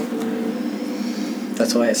that 20.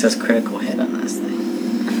 That's why it says critical hit on this thing.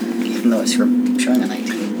 Even though it's showing a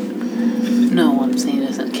 19. No, what I'm saying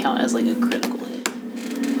doesn't count as like a critical hit.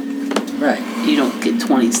 Right. You don't get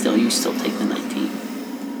 20 still, you still take the 19.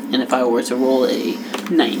 And if I were to roll a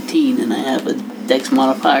 19 and I have a dex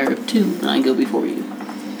modifier of 2, then I go before you.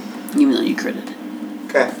 Even though you critted.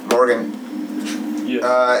 Okay, Morgan.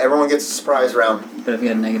 Yeah. Everyone gets a surprise round But if you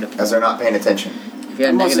had negative as they're not paying attention. If you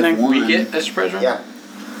had I'm negative listening. 1... We get a surprise round? Yeah.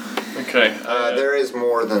 Okay. There is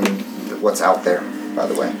more than what's out there, by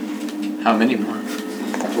the way. How many more?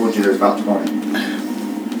 I told you there's about 20.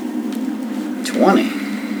 20.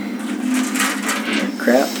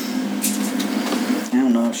 Crap. I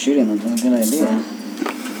don't know if shooting them is a good idea.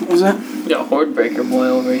 What was that? We got Horde Breaker Boy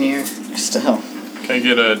over here. Still. Can I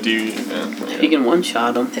get a D? If you can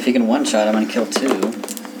one-shot him. If you can one-shot him and kill 2,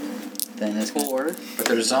 then it's... Or But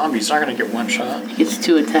they're zombies. They're not going to get one shot. he gets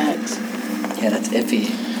 2 attacks. Yeah, that's iffy.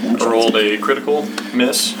 I rolled a critical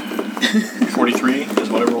miss. 43 is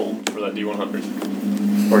what I rolled for that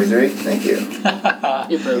D100. 43? Thank you.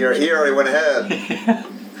 He already went ahead.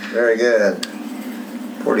 Very good.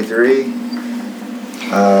 43.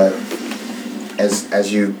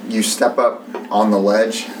 As you step up on the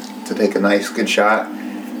ledge to take a nice good shot,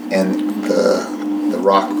 and the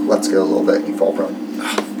rock lets go a little bit and you fall prone.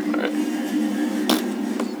 Alright.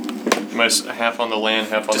 Am I half on the land,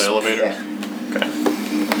 half on the elevator? Yeah. Okay.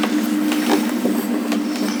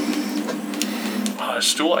 Is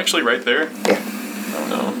stool actually right there? Yeah. Oh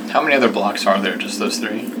no. How many other blocks are there? Just those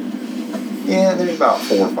 3? Yeah, there's about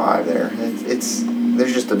 4 or 5 there.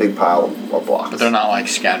 There's just a big pile of blocks. But they're not like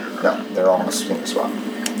scattered around. No, they're all in a single spot.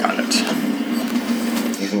 Got it.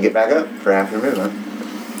 You can get back up for half your movement.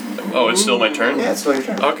 Oh, it's still my turn? Yeah, it's still your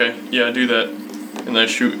turn. Okay, yeah, I do that. And then I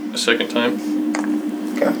shoot a second time.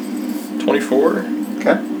 Okay. 24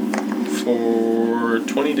 Okay. for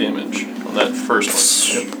 20 damage on that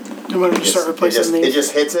first one. Yep. Do you want to start replacing It these?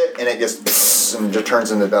 just hits it and it just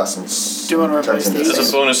turns into dust and Do you want to replace turns into these? As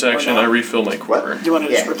a bonus action, I refill my quiver. Do you want to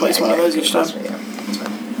just replace one of those each time? Yeah, that's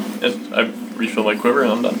fine. And I refill my quiver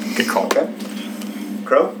and I'm done. Good call. Okay.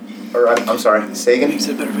 Crow? Or I'm sorry, Segen? Makes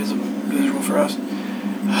it better visual for us.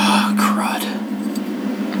 Crud.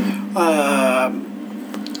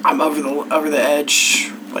 I'm over the edge.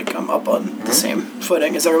 Like, I'm up on the same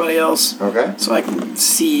footing as everybody else. Okay. So I can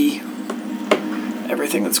see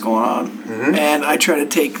everything that's going on. Mm-hmm. And I try to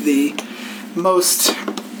take the most,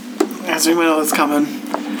 as we know it's coming,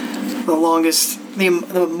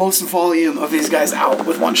 the most volume of these guys out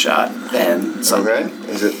with one shot. And so Okay.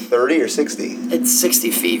 Is it 30 or 60? it's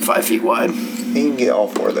 60 feet, 5 feet wide. You can get all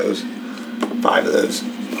 4 of those. 5 of those.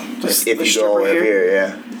 Just if the you strip go all the way right up here. here,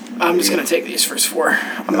 yeah. I'm just going to take these first 4.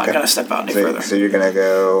 I'm not Okay. going to step out any further. So you're going to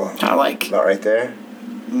go Kind of like, about right there?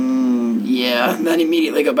 yeah, and then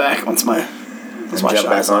immediately go back once my And shot jump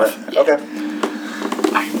back is on off. it? Yeah. Okay.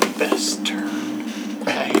 I'm the best turn.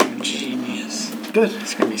 I am genius. Good.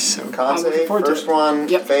 It's gonna be so cool. Con I'm looking save, forward to first it. one,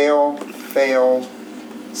 Yep. fail,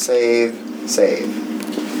 save.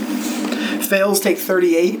 Fails take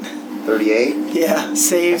 38. 38. Yeah,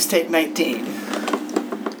 saves take 19.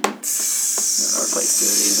 I'll replace 2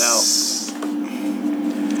 of these out.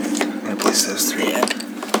 I'm going to place those 3. Yeah.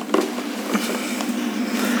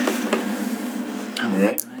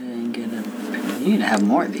 Alright. I didn't get a... You need to have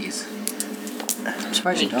more of these. I'm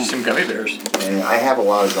surprised you don't. Some gummy bears. And I have a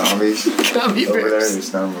lot of zombies Gummy over there. bears.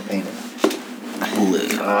 Just none of them are painted. Blue.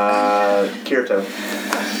 Kirito.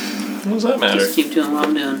 What does that matter? Just keep doing what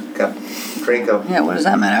I'm doing. Okay. Draco. Yeah, what does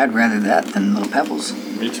that matter? I'd rather that than little pebbles.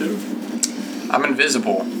 Me too. I'm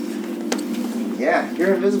invisible. Yeah,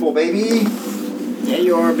 you're invisible, baby. Yeah,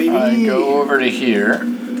 you are, baby. I go over to here.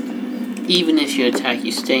 Even if you attack,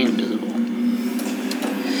 you stay invisible.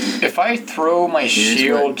 If I throw my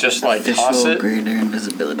shield, just like toss it, greater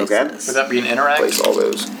invisibility Okay. says. would that be an interact? Place all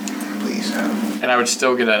those, please. And I would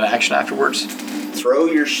still get an action afterwards? Throw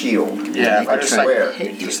your shield. Yeah, if I just Where?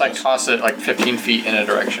 toss it like 15 feet in a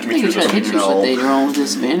direction. I think you try to hit you, No. but they roll with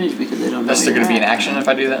disadvantage because they don't know. That's still where going to be an you're at. action if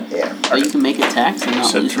I do that? Yeah. But you can make attacks and not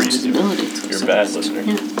Said lose your 3. invisibility. You're a bad listener.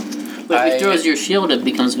 Yeah. But if he throws your shield, it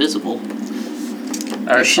becomes visible. Your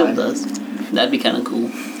Alright, shield fine. does. That'd be kind of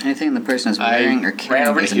cool. Anything the person is I wearing or ran carrying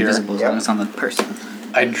over is here. invisible as Yep. long as it's on the person.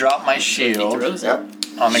 I drop my If he shield throws it. Yep.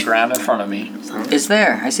 on the ground in front of me. It's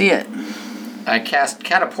there. I see it. I cast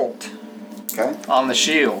Catapult Okay. on the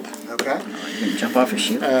shield. Okay. You can jump off your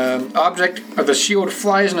shield. Object of the shield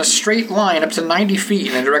flies in a straight line up to 90 feet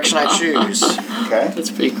in the direction I choose. Okay.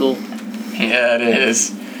 That's pretty cool. Yeah, it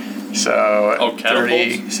is. So, Oh,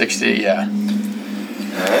 30, 60, yeah.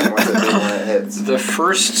 Alright, what's it do when it hits? The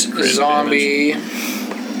first zombie...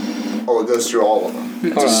 Oh, it goes through all of them.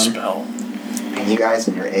 It's Hold a on. spell. And you guys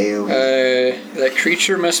in your AoE. That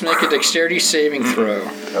creature must make a dexterity saving throw.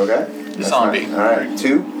 Okay. That's Zombie. fine. Alright,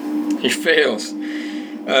 2. He fails.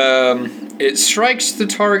 It strikes the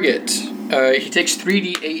target. He takes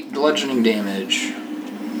 3d8 bludgeoning damage.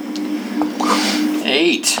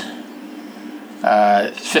 8.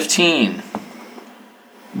 15.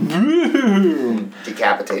 Boom!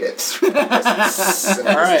 Decapitate it. And it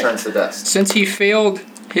Alright. turns to dust. Since he failed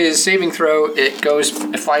his saving throw, it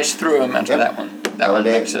flies through him into Yep. that one. That one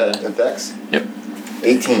makes a... Dex? Yep.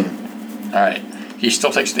 18. Alright. He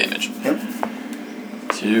still takes damage. Yep.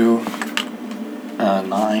 2,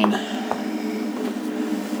 9,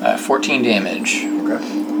 14 damage. Okay.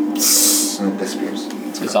 And it disappears.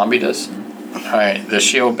 The zombie does. Alright, the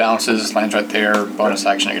shield bounces, lands right there, bonus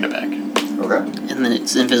action, I get it back. Okay. And then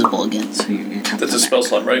it's invisible again. So you're That's a spell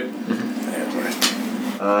slot, right?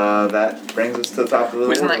 That brings us to the top of the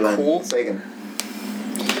Wasn't order that then. cool? Segen.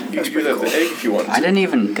 You can do that with the egg if you want. I didn't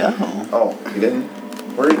even go. Oh, you didn't?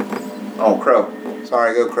 Where did... Oh, Crow.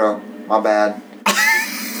 Sorry, go Crow. My bad.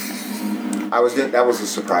 That was a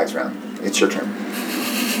surprise round. It's your turn.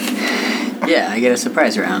 Yeah, I get a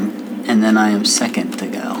surprise round, and then I am second to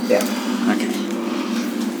go. Yeah. Okay.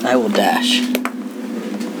 I will dash.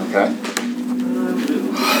 Okay.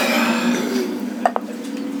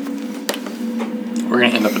 We're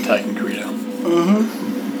gonna end up attacking Kirito.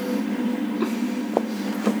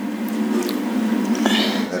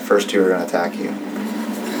 The first two are going to attack you.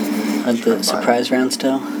 The surprise round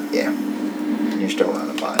still? Yeah. You're still on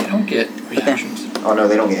the They bottom. don't get reactions. Oh, no,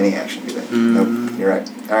 they don't get any action, do they? Nope. You're right.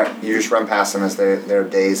 Alright, you just run past them as they're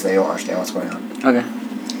dazed. They don't understand what's going on. Okay.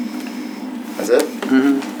 That's it?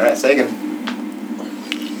 Alright, Segen.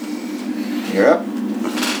 You're up.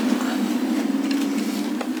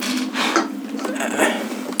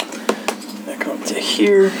 I come up to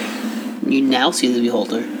here. You now see the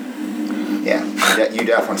beholder. Yeah, you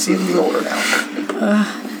definitely see the beholder now.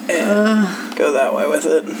 Go that way with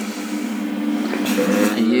it.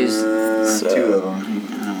 I use. Two of them.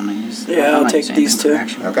 I don't want to use. Yeah, I'll take these two.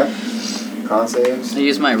 Okay. Con saves. I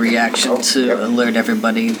use my reaction to alert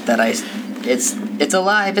everybody that it's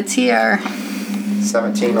alive. It's here.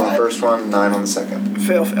 17 on the first one, 9 on the second.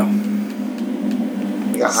 Fail.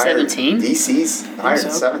 You got higher 17? DC's higher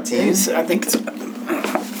than 17. I think it's.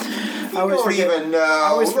 I don't even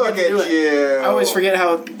know. Look at you. I always forget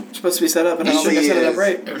how it's supposed to be set up, and I don't think I set it up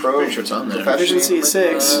right. I'm pretty sure it's on there. Efficiency is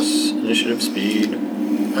 6. Initiative, speed.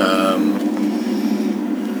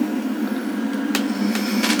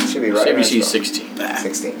 Should be right. CBC is 16.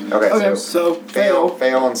 16. Okay, so fail,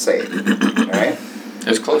 and save. Alright? It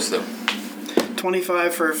was close though.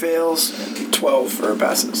 25 for fails, 12 for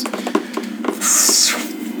passes.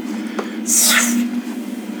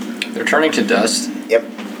 They're turning to dust. Yep.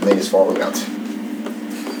 They just fall to the ground.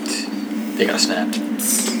 They got snapped.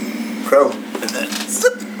 Crow.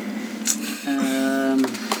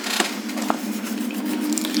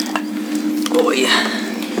 Oh yeah.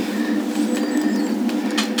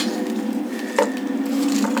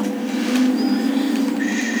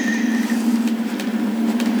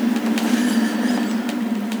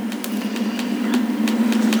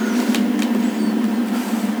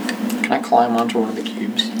 Can I climb onto one of the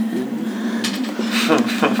cubes?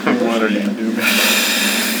 What are you doing?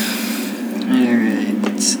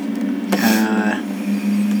 Alright.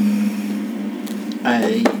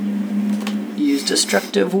 I use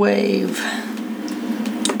Destructive Wave.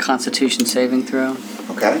 Constitution saving throw.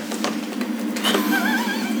 Okay.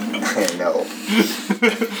 No.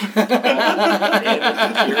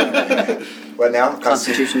 What now?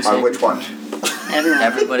 Constitution On saving. which one?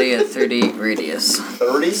 Everybody at 30 radius.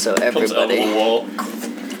 30? So Comes out of everybody. the wall.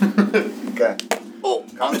 Okay. Oh,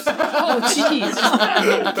 jeez.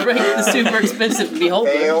 Break the super expensive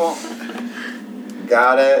beholder. Fail.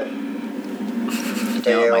 Got it. Do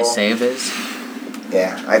you know what my Fail. save is?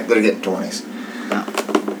 Yeah, they're getting 20s. No.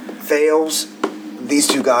 Fails. These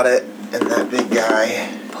two got it. And that big guy,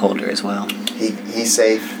 Beholder as well. he's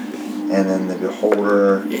safe. And then the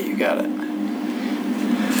beholder. Yeah, you got it.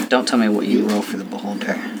 Don't tell me what you roll for the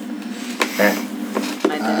beholder. Okay.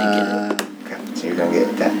 I didn't get it. Okay, so you're gonna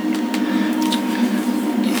get that.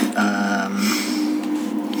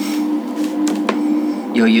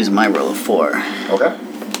 You'll use my roll of 4. Okay.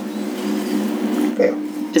 Fail.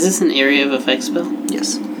 Is this an area of effect spell?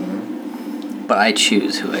 Yes. But I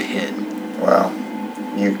choose who I hit. Well,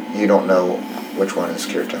 you don't know which one is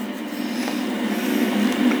Kirito.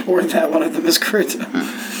 Or that one of them is Kirito.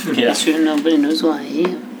 Yeah. Sure, nobody knows who I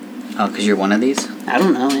am. Oh, because you're one of these? I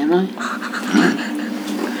don't know, am I?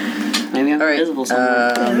 Maybe I'm Alright. invisible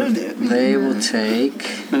somewhere. They will take.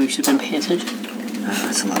 Maybe we should have been paying attention.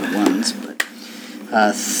 That's a lot of ones, but.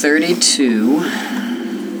 32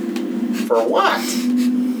 For what?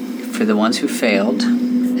 for the ones who failed,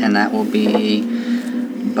 and that will be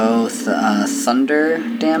both thunder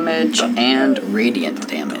damage and radiant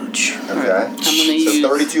damage. Okay. So use-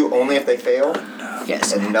 32 only if they fail,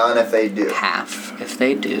 Yes. and none if they do. Half if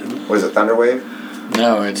they do. What is it, Thunder Wave?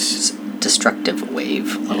 No, it's Destructive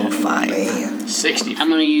Wave, level 5. Man. 60. I'm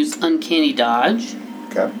gonna use Uncanny Dodge,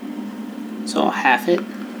 Okay. so I'll half it.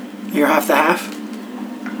 You're half the half?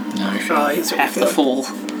 No, you Oh, failed. he's Half the full.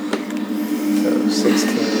 So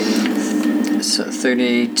 16. So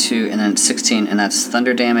 32, and then 16, and that's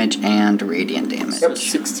thunder damage and radiant damage. So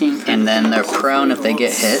 16. And then they're prone if they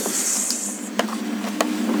get hit.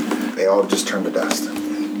 They all just turn to dust.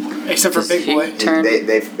 Except for Does Big he Boy. turn?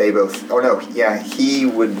 They both. Oh no, yeah, he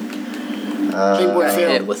would. Big Boy I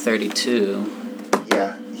failed. hit with 32.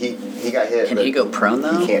 Yeah, he got hit. Can but he go prone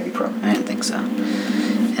though? He can't be prone. I didn't think so.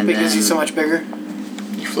 And Because then, he's so much bigger.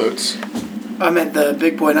 He floats. I meant the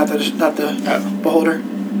big boy, not the beholder.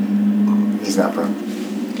 He's not prone.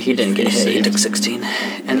 he didn't get hit. He took 16.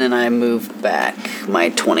 And then I moved back my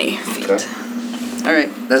 20 feet. Okay. All right,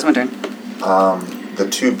 that's my turn. The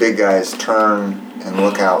two big guys turn and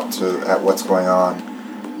look out at what's going on,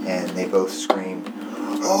 and they both scream,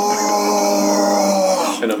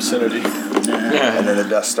 "Oh!" An obscenity. And then the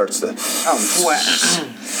dust starts to. Oh,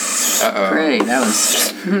 wow. Great, that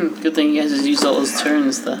was... Good thing you guys just used all those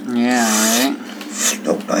turns, though. Yeah, right?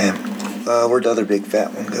 Nope, I am. Where'd the other big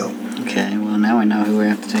fat one go? Okay, well, now we know who we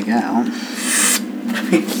have to take out.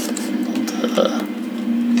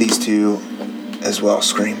 These two as well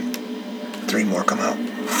scream. 3 more come out.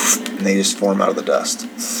 And they just form out of the dust.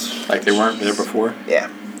 Like they weren't there before? Yeah.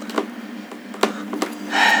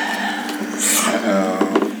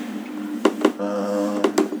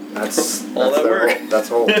 That's All that work. That's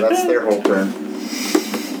their whole turn.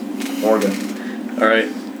 Morgan. Alright.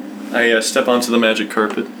 I step onto the magic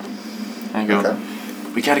carpet. I go, Okay.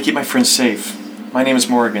 we gotta keep my friends safe. My name is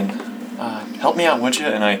Morrigan. Help me out, would you?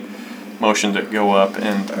 And I motion to go up,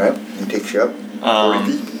 and Alright, he takes you up.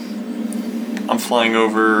 40 feet. I'm flying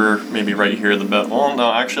over maybe right here at the bed. Well,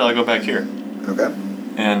 no, actually, I'll go back here. Okay.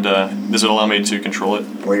 And does it allow me to control it?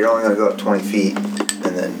 Well, you're only going to go up 20 feet,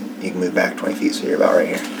 and then you can move back 20 feet, so you're about right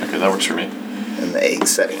here. Okay, that works for me. And the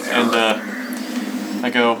egg's setting there. And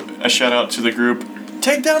I shout out to the group,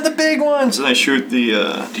 take down the big ones! And I shoot the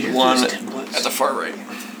one at the far right.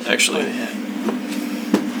 Actually.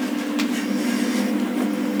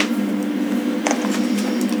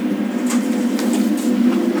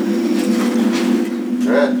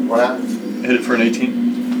 Good. What happened? Hit it for an 18.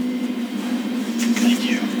 Thank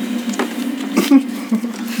you.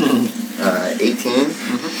 18.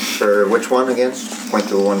 For which one again? Point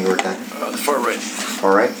to the one you were attacking. The far right.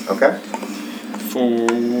 All right. Okay. For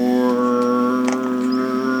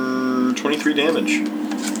 23 damage.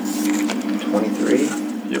 23.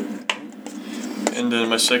 Yep. And then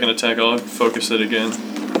my second attack, I'll focus it again.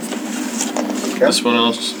 Okay. This one,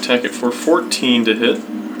 I'll attack it for 14 to hit.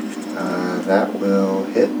 That will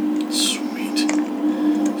hit. Sweet.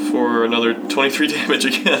 For another 23 damage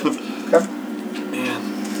again. Okay. Man.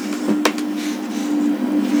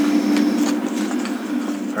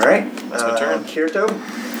 All right. That's my turn. Kirito.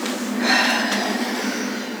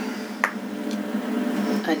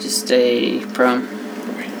 I just stay prone.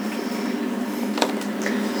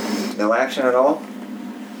 No action at all.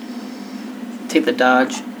 Take the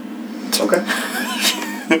dodge. Okay.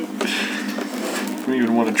 I don't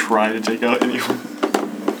even want to try to take out anyone.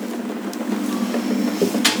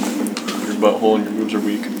 Your butthole and your moves are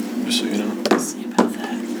weak, just so you know. Let's see about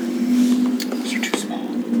that. Those are too small.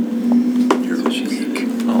 You're weak.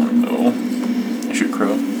 Oh no. I shoot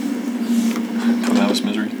Crow. Come out of this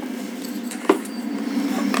misery.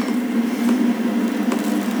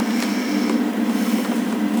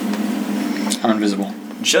 I'm invisible.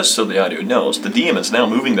 Just so the audio knows, the DM is now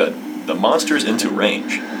moving the monsters into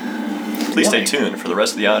range. Please stay tuned for the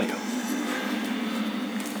rest of the audio.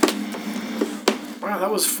 Wow, that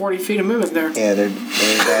was 40 feet of movement there. Yeah, they're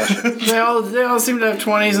dashing. They all seem to have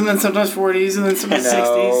 20s and then sometimes 40s and then sometimes 60s.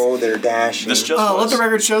 No, they're dashing. This just Let was. the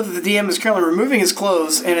record show that the DM is currently removing his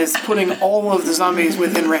clothes and is putting all of the zombies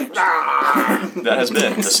within range. That has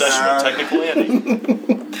been the session of technical ending.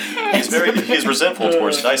 He's resentful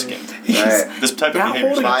towards the Dice King. Alright. This type of Now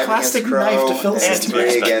behavior is holding a 5 plastic against Crow knife to fill the and system.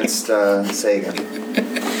 3 against Segen.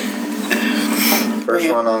 First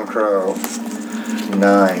one on Crow.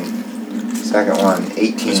 9. Second one,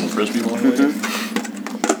 18. Frisbee one.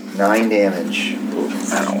 9 damage.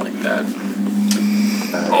 I don't like that.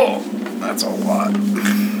 That's a lot.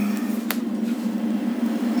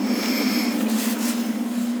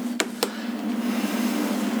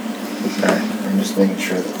 Sorry, I'm just making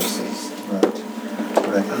sure that this is not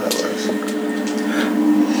what I thought it was.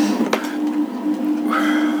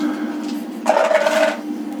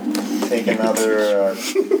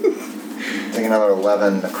 Take another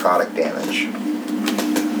 11 necrotic damage.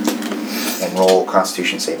 And roll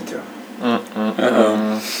Constitution saving throw.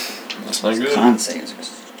 That's not good. Con saves are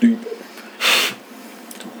stupid.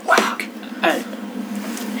 Wow.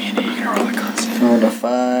 Andy, you can roll a con save. Rolled a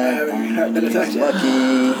 5. haven't had that attack yet.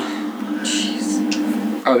 Lucky.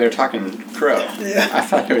 Jeez. Oh, they're talking Crow. Yeah. I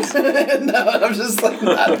thought it was. No, I'm just like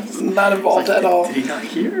not involved at all. Did he not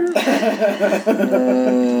hear? Rolled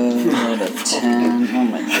a 10. Oh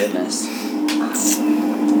my goodness.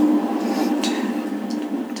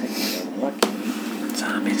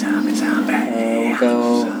 Zombie.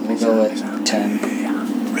 We'll go with 10.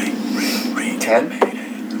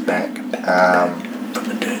 10?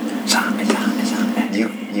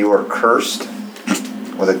 You are cursed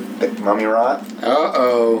with a mummy rot,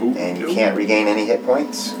 Uh-oh. and you can't regain any hit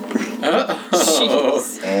points.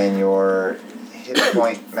 Uh-oh. And your hit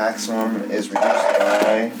point maximum is reduced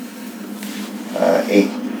by 8.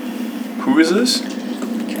 Who is this?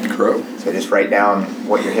 Crow. So just write down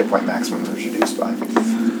what your hit point maximum is reduced by.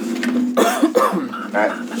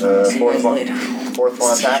 Alright, fourth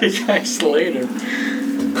one attack. See you guys later.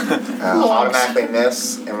 Automatically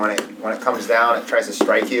miss, and when it comes down, it tries to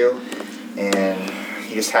strike you, and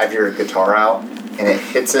you just have your guitar out, and it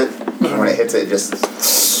hits it, and when it hits it, it just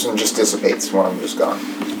dissipates. One of them just gone.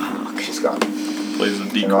 She's gone. Plays the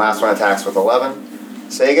And decoy. the last one attacks with 11.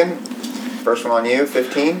 Segen, first one on you,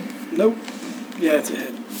 15. Nope. Yeah, it's a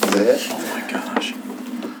hit. Is it a hit? Oh my gosh.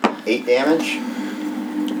 8 damage.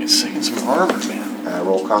 It's taking some armor, man.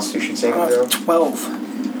 Roll Constitution saving throw. 12.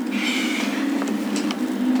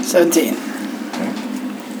 17.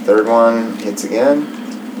 Third one hits again.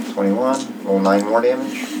 21. Roll 9 more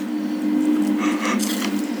damage.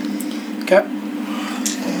 Okay.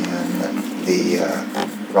 And the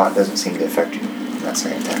rot doesn't seem to affect you in that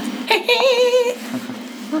second attack.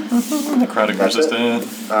 Necrotic That's it. resistant.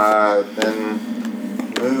 Then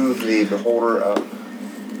move the beholder up.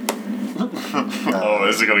 Oh,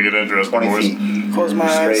 this is gonna get interesting, 20 boys. feet. Close my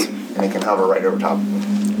Straight, eyes. and it can hover right over top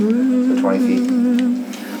of you. For 20 feet.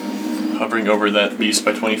 Hovering over that beast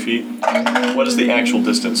by 20 feet. What is the actual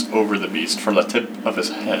distance over the beast from the tip of his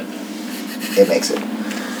head? It makes it.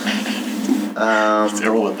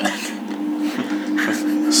 Irrelevant.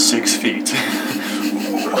 6 feet.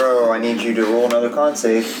 Bro, I need you to roll another con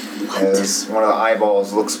save. As one of the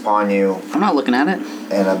eyeballs looks upon you, I'm not looking at it.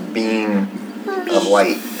 and a beam of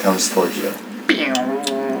light comes towards you.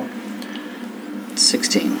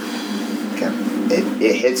 16. Okay.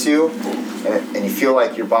 It hits you, and you feel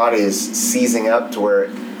like your body is seizing up to where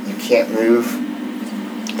you can't move,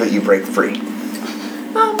 but you break free.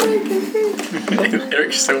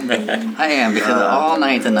 Eric's so mad. I am, because all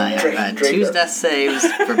night tonight I've had Draco. 2 death saves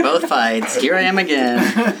for both fights. Here I am again.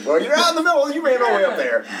 Well, you're out in the middle. You ran all the way up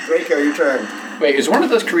there. Draco, your turn. Wait, is one of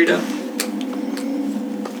those Kirito?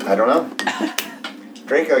 I don't know.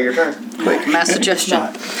 Draco, your turn. Quick, mass suggestion.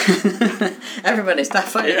 Everybody stop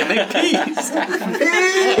fighting and make peace.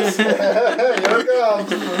 Peace! Here it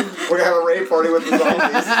comes. We're gonna have a raid party with the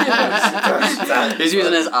zombies. He's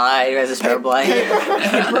using his eye as a strobe light.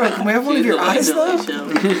 Bro, can we have one of your eyes, though?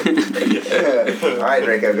 Alright,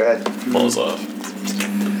 Draco, go ahead. Falls off.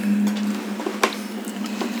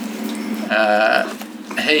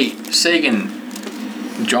 Hey, Segen.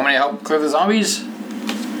 Do you want me to help clear the zombies?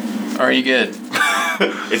 Or are you good?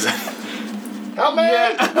 Is that... Help me!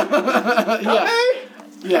 Help me!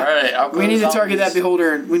 Yeah. Alright, I'll clear We need the to target that zombies.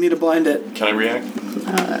 beholder. We need to blind it. Can I react?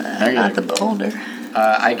 Not the beholder.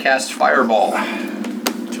 I cast Fireball.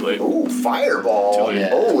 Too late. Ooh, fireball. Yeah.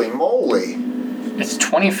 Holy moly. It's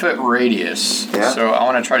 20-foot radius. Yeah. So I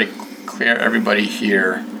want to try to clear everybody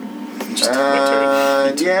here.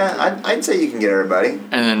 Yeah, I'd say you can get everybody.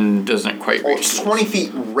 And then doesn't quite Oh, reach. it's 20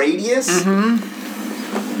 feet radius? Mm-hmm.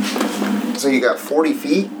 So you got 40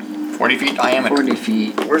 feet? 40 feet diameter. 40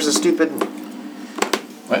 feet. Where's the stupid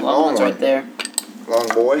What? Long one's right there. long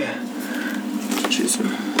boy?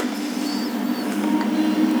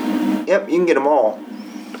 Yep, you can get them all.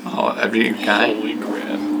 Oh, every guy. Holy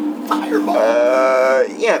crap.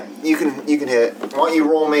 Yeah, you can hit it. Why don't you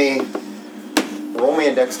roll me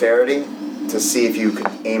a dexterity to see if you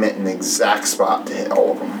can aim it in the exact spot to hit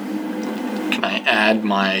all of them. Can I add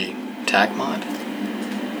my attack mod?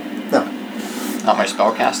 No, Not my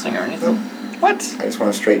spell casting or anything? What? I just want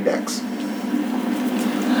a straight dex.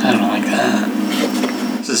 I don't like that.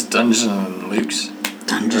 Is this Dungeons and Luke's?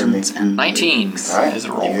 Dungeons and 19 Alright, is a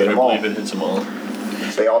you roll. hit I them all. believe it hits them all.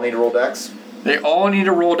 So you all need to roll dex? They all need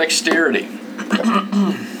to roll dexterity.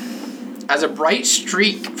 As a bright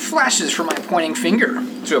streak flashes from my pointing finger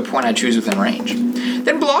to a point I choose within range,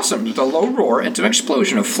 then blossoms with a low roar into an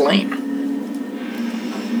explosion of flame.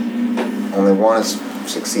 Only one has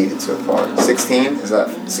succeeded so far. 16, does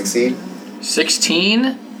that succeed?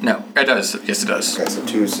 16? No, it does. Yes, it does. Okay, so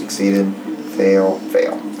 2 succeeded. Fail.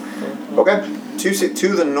 Okay, two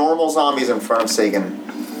of the normal zombies in front of Segen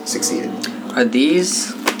succeeded. Are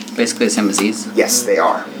these basically the same as these? Yes, they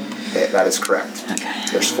are. That is correct. Okay.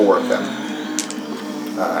 There's 4 of them.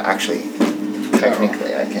 Actually,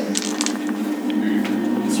 technically I can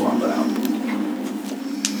swap it out.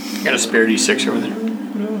 Got a spare D6 over there.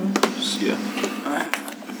 Yeah.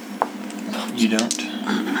 You don't.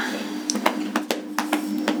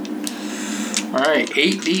 Alright,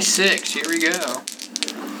 8d6. Here we go.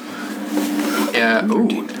 Yeah,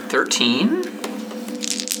 ooh. 13.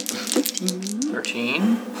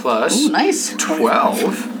 13 plus Ooh, nice.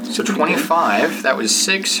 12. So 25. That was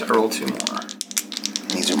 6. I rolled 2 more.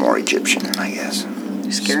 These are more Egyptian, I guess.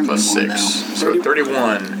 You scare me more Plus 6. now. So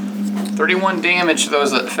 31. 31 damage to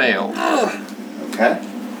those that failed. Okay.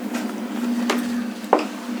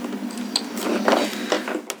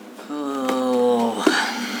 Oh.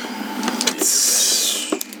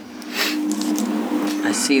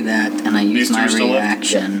 I see that, and I use These two my are still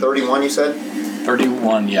left? Yeah, reaction. 31 you said?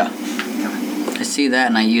 31, yeah. I see that,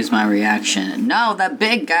 and I use my reaction. No, the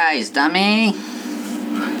big guys, dummy.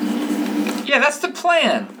 Yeah, that's the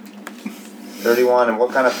plan. 31, and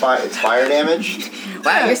what kind of fire? It's fire damage?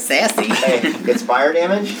 Wow, you're sassy. Hey, it's fire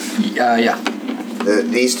damage? Yeah.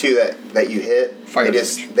 These two that you hit, Fire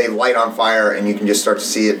they light on fire, and you can just start to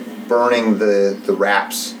see it burning the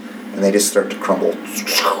wraps, and they just start to crumble.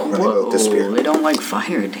 And they both disappear. They don't like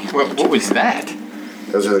fire damage. What was that?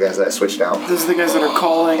 Those are the guys that switched out. Those are the guys that are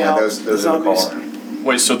calling Yeah, out those the are the zombies. calling.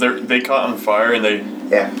 Wait, so they caught on fire and they...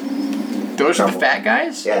 Yeah. Those are the fat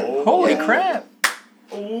guys? Yeah. Holy Yeah. crap.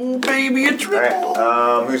 Oh, baby, a triple!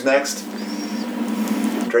 Alright, who's next?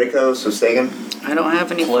 Draco, so Segen. I don't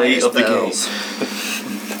have any Play fire of the game. spells.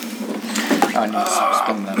 I need to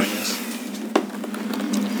spend that, I guess.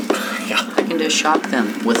 I can just shock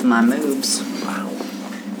them with my moves.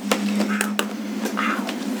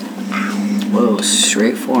 Whoa,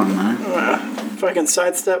 straight for him, huh? If I can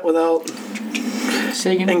sidestep without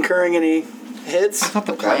Segen, incurring any I hits. thought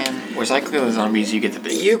the plan was I clear the zombies, you get the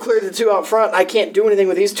big. You cleared the two out front. I can't do anything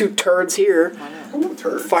with these two turds here.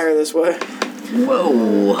 Turd. Fire this way.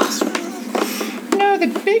 Whoa. No, the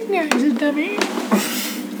big guys are dummy.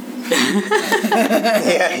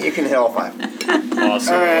 Yeah, you can hit all 5.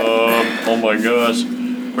 Awesome. Alright. Oh my gosh.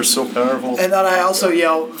 We're so powerful. And then I also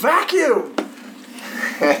yell, vacuum!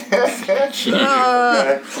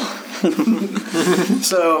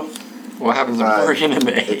 So, What happens when Morrigan and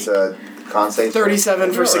It's they? a con save. 37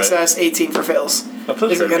 for You're success, 18 for fails. I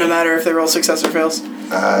put Is it going to matter if they roll success or fails?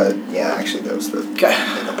 Yeah, actually, those the. Okay.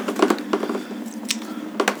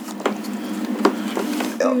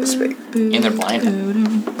 They'll dissipate. And they're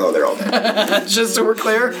blinded. Oh, they're all dead. Just so we're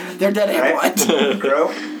clear, they're dead and Alright. blind. Crow,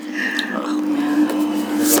 We're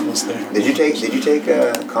almost there. did you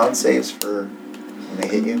take con saves for when they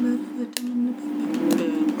hit you?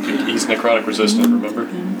 He's necrotic resistant, remember?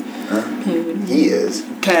 He is.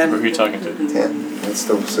 Who are 10. you talking to? 10. That's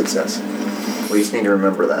still success. We just need to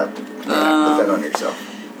remember that. Put that on yourself.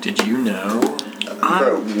 Did you know? I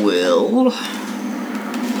Crow. will.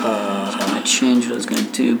 I changed what I was going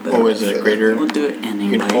to do, but What was it? Greater? we'll do it You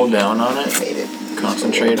anyway. can hold down on it, Made it.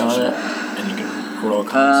 concentrate on it, and you can roll a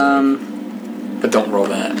con save. But don't roll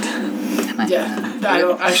that. Yeah. I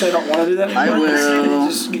don't want to do that I anymore. will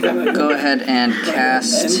Just kinda go ahead and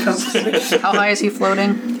cast. end conversation. How high is he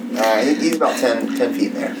floating? He's about 10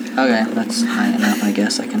 feet in there. Okay, that's high enough, I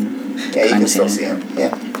guess. I can. Yeah, you kinda can still it. see him.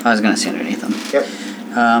 Yeah. I was gonna see underneath him. Yep.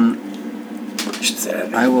 Should say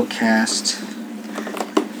that. I will cast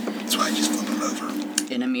That's why I just flip him over.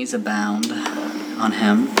 Enemies Abound on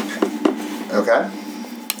him. Okay.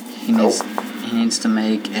 He needs to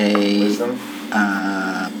make a Wisdom.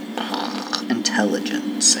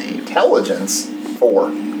 intelligence save. Intelligence.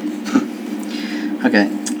 4. Okay.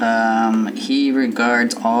 He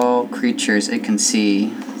regards all creatures it can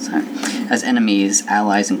see as enemies,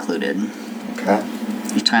 allies included. Okay.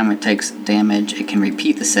 Each time it takes damage, it can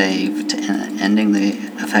repeat the save to ending the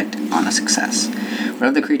effect on a success.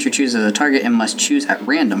 Whatever the creature chooses as a target, it must choose at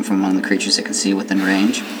random from among the creatures it can see within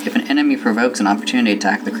range. If an enemy provokes an opportunity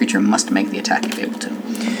attack, the creature must make the attack if able to.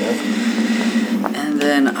 Okay. And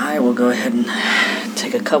then I will go ahead and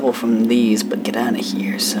take a couple from these, but get out of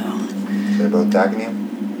here, so They're both attacking you.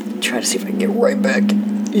 try to see if I can get right back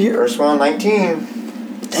here. First one, 19.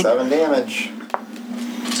 7 damage.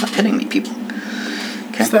 Stop hitting me, people.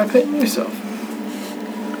 Okay. Stop hitting yourself.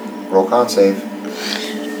 Roll con save.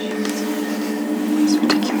 It's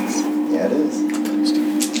ridiculous. Yeah, it is.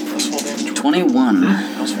 Plus 4 damage. 21.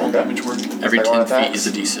 How's 4 damage work? Every Second one 10 feet attacks. is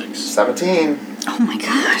a d6. 17. Oh my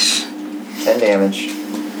gosh. 10 damage.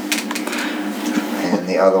 And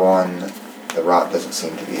the other one, the rot doesn't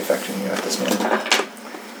seem to be affecting you at this moment.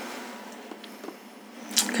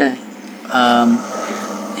 Okay.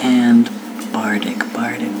 And Bardic.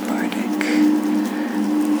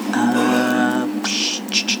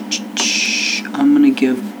 I'm gonna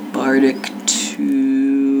give Bardic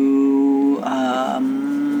to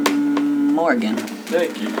Morrigan.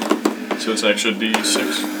 Thank you. So it's an extra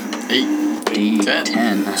d6 8, 10.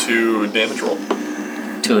 10 to damage roll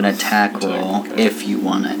to an attack roll Okay. if you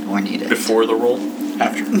want it or need it. before the roll.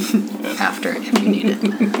 After, if you need it.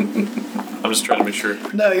 I'm just trying to make sure.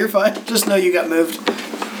 No, you're fine. Just know you got moved.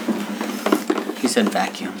 He said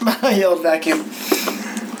vacuum. I yelled vacuum.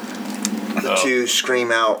 The two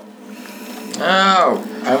scream out.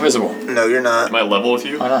 Oh, I'm invisible. No, you're not. Am I level with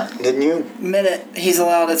you? Why not? Didn't you? Minute. He's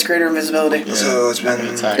allowed its greater invisibility. Yeah. So it's been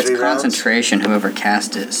It's 3 rounds. Concentration, whoever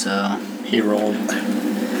cast it, so. He rolled.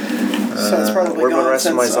 So it's probably where'd the gone rest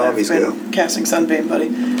of my since I've zombies been go? casting Sunbeam, buddy.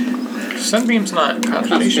 Sunbeam's not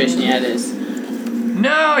Concentration, concentration. yeah, it is.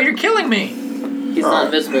 No, you're killing me. He's not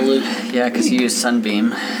invisible, Luke. Yeah, because you used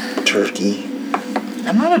Sunbeam. Turkey.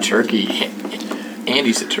 I'm not a turkey.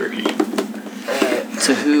 Andy's a turkey.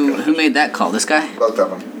 So who made that call? This guy? Both of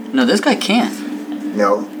them. No, this guy can't.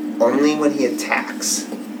 No, only when he attacks.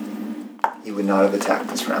 He would not have attacked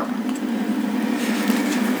this round.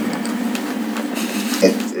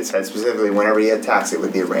 It said specifically whenever he attacks, it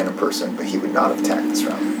would be a random person, but he would not have attacked this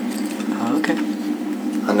round. Oh, okay.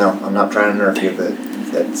 I know, I'm not trying to nerf you,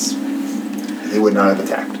 but he would not have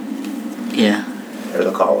attacked. Yeah. They're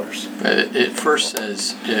the callers. But it first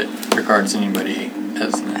says it regards anybody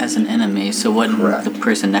As an enemy, so wouldn't Correct. the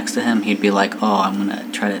person next to him, he'd be like, oh, I'm gonna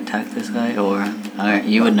try to attack this guy? Or, alright,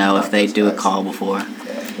 you would know if they do a call before.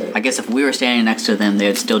 Yeah, I guess if we were standing next to them, they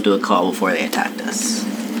would still do a call before they attacked us.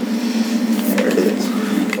 there it is.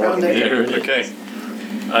 Found it. Okay.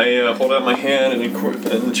 I hold out my hand and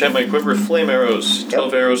enchant my quiver with flame arrows.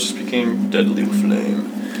 12 arrows just became deadly with flame.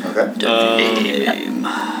 Okay.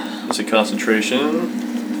 It's a concentration.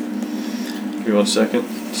 Give me 1 second.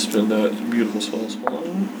 Spin that beautiful spell.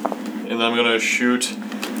 And then I'm gonna shoot.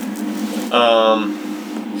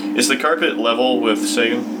 Is the carpet level with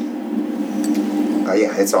Segen?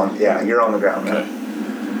 Yeah, it's on. Yeah, you're on the ground now.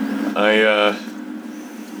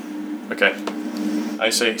 Okay. I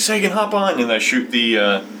say, Segen, hop on, and I shoot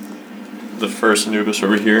the first Anubis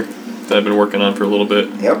over here that I've been working on for a little bit.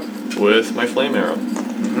 Yep. With my flame arrow.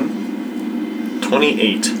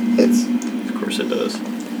 28. Hits. Of course it does.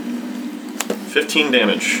 15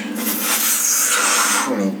 damage.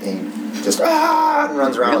 He just and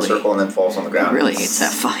runs around in a Really? circle and then falls on the ground. He really hates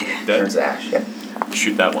that fire. Turns to ash. Yeah.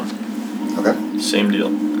 Shoot that one. Okay. Same deal.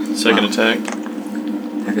 Second attack,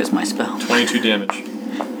 There goes my spell. 22 damage.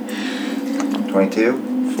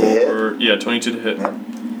 22. To hit. 22 to hit. Yep.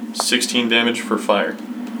 16 damage for fire.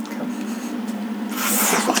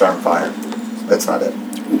 It's on fire. That's not it.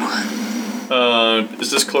 Is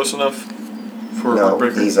this close enough for No,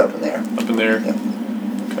 Heartbreaker? he's up in there. Up in there? Yep.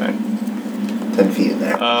 Okay. 10 feet in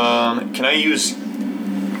there. Can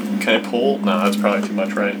I pull? No, that's probably too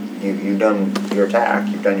much, right? You've done your attack.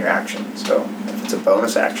 You've done your action. So if it's a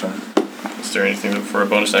bonus action, Is there anything for a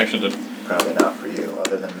bonus action to... probably not for you,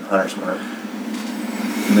 other than Hunter's Mark.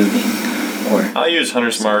 Moving. Or I'll use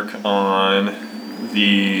Hunter's Mark on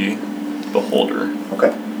the Beholder.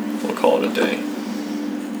 Okay. We'll call it a day.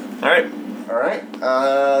 Alright. All right.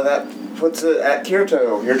 That puts it at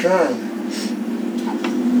Kirito. Your turn.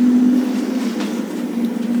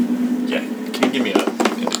 Yeah. Can you give me an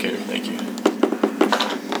indicator? Thank you.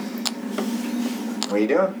 What are you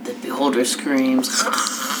doing? The beholder screams.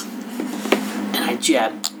 And I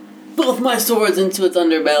jab both my swords into its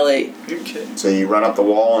underbelly. Okay. So you run up the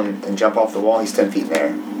wall and jump off the wall. He's 10 feet in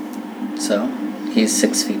there. so he's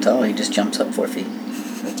 6 feet tall. He just jumps up 4 feet.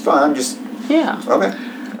 It's fine. Just Yeah. okay.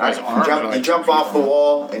 His arms are like You jump off the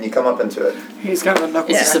wall and you come up into it. He's kind of a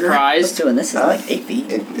knuckle It's a dragger. surprise. What's doing this is like 8 feet.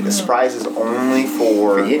 The surprise is only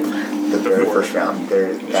for For you. the very first round.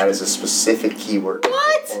 That is a specific keyword.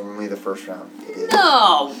 What? Only the first round. It is.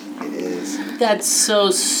 No! It is. That's so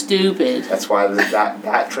stupid. That's why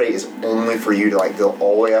that trait is only for you to like go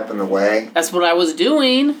all the way up in the way. That's what I was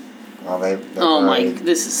doing. Well, they Oh my, already-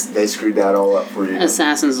 this is... They screwed that all up for you.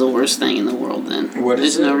 Assassin's the worst thing in the world then. What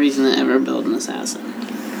is There's no it? reason to ever build an assassin.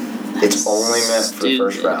 It's only meant for the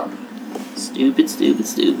first Stupid. round. Stupid, stupid,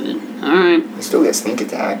 stupid. Alright. You still get sneak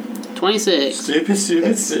attack. 26. Stupid.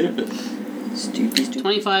 Stupid.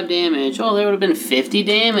 25 damage. Oh, there would have been 50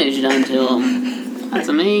 damage done to him. That's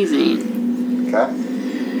amazing. Okay.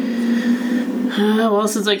 Well,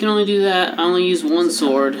 since I can only do that, I only use one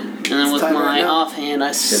sword. And then with Time right my now. offhand,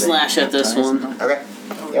 I slash at this one. Okay.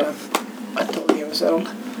 Yep. I told you it was settled.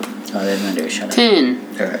 Oh, they're gonna do a shut up. 10.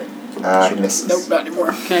 Alright. Misses. Nope, not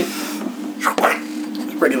anymore. Okay.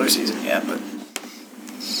 Regular season, yeah, but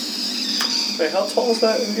Wait, how tall is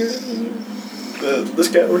that in here? This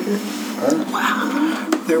guy over here?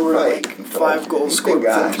 there were Right. like 5 goals Big scored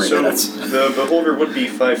guy. within 3 So minutes. the Beholder would be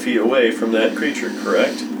 5 feet away from that creature,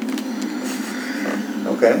 correct?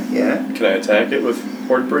 Okay. Yeah. Can I attack it with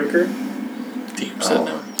Hordebreaker? Deep said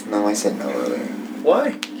no. No, I said no earlier.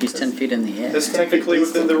 Why? He's 10 feet in the air. That's technically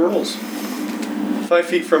within the rules. 5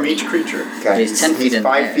 feet from each creature. Okay. He's 10 feet in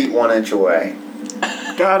 5 there. feet 1 inch away.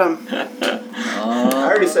 Got him. I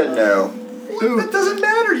already said no. That doesn't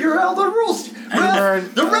matter. You're out of the rules. Burn.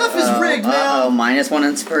 The ref is rigged now. -1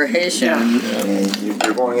 inspiration. Yeah.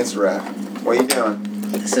 You're going against the ref. What are you doing?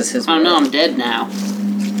 This is his. Oh no, I'm dead now.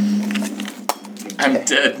 I'm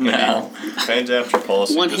dead now. Fans after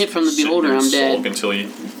policy. One just hit from the sit beholder, here and I'm dead. sulk until he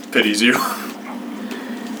pities you.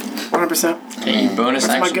 100%. Hey, bonus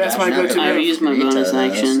That's my action. guess, my dash. go-to. I already used my bonus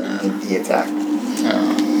action. He attacked. Oh.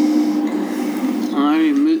 I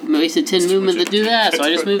already wasted 10 movement to do that, so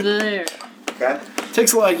I just moved to there. Okay.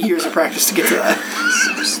 Takes a lot of years of practice to get to that.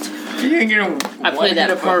 You didn't get I played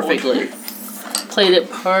that perfectly. Played it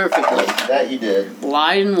perfectly. That you did.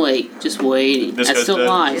 Lied and wait, just waiting. This That's guy's still dead.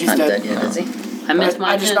 live. He's not dead. dead yet, is he? I missed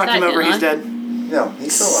my I just knocked him attack, over. He's didn't I? dead. No,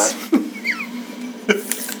 he's still alive.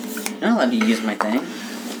 I'm not allowed to use my thing.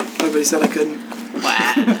 Nobody said I couldn't.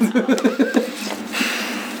 Wow.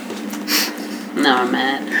 No, I'm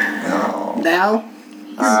mad. No. Now?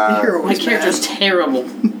 You're My always character's terrible.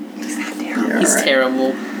 He's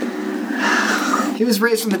terrible. He was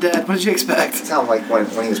raised from the dead. What did you expect? It sounded like when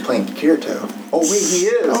he was playing Kirito. Oh wait, he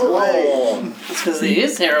is. Oh. It's because he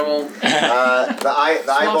is terrible. The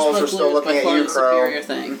eyeballs are still looking at you, Crow.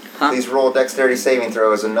 Thing. Please roll a dexterity saving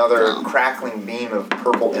throw as another crackling beam of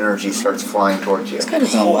purple energy starts flying towards you. This guy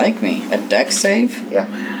doesn't like me. A dex save? Yeah.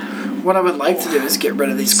 What I would like to do is get rid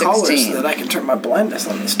of these 16. collars so that I can turn my blindness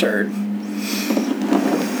on this turd.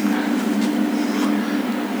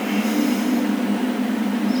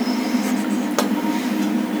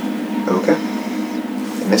 Okay.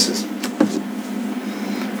 It misses.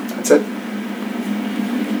 That's it.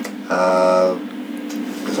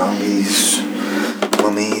 Zombies.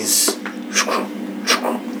 Mummies.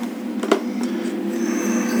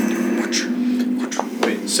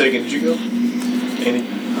 Wait, Segen, did you go? Andy?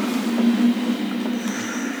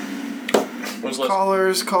 When's the last?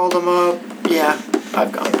 Collars, called them up. Yeah,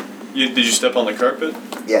 I've gone. Did you step on the carpet?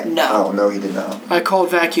 Yeah. No. Oh, no, he did not. I called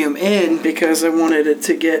vacuum in because I wanted it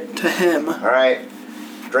to get to him. Alright.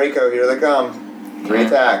 Draco, here they come. 3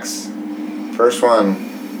 attacks. First one,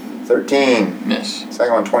 13. Miss.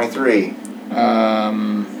 Second one, 23.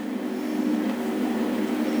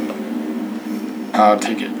 I'll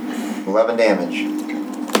take it. 11 damage.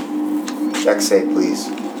 Dex save, please.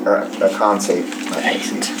 Or a con save. Not dex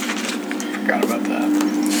save. Forgot about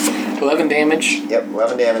that. 11 damage. Yep,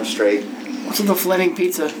 11 damage straight. What's with the flaming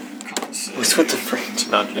pizza? What's with the fringe? It's a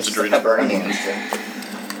That Dorito. burning hands.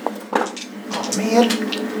 Oh, man.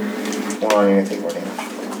 Hold on, you're going to take more damage.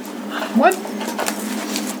 What?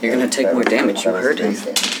 You're gonna take more damage. You That was heard him. base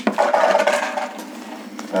damage.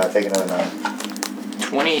 Take another 9.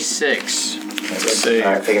 26. That's Save. good.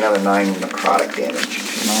 Alright, take another 9 necrotic damage.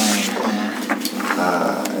 9.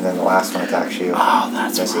 And then the last one attacks you. Oh,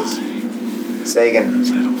 that's misses. Segen. I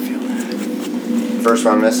don't feel that. First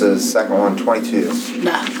one misses. Second one, 22.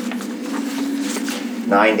 Nah.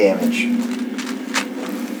 9 damage.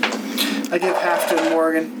 I give half to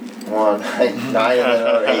Morrigan. 1, 9 and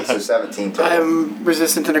another 8, so 17 total. I'm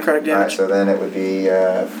resistant to necrotic Alright, damage. so then it would be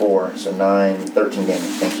 4. So 9, 13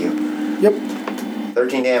 damage. Thank you. Yep.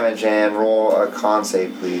 13 damage and roll a con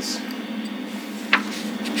save, please.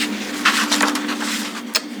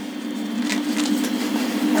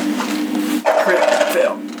 Crit.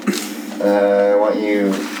 Fail. I want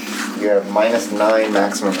you have -9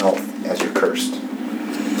 maximum health as you're cursed.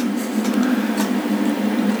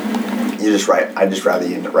 I'd just rather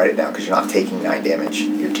you didn't write it down because you're not taking 9 damage.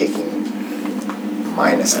 You're taking -9. I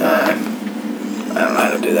don't know how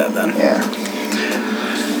to do that then. Yeah.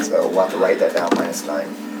 So we'll have to write that down, -9.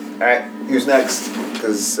 Alright, who's next?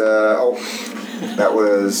 Because, that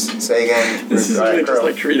was Segen. This is Alright, really just Crow.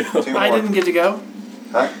 like Kirito. 2 more. I didn't get to go.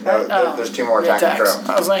 Huh? No, Oh. there's 2 more Yeah, attacking attacks.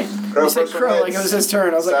 Crow. I was like, Crow you said first Crow one like it hits. was his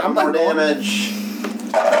turn. I was like, 7 I'm more not going. damage.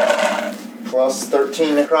 Plus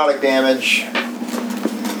 13 necrotic damage.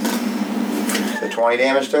 So 20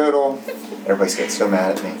 damage total. Everybody's getting so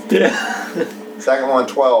mad at me. Yeah. Second one,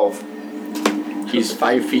 12. He's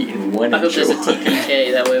 5 feet and 1 I hope inch there's a away.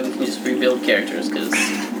 TPK, that way we can just rebuild characters, because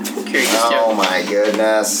Kirito's Oh terrible. my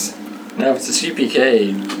goodness. No, if it's a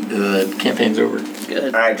CPK, the campaign's over.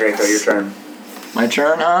 Good. Alright, Draco, your turn. My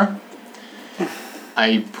turn, huh?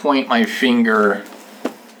 I point my finger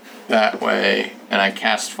that way, and I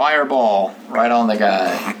cast Fireball right on the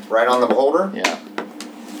guy. Right on the beholder. Yeah.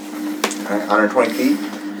 Alright, 120 feet.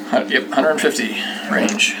 Yep, 150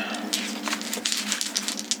 range.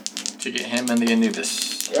 To get him in the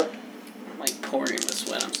Anubis. Yep. I'm like pouring with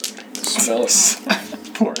sweat, I'm sorry. Smells.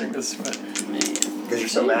 Pouring the sweat. Man. Because you're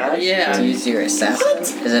so mad? Yeah. To use your assassin.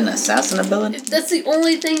 Is it an assassin ability? That's the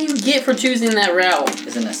only thing you get for choosing that route.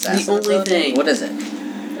 Is it an assassin The only ability? thing. What is it?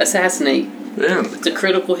 Assassinate. Boom. It's a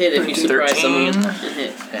critical hit if you surprise 13. someone and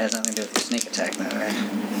hit. It has nothing to do with your sneak attack, though,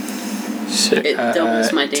 right? It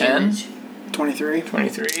doubles my 10, damage. 23.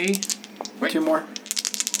 23. Wait. 2 more.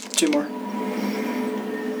 2 more.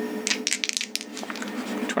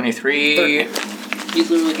 23. 30. You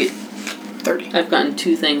literally get. 30. I've gotten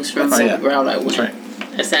 2 things from Oh, the yeah. route I went. That's right.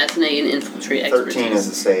 Assassinate and infiltrate expertise. 13 is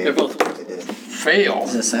the save. They're both. It is. Fail.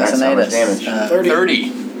 Is That's how assassinate much damage. 30. 30.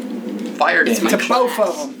 Fire It's damage. To both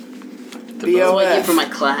of them. That's what I get BOF. for my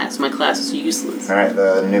class. My class is useless. Alright,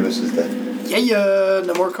 the Anubis is dead. Yeah.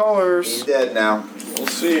 No more He's callers. dead now. We'll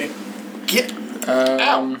see. Get.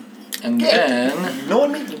 And then. No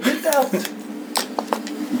one made you get out.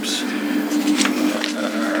 Oops.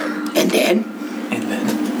 And then. And then.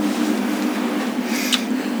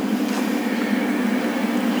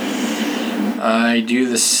 I do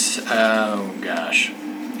this. Oh gosh.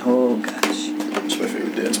 Oh, gosh. That's my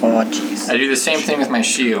favorite dance. Oh, jeez. I do the same thing with my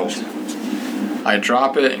shield. I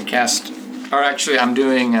drop it and cast. Or actually, I'm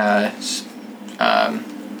doing a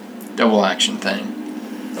double action thing.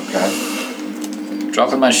 Okay.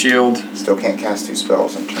 Dropping my shield. Still can't cast 2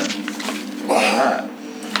 spells in turn.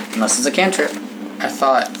 Unless it's a cantrip. I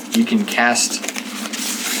thought you can cast. I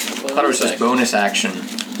thought it was just bonus action.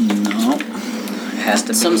 No. It has to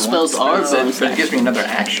be Some one spells are spell. bonus But it gives me another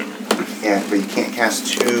action. Yeah, but you can't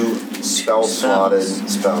cast 2 spell-slotted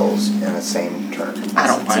spells in the same turn. I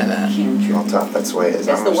don't buy that. Well, tough. That's the way it is.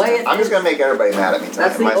 That's I'm the just, way it I'm just is. gonna make everybody mad at me tonight.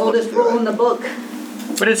 That's I the might as well oldest just do rule it. in the book.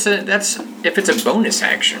 But that's if it's a bonus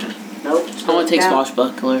action. Nope. I want to take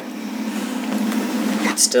Swashbuckler.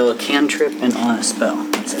 It's still a cantrip and on a spell.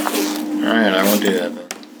 That's it. Alright, I won't do that then.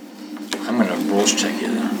 I'm gonna rules check you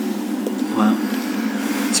then. Well,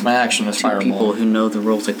 It's my action as 2 fireball. people who know the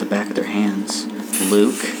rules like the back of their hands.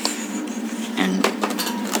 Luke and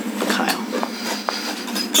Kyle.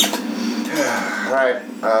 Alright,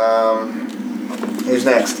 who's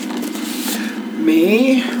next?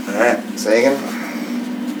 Me. Alright, Segen.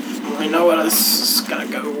 I know where this is gonna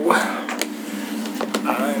go.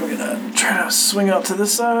 I'm gonna try to swing out to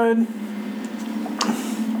this side.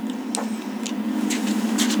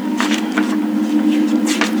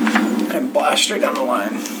 And blast straight down the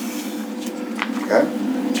line. Okay.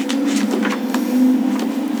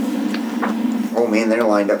 Oh man, they're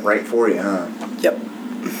lined up right for you, huh? Yep.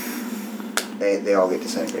 They all get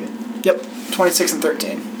disintegrated. Yep. 26 and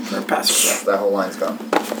 13 for a passive spell. That whole line's gone.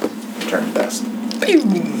 Turn best.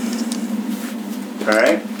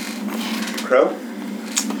 Alright. Crow?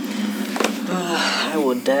 I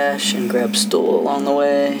will dash and grab stool along the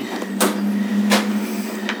way.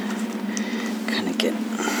 Kind of get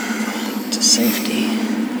to safety.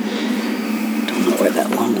 Don't know where that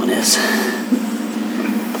long one is.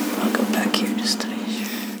 I'll go back here just to be sure.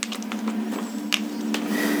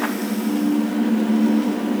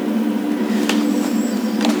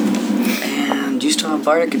 And do you still have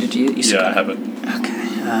Bardic, or did you? You still Yeah, I got have it. Okay.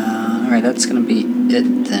 Alright, that's gonna be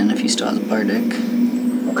it then if you still have Bardic.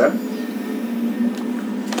 Okay.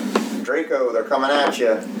 Draco, they're coming at you.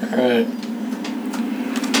 Alright.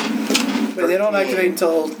 But they don't activate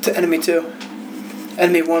until enemy 2.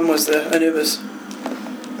 Enemy 1 was the Anubis.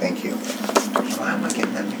 Thank you. Why am I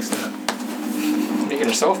getting that mixed up? Making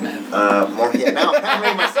yourself mad. Morgan, yeah, now I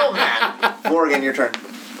made myself mad. Morgan, your turn.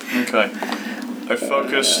 Okay. I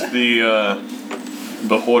focus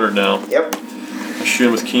the Hoarder now. Yep. I shoot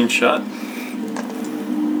him with Keen Shot.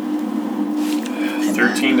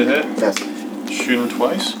 13 to hit. Yes. Shoot him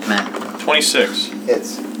twice. Matt, 26.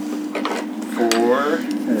 Hits. For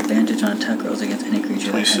advantage on attack rolls against any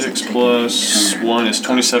creature that hasn't 26 taken plus a turn. 1 is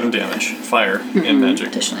 27 damage. Fire and magic.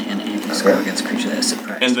 Additionally, any score against a creature that is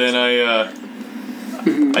surprised. And then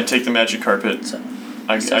I take the magic carpet. So,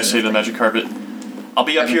 I say to the magic carpet, I'll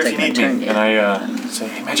be up here if you need me. And I say,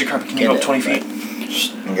 hey, magic carpet, can you go up 20 feet?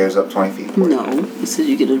 And goes up 20 feet. No, it says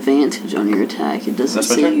you get advantage on your attack. It doesn't That's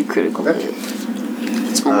my say turn? you critical Okay. hit.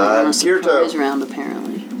 It's only on a Kirito. surprise round,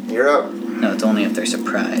 apparently. You're up. no, it's only if they're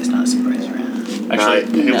surprised, not a surprise round.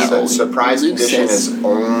 Actually, No. The surprise Luke condition says- is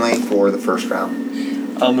only for the first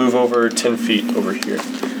round. I'll move over 10 feet over here.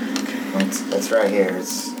 That's right here.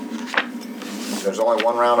 There's only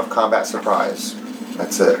 1 round of combat surprise.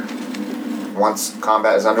 That's it. Once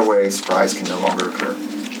combat is underway, surprise can no longer occur.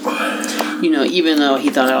 You know, even though he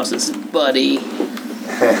thought I was his buddy,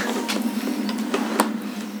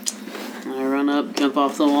 I run up, jump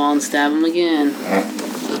off the wall, and stab him again.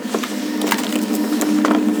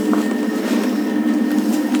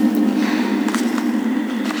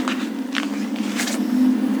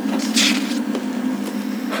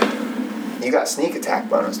 You got sneak attack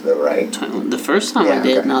bonus though, right? The first time I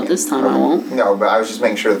did, okay, not yeah. this time I won't. No, but I was just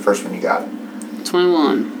making sure the first one you got it.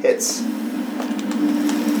 21. Hits.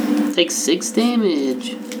 Takes 6 damage.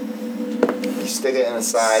 You stick it in the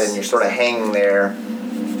side, and you're sort of hanging there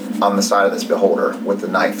on the side of this beholder with the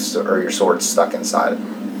knife or your sword stuck inside it.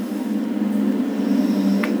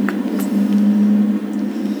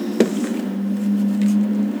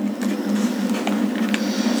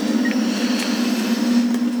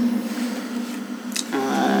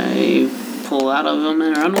 I pull out of him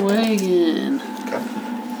and run away again. Okay.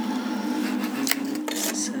 It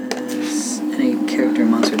says any character or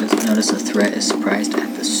monster doesn't notice a threat is surprised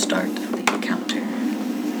at the start of the encounter.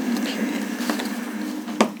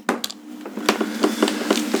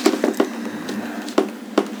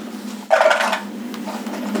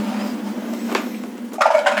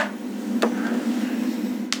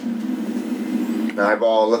 The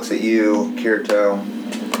eyeball looks at you, Kirito,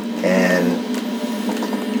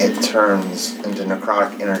 and it turns into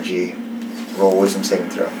necrotic energy. Roll wisdom saving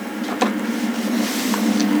throw.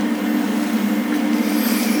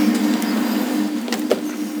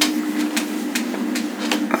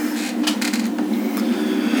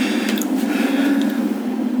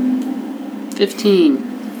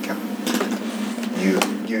 Okay.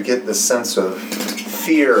 You get the sense of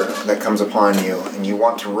fear that comes upon you, and you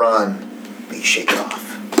want to run, but you shake it off.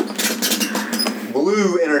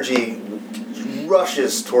 Blue energy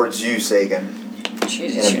rushes towards you, Segen,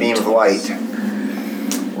 in a beam of light.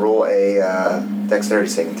 Roll a dexterity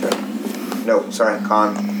saving throw. No, sorry,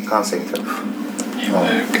 con saving throw. Hey,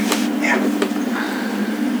 Luke. Yeah.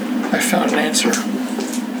 I found an answer. Okay.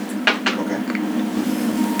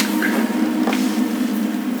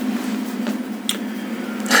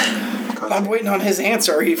 I'm waiting on his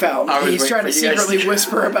answer. He found. I was He's trying to waiting for you guys secretly to-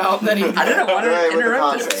 whisper about that he. I didn't want Right, to with the interrupt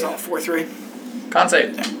con it. save. So 4-3. Con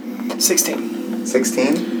save. 16.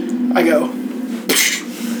 16? I go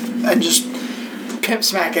and just pimp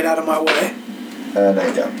smack it out of my way. No,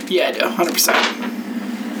 you don't. Yeah, I do. 100%.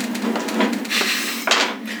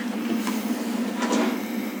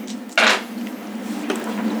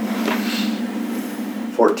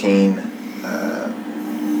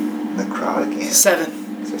 Necrotic damage.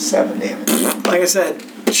 7. So 7 damage. Like I said,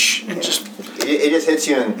 and just It just hits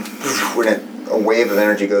you, and when a wave of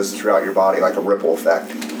energy goes throughout your body, like a ripple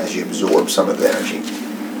effect, as you absorb some of the energy.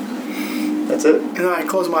 That's it. and then I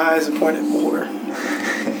close my eyes and point at Beholder.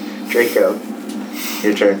 Draco,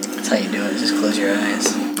 your turn. That's how you do it. Just close your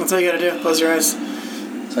eyes. That's all you gotta do. Close your eyes.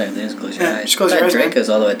 That's all you have to do is close your Yeah, eyes. just close I your thought eyes, man. Draco's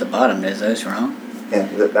all the way at the bottom. Is those wrong? Yeah,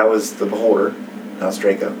 that was the beholder. That was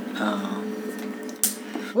Draco. Oh.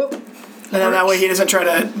 And then that way he doesn't try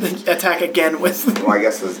to attack again with. Well, I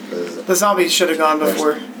guess The zombies should have gone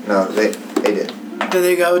before. no, they did. Did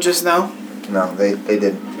they go just now? No, they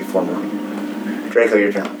did before me. Draco,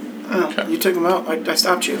 your turn. Oh, Okay. you took them out. I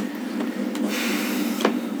stopped you.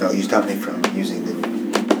 No, you stopped me from using the.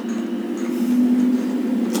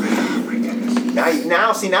 Oh my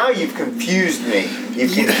goodness! Now you've confused me.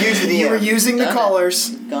 You've confused the You were DM. using the Done it. collars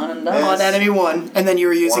Gone and Yes. done. on enemy 1, and then you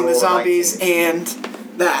were using One the roll of zombies 19. and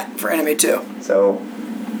that for enemy 2. So,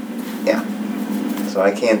 yeah. So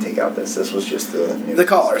I can take out this. This was just the. The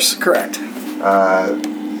collars, correct.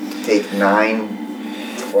 Take 9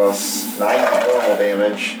 plus 9 normal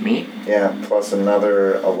damage. Me? Yeah, plus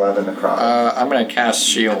another 11 across. I'm going to cast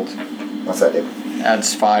Shield. What's that do?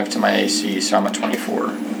 Adds 5 to my AC, so I'm at 24.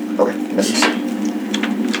 Okay, misses. AC.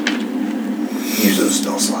 Use those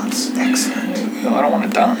spell slots. Excellent. No, I don't want to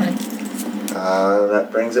die. That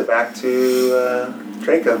brings it back to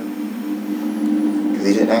Draco. Because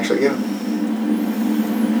he didn't actually go.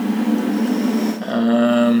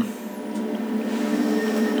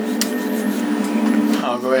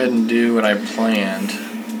 I'll go ahead and do what I planned.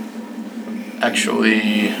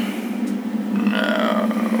 Actually, no.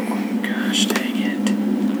 Gosh dang it.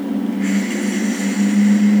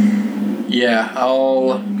 Yeah,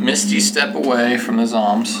 I'll Misty Step away from the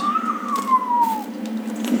Zoms.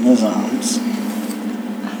 The zombies.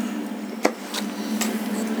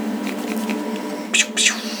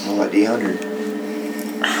 Roll at D100.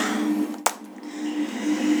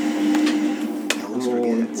 Always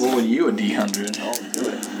forgets. Roll you a D100. Oh, do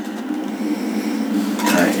it.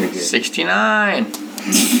 Alright, you're good. 69.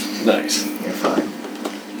 Nice. You're fine.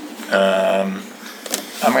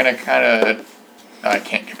 I'm gonna kind of. I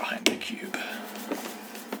can't get behind the cube.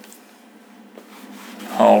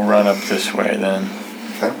 I'll run up this way then.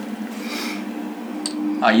 Okay.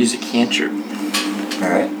 I'll use a cantrip.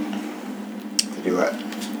 Alright. To do what?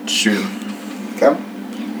 Shoot him. Okay.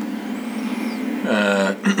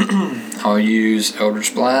 I'll use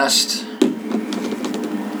Eldritch Blast.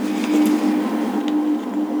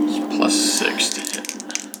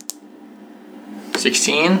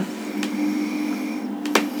 16.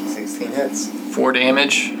 16 hits. 4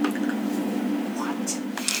 damage. What?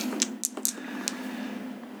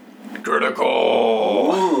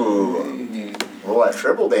 Critical. Ooh. Roll that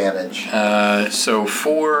triple damage. So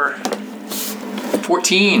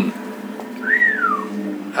 14.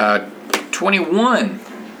 21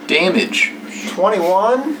 damage.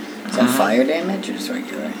 21. Is that fire damage or just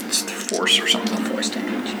regular? It's the force or something. Force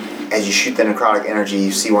damage. As you shoot the necrotic energy,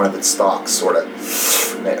 you see one of its stalks sort of,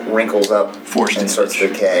 and it wrinkles up Force and starts to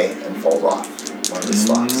decay and falls off. One of the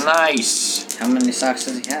stalks. Nice. How many socks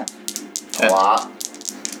does he have? A lot.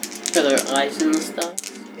 Are there eyes in the stuff?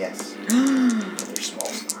 Yes. They're small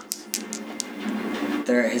stalks.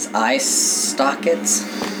 They're his eye sockets.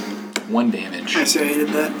 1 damage. I say I did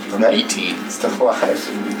that. Okay. 18. Still alive.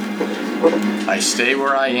 I stay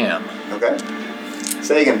where I am. Okay.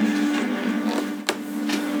 Segen.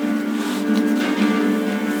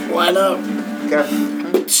 Line up. Okay.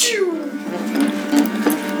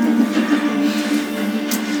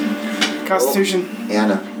 Constitution. Yeah,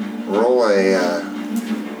 no. Roll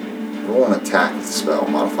an attack with the spell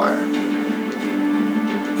modifier.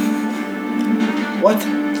 What?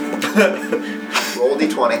 Roll a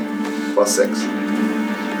d20 plus 6.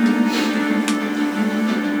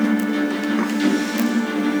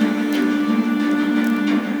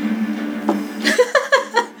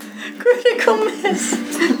 Critical miss.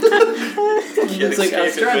 It's like, I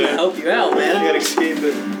was trying to help you out, man. You gotta escape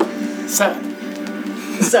it. 7.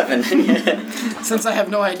 7. Since I have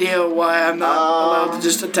no idea why I'm not allowed to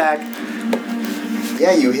just attack.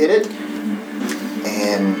 Yeah, you hit it,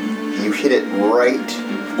 and you hit it right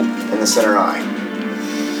in the center eye.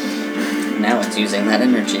 Now it's using that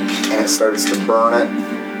energy. And it starts to burn it.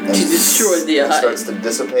 And You destroyed the it eye. starts to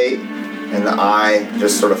dissipate, and the eye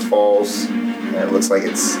just sort of falls, and it looks like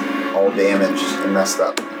it's all damaged and messed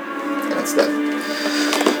up, and it's dead.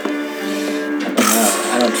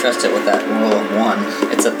 I don't trust it with that roll of 1.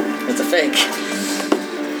 It's a fake.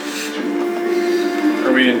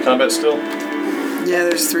 Are we in combat still? Yeah,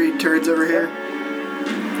 there's 3 turds over here.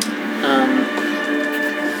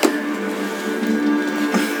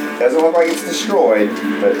 Doesn't look like it's destroyed,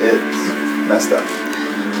 but it's messed up.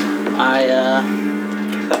 I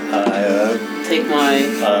take my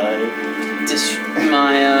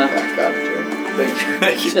Got it,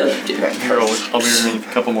 Thank you. shut up, dude. I'll be here in a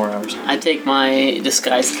couple more hours. I take my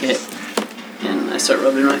disguise kit and I start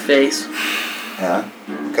rubbing my face. Yeah.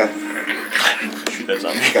 Okay. Shoot that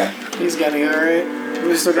zombie. Okay. He's got to go, right?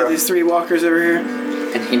 We still got these 3 walkers over here.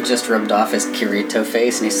 And he just rubbed off his Kirito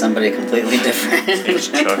face and he's somebody completely different. It's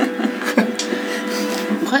Chuck.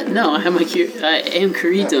 What? No, I have my I am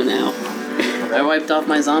Kirito now. I wiped off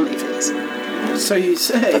my zombie face. So you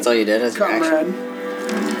say. That's all you did as your action?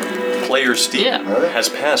 Comrade. Player Steve Yeah. has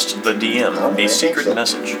passed the DM Oh, I a think secret so.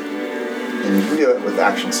 message. And you can do it with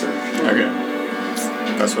action surge. Okay.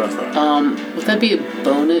 That's what I thought. Would that be a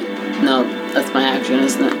bonus? No, that's my action,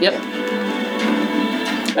 isn't it? Yep.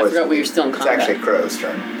 I forgot we were still in It's combat. actually Crow's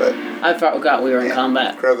turn, but I forgot we were in yeah.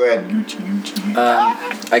 combat. Crow, go ahead.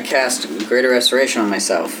 I cast Greater Restoration on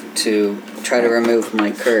myself to try to remove my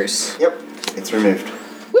curse. Yep, it's removed.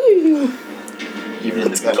 Woo! Even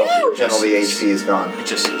in the Penalty HP is gone. It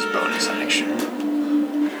just says bonus action.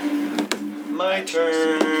 My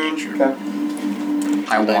turn. Okay.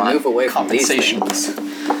 I And I want move away from these compensation. things.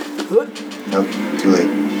 Nope, too late.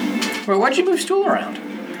 Wait, why'd you move stool around?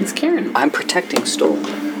 It's Karen. I'm protecting Stool.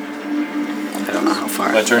 I don't know how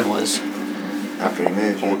far My turn. it was. After you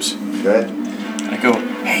move, Whoops. Go ahead. And I go,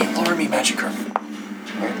 hey, lower me, magic curve.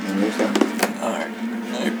 Alright, you move down. Alright.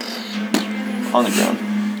 On the ground.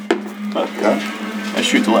 Okay. I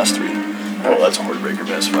shoot the last 3. Oh, that's a Heartbreaker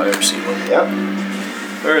best if I ever seen one. Yep.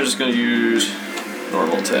 We're just gonna use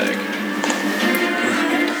normal tag.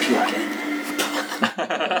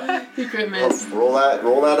 Secret miss. Roll that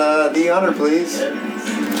D100, please.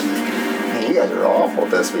 Man, you guys are awful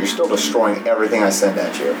at this, but you're still destroying everything I send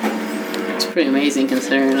at you. It's pretty amazing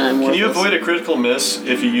considering I'm Can you worthless. avoid a critical miss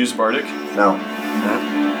if you use Bardic? No.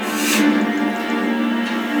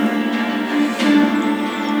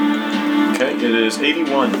 Okay, it is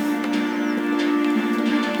 81.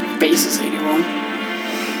 Base is 81.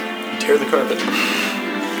 Tear the carpet.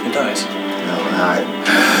 It dies. No, I make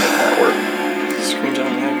that work. Screams out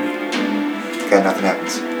in agony. Okay, nothing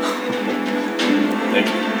happens. Thank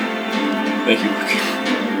you. Thank you.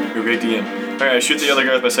 You're a great DM. Alright, I shoot the other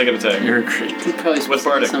guy with my second attack. You're great. You're probably supposed to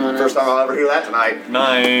Bardic? be someone First else. time I'll ever hear that tonight.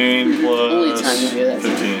 9 plus Only time you hear that.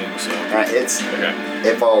 15, so. Alright, Okay.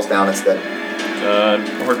 it falls down, it's dead.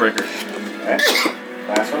 Heartbreaker. Alright.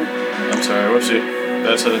 Last one. I'm sorry, whoopsie.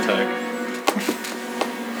 That's an attack.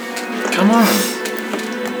 Come on.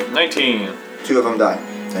 19. 2 of them die.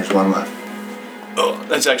 There's 1 left. Oh,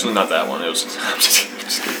 that's actually not that one. It was. I'm just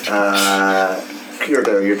kidding.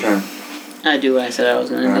 Kirito, your turn. I do what I said I was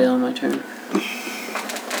going to do on my turn.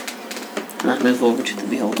 I move over to the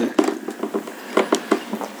beholder.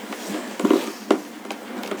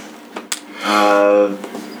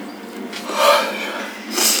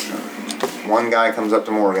 One guy comes up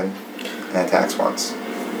to Morrigan and attacks once.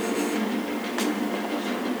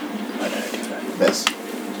 Why did I do that? Miss.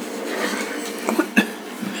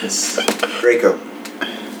 This. Draco.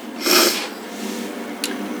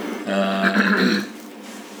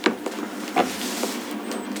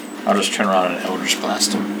 I'll just turn around and Eldritch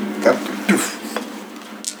Blast him. Okay.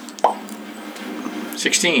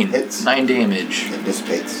 16. Hits. 9 damage. It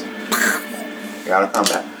dissipates. You're out of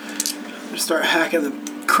combat. Just start hacking the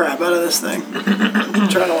crap out of this thing.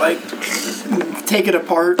 Trying to like take it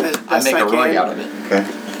apart as I best make I a rug can. out of it. Okay.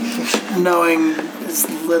 Knowing as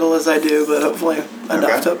little as I do, but hopefully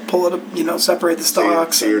enough to pull it up, separate the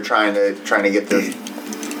stalks. So you're trying to get the.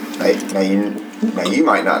 Now you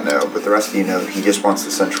might not know, but the rest of you know he just wants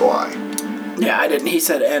the central eye. Yeah, I didn't. He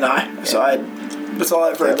said "and so that's all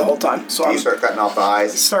I've heard the whole time. So You start cutting off the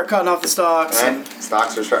eyes. start cutting off the stalks. Alright,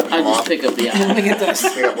 stalks are starting to I come just off. pick up the Let eye. me get this.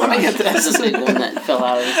 Pick up one Let me eye. get That's this. the big one that fell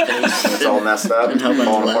out of his face. It's all messed up, And help him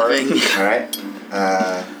falling apart. laughing.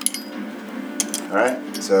 Alright,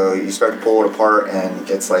 so you start to pull it apart, and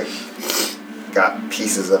it's like got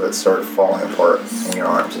pieces of it sort of falling apart in your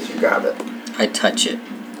arms as you grab it. I touch it,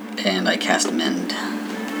 and I cast Mending.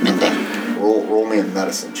 Roll me a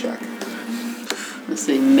medicine check. Let's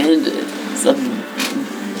say mend it.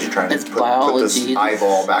 You're trying to It's put this biology.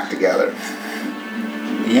 eyeball back together.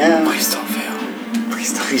 Yeah. Please don't fail.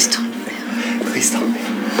 Please don't. Please don't fail. Please don't.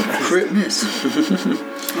 Crit miss.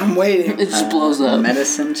 I'm waiting. It just blows up.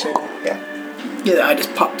 Medicine check. Yeah. Yeah, the eye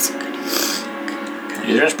just pops.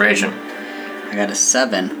 Use your inspiration. I got a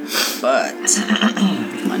 7, but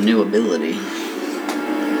my new ability.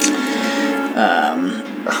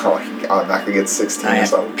 Oh, I automatically get 16 I or have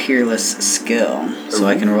something. Peerless skill, so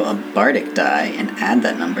I can roll a bardic die and add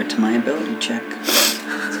that number to my ability check.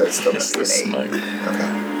 So it's still just an 8. Smug. Okay.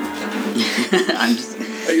 I'm just.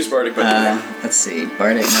 I use Bardic, but Let's see.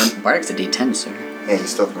 Bardic. No, Bardic's a D10, sir. Yeah, you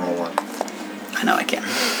still can roll 1. I know I can.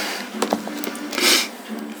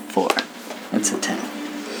 4. That's a 10.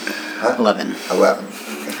 Huh? 11. 11.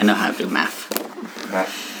 I know how to do math. Alright.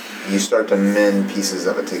 You start to mend pieces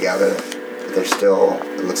of it together, but they're still,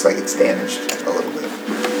 it looks like it's damaged a little bit.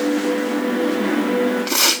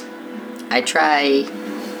 I try.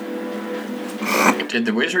 Did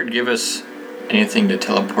the wizard give us anything to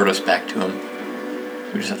teleport us back to him?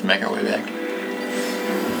 We just have to make our way back.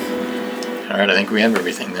 Alright, I think we have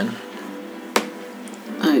everything then.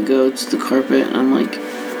 I go to the carpet and I'm like,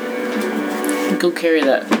 go carry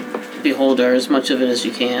that beholder, as much of it as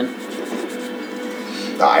you can.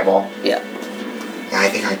 The eyeball. Yeah. Yeah, I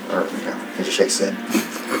think he just shakes it.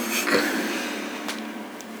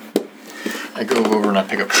 I go over and I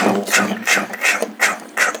pick up the whole thing.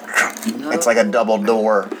 It's like a double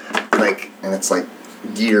door, and it's like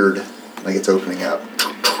geared, like it's opening up,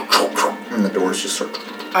 and the doors just sort of.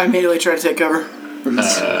 I immediately try to take cover.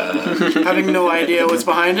 Having no idea what's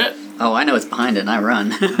behind it. Oh, I know what's behind it, and I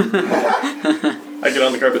run. I get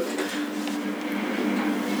on the carpet.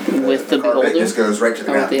 With the carpet beholder? just goes right to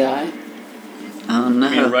the Or with ground. the eye? Oh no. I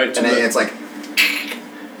mean, right to And then the. it's like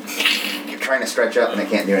you're trying to stretch up and it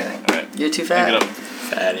can't do anything. Alright. You're too Hang it fat. up.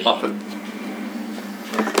 Fatty. Pop it.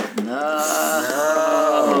 No.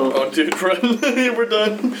 Oh, dude, run. We're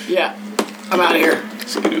done. Yeah. I'm out of here.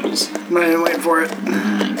 Skidoodles. I'm not even waiting for it. Oh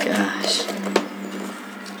my gosh.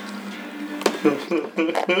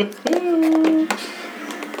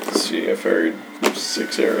 Let's see, I fired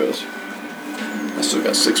 6 arrows. I still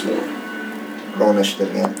got 6 more. Roll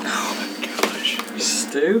initiative again.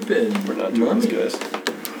 Stupid. We're not doing this, guys.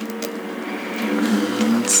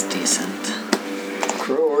 That's decent.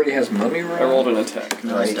 Crow already has mummy I roll. rolled an attack.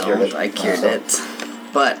 No, Oh, I you cured don't. it. I cured it.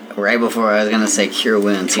 But right before I was gonna say cure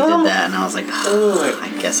wounds, he did that, and I was like, oh, I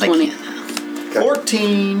guess 20. I can't. Okay.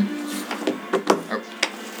 14!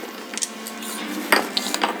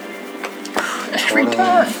 Every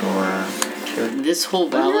time. This whole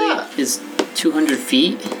valley is 200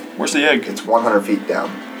 feet. Where's the egg? It's 100 feet down.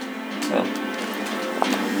 Oh.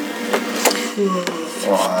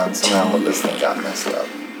 Hold on, somehow this thing got messed up.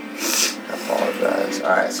 I apologize.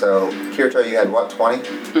 Alright, so Kirito, you had what, 20?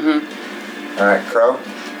 Mm-hmm. Alright, Crow.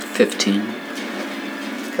 15.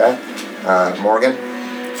 Okay. Morgan.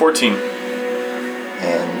 14.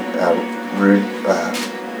 And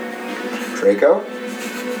Draco.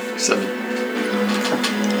 7.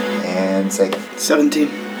 And Segen. 17.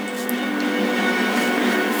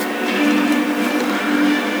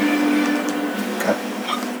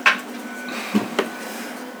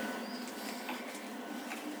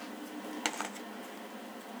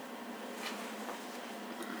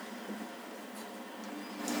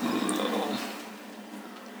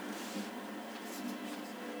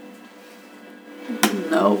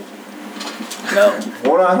 No.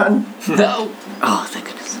 Hold on. No. Oh, thank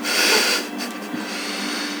goodness.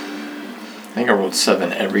 I think I rolled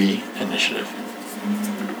 7 every initiative.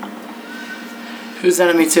 Who's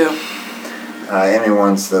enemy 2? Enemy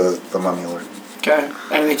 1's the Mummy Lord. Okay.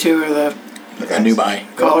 Enemy 2 are the Okay. Anubai.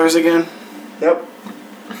 callers again. Yep.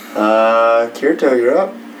 Kirito, you're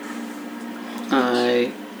up.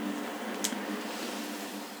 I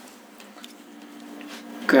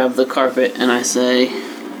grab the carpet and I say,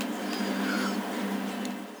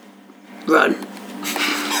 run.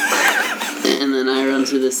 And then I run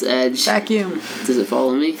to this edge. Vacuum. Does it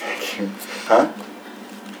follow me? Huh?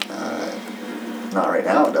 Not right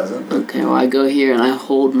now, it doesn't. Okay, well I go here and I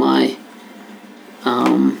hold my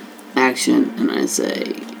action and I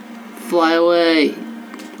say, fly away.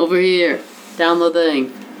 Over here. Down the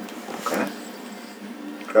thing. Okay.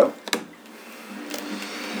 Go.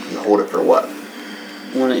 You hold it for what?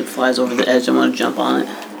 When it flies over the edge, I'm gonna jump on it.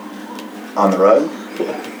 On the rug?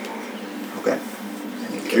 Okay.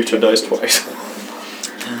 Kirito dies twice.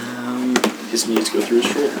 His knees go through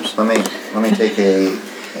his shoulders. Let me take a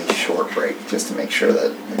short break just to make sure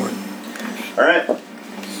that all right.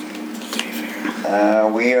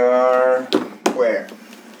 We are where?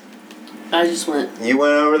 I just went. You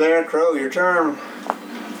went over there, Crow, your turn.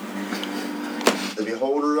 The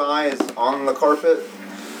beholder's eye is on the carpet.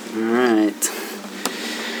 Alright.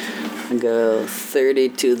 I go 30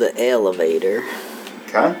 to the elevator.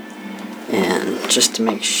 Okay. And just to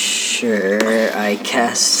make sure, I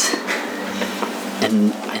cast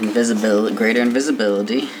greater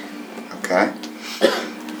invisibility. Okay.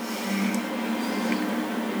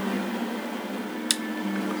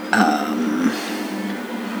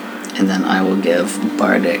 And then I will give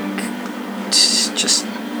Bardic just...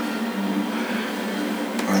 I'm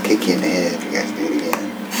gonna kick you in the head if you guys do it again.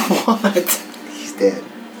 What? He's dead.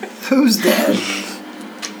 Who's dead?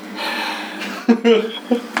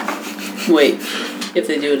 Wait, if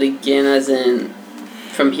they do it again, as in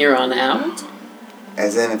from here on out?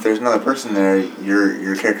 As in, if there's another person there,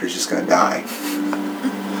 your character's just gonna die.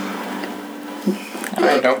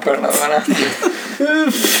 Alright, don't put another one out.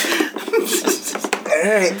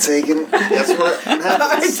 Alright, Segen. Guess what I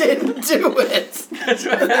happens? didn't do it.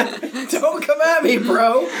 Don't come at me,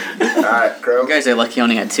 bro. Alright, Crow. You guys are lucky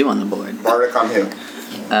only had 2 on the board. Bardic on who?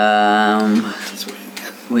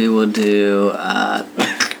 We will do,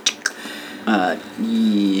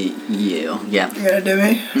 you. Yeah. You gonna do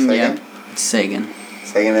me? Yeah. Segen.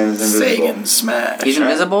 Segen is invisible. Segen smash. He's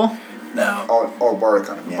invisible? No. Oh, Bardic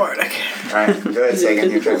on him, yeah. Bardic. Alright, go ahead, Segen,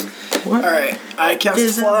 your turn. Alright. I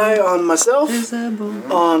cast Fly on myself,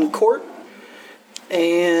 on Court,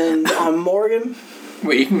 and on Morgan.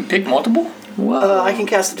 Wait, you can pick multiple? Whoa. I can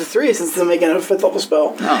cast it to 3 since I'm making a 5th level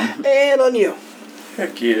spell. Oh. And on you.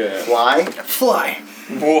 Heck yeah. Fly. Fly.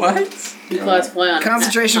 What? You fly on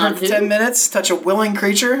Concentration on for who? 10 minutes. Touch a willing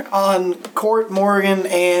creature on Court, Morgan,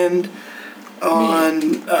 and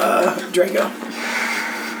on Draco.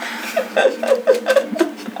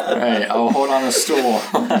 Alright, I'll hold on the stool.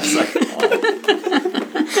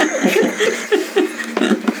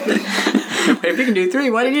 If you can do 3,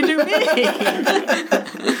 why did you do me?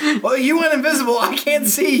 Well, you went invisible. I can't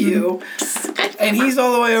see you. And he's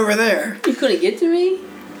all the way over there. You couldn't get to me?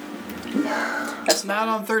 That's not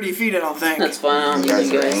on 30 feet, I don't think. That's fine. I don't You need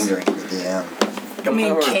guys you are guys. angering the DM. I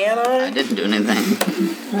mean, can I I? didn't do anything. I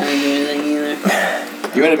didn't do anything either.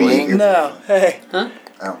 You want to be angry? No. Hey, Huh?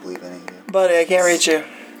 I don't believe any of you. buddy, I can't reach you.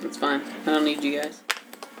 It's fine. I don't need you guys.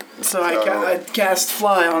 So I cast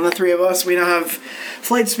Fly on the 3 of us. We now have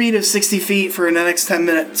flight speed of 60 feet for the next 10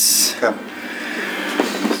 minutes. Okay.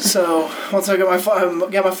 So once I get my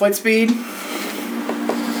flight speed,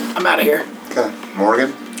 I'm out of here. Okay.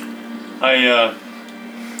 Morgan. I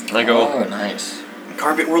go, Oh, nice.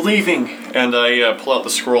 carpet, we're leaving. And I pull out the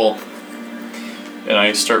scroll. And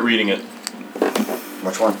I start reading it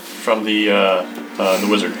Which one? from the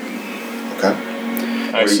wizard. Okay.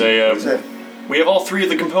 I say, What is it? we have all 3 of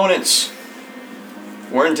the components.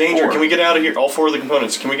 We're in danger. 4. Can we get out of here? All 4 of the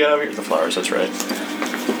components. Can we get out of here? The flowers, that's right.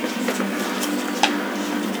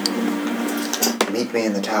 Meet me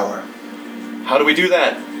in the tower. How do we do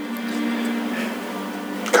that?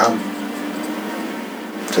 Come.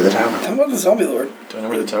 To the tower. Tell me about the Zombie Lord. Do I know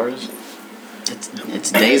where the tower is?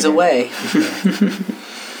 It's days away.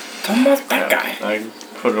 Tell me about that guy. I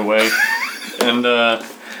put it away. And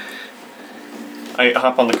I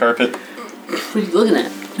hop on the carpet. What are you looking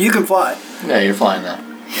at? You can fly. Yeah, you're flying now.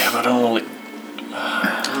 Yeah, but only...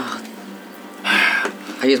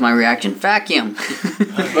 I use my reaction. Vacuum.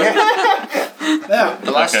 Yeah.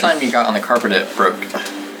 The last Okay. time you got on the carpet, it broke.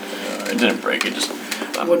 It didn't break, it just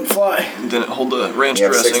I wouldn't fly. didn't hold the ranch You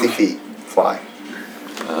have 60 dressing. feet. fly.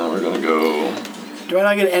 We're gonna go. Do I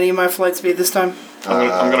not get any of my flight speed this time?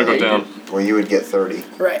 I'm gonna go yeah, down. Well, you would get 30.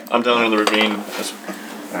 Right. I'm down in the ravine. That's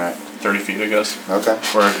Alright. 30 feet, I guess. Okay.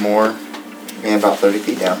 Or more. Yeah, about 30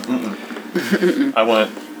 feet down. I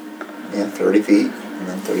went. Yeah, 30 feet, and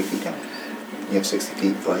then 30 feet down. You have 60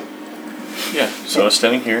 feet flight. Yeah, so I was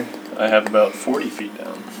standing here. I have about 40 feet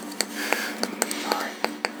down.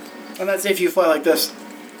 And that's if you fly like this.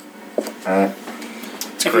 Alright.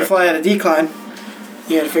 If you correct. fly at a decline,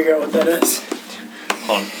 you gotta figure out what that is.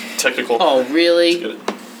 Hold on. Technical. Oh, really? Get it.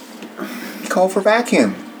 Call for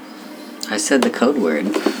vacuum. I said the code word.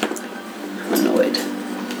 I'm annoyed.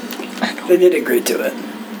 They did agree to it.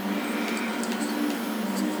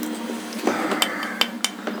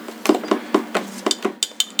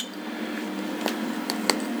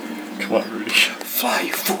 Come on, Rudy. Fly,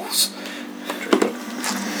 you fools. Draco.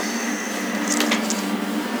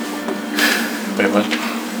 Wait, what?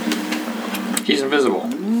 He's invisible.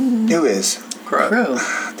 Who is? Crow.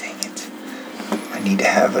 Dang it. I need to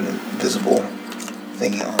have an invisible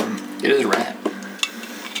thing on. It is rat.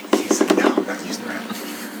 No, I'm not using that.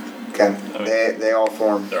 Okay. They all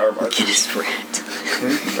form. There are markers. It is rat.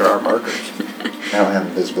 There are markers. I don't have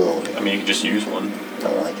invisibility. I mean, you can just use one. I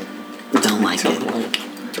don't like it. Don't like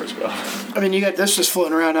it. Towards go. I mean, you got this just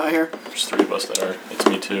floating around out here. There's 3 of us there. It's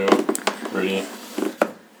me too. Rudy.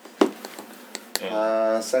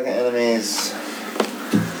 And Second enemies.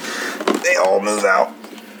 They all move out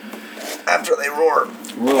after they roar.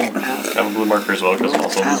 Roll I have a blue marker as well because I'm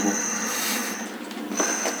also invisible.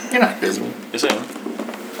 You're not invisible. Yes, I am.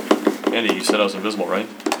 Andy, you said I was invisible, right?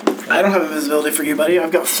 I don't have invisibility for you, buddy.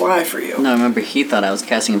 I've got fly for you. No, remember he thought I was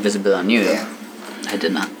casting invisibility on you. Yeah. I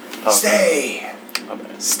did not. Oh, Stay. my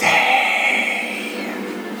bad. Stay.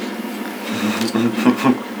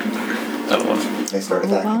 I don't want to. They start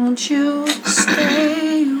attacking. Won't you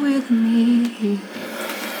stay with me?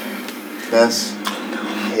 Miss.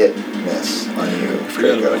 Hit. Miss on you.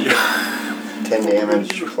 Forgot about you. 10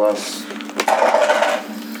 damage plus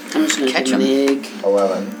I'm just gonna Catch give him the egg.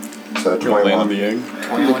 11. So You want to land on 21. the egg?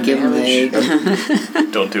 I'm gonna give him the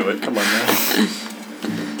egg. Don't do it. Come on, man.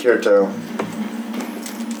 Kirito.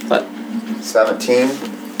 What? 17.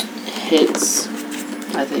 Hits.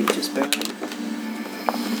 I think just barely.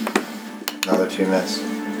 Another 2 miss.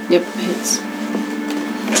 Yep, hits.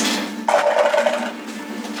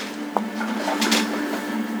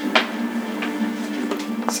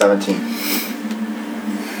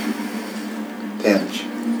 Damage.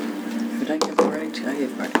 Who did I give right to? I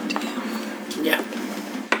gave right to you. Yeah.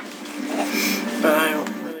 But I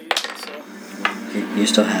don't really use it, so. You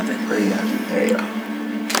still have it. Where are you at? There you go.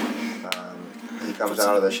 He comes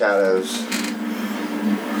out of the shadows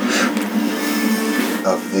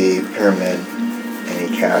of the pyramid and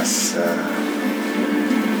he casts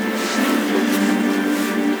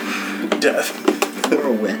Death.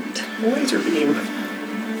 Whirlwind. Laser beam.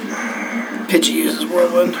 Pidgey uses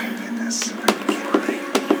whirlwind. goodness.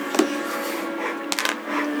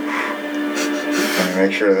 Let me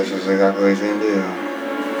make sure this is exactly what he's going to do.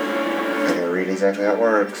 I gotta read exactly how it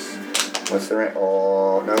works. What's the range?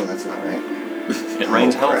 Oh, no, that's not right. It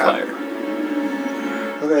rains crap. hellfire.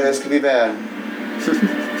 Okay, this could be bad.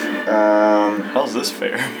 How's this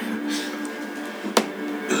fair?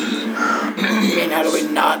 I mean, how do we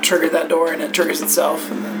not trigger that door and it triggers itself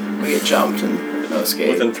and then we get jumped and no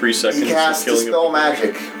escape? Within 3 seconds He casts of killing Dispel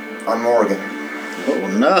Magic on Morrigan. Oh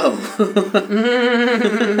no!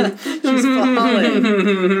 She's falling.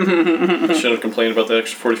 I should have complained about the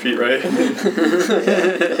extra 40 feet, right?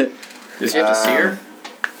 Does he have to see her?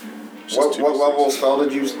 What level spell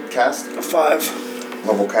did you cast? 5.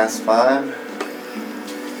 Level cast 5.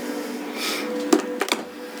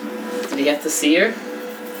 Did he have to see her?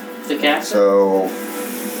 The cast? So,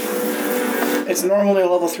 It's normally a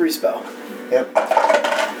level 3 spell. yep.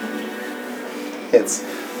 Hits.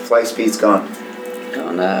 Flight speed's gone.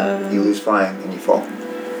 Oh no! You lose flying and you fall.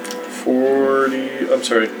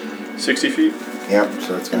 60 feet? Yep,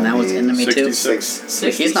 so it's And gonna that was be enemy too. 66.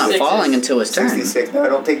 Like, he's not falling until his turn. 66. No,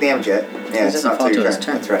 don't take damage yet. Yeah, it's doesn't not fall till your till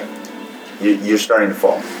turn. his turn. That's right. You're starting to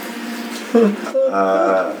fall.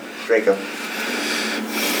 Draco.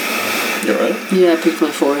 You alright? Yeah, I picked my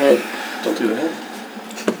forehead. Don't do that.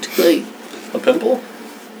 Too late. A pimple?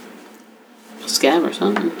 A scab or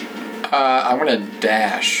something. I'm gonna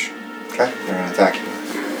dash. Okay, they're gonna attack you.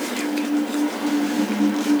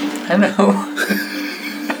 I know.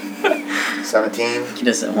 17, He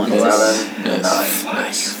does it once. 11, Yes. 9.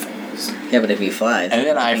 Nice. Yeah, but if he flies, And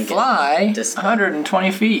then I can get fly dis-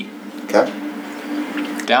 120 feet Okay,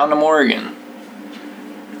 down to Morrigan.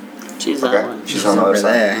 She's that okay. one. She's on the over other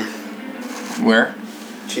side. there. Where?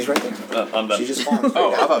 She's right there. I'm done. She's just falling straight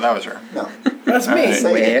Oh, I down. thought that was her. No. That's me. Alright.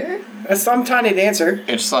 Say it. Where? I'm Tiny Dancer.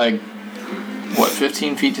 It's like, what,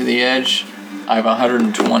 15 feet to the edge? I have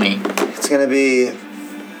 120. It's going to be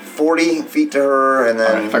 40 feet to her, and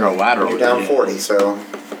then If I go lateral, you're down yeah. 40. So,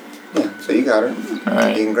 yeah. So you got her.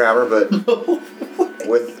 Alright. You can grab her, but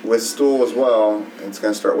with stool as well, it's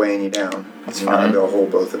going to start weighing you down. That's You're not going fine. to be able to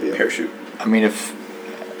hold both of you. Parachute. I mean, if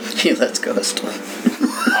Let's go to stool.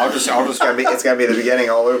 I'll just It's gonna be the beginning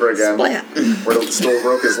all over again. Splat. Where the stool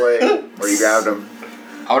broke his leg, where you grabbed him.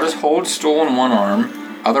 I'll just hold stool in one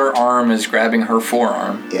arm. Other arm is grabbing her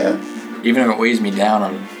forearm. Yeah. Even if it weighs me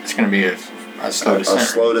down, it's gonna be a slow descent. A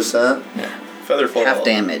slow descent. Yeah. Feather fall. Half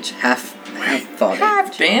damage. Half fall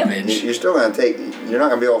Half damage. damage. You're still gonna take. You're not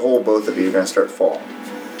gonna be able to hold both of you. You're gonna start to fall.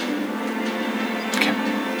 Okay.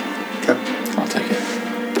 Okay. I'll take it.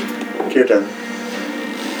 Kirito.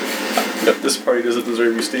 Yep, this party doesn't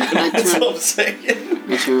deserve you, Steve. That's all I'm saying.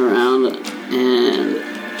 I turn around and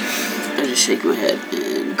I just shake my head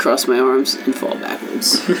and cross my arms and fall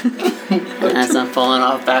backwards. And as I'm falling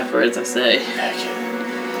off backwards, I say,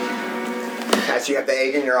 As you have the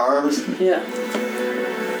egg in your arms. yeah.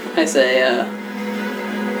 I say,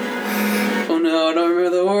 oh no, I don't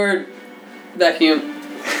remember the word. Vacuum.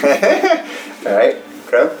 Alright,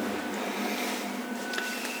 Crow.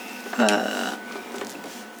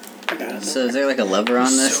 So is there like a lever on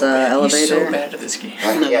this He's elevator? so bad at this game.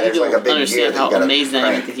 No, Yeah, you there's like a don't big gear understand that how you gotta amazing I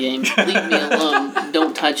am at crank. the game. Leave me alone.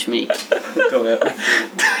 Don't touch me.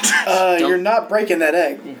 Don't You're not breaking that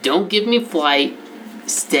egg. Don't give me flight.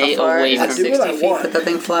 Stay How far? away I from do me. what I 60 feet want. that that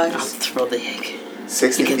thing I'll flies? throw the egg.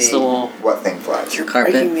 60 Against feet. the wall. What thing flies? You're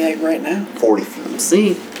Carpet. breaking the egg right now. 40 feet.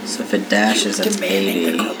 See? So if it dashes, that's Demanding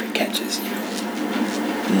 80. the carpet catches you.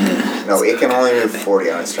 Yeah. No, it can only move 40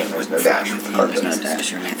 on its turn. There's no dash with the Oh, there's carpet. no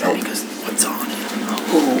dash or anything. Because what's on it?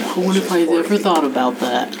 Oh, I wonder if I just 40 ever feet. thought about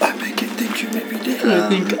that. I make it think you maybe did. I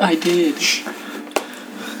think I did.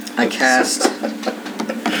 I cast.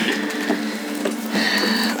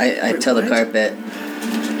 I tell the carpet,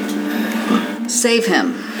 save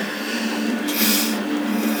him.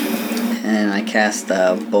 And I cast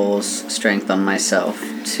Bull's Strength on myself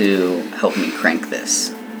to help me crank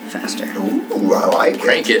this faster. Ooh, I like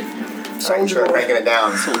Crank it. Alright, start cranking it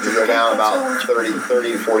down. You go down about 30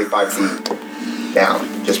 to 45 feet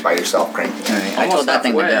down just by yourself cranking. Alright, I told that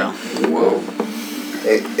thing to go. Whoa.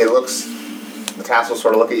 It looks, the tassels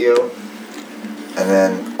sort of look at you, and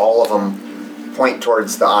then all of them point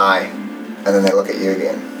towards the eye, and then they look at you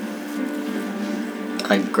again.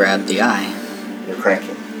 I grabbed the eye. You're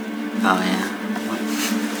cranking. Oh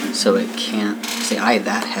yeah. So it can't. Is the eye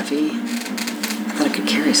that heavy? I thought it could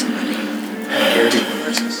carry somebody.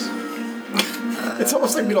 It's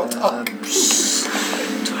almost like we don't talk. Do I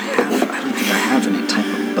have? I don't think I have any type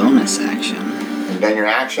of bonus action. You've done your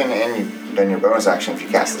action, and you've done your bonus action if you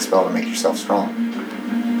cast the spell to make yourself strong.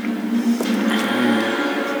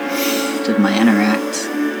 Did my interact?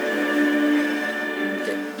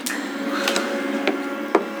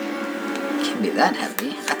 Can't be that heavy.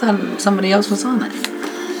 I thought somebody else was on it.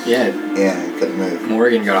 Yeah, Yeah, you couldn't move.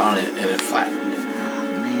 Morrigan got on it and it flattened.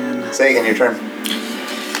 Oh man. Segen, your turn.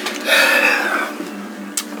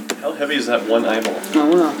 How heavy is that one eyeball? Oh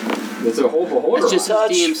well. It's a whole beholder. It's just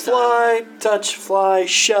Touch, DM style. fly, touch, fly,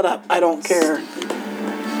 shut up. I don't care.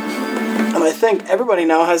 And I think everybody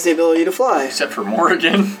now has the ability to fly. Except for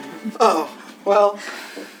Morrigan. Oh, well,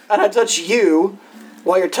 and I touch you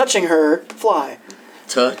while you're touching her, fly.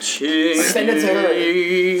 Touching. Send it to her.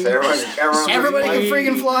 So Everybody can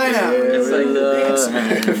freaking fly now. It's like the dance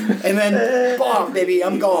move. And then, bomb, baby,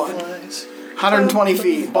 I'm gone. 120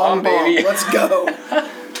 feet. Bomb, baby. Let's go.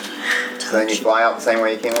 So then you fly out the same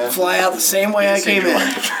way you came in? Fly out the same way I came in.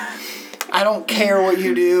 I don't care what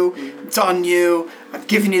you do. It's on you. I'm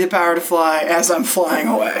giving you the power to fly as I'm flying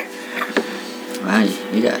away. Wow,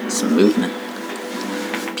 you got some movement.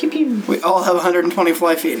 Pew pew. We all have 120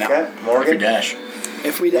 fly feet now. Okay, Morgan. Dash.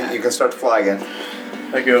 If we die. You can start to fly again.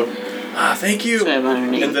 I go, thank you. So I have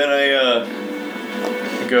underneath. And then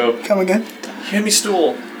I go, Come again? hand me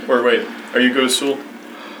stool. Or wait, are you go to stool?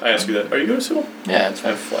 I ask you that. Are you go to stool? Yeah, it's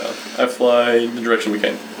I fine. fly. I fly the direction we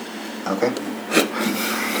came. Okay.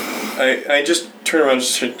 I just turn around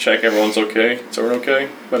just to check everyone's okay. Is everyone okay?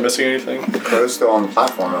 Am I missing anything? Crow's still on the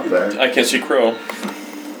platform up there. I can't see Crow.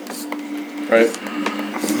 Right?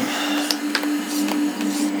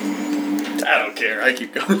 I don't care. I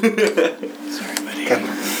keep going. Sorry, buddy. Okay.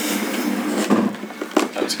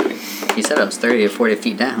 I'm just kidding. He said I was 30 or 40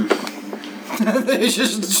 feet down. It's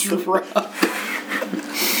just rough.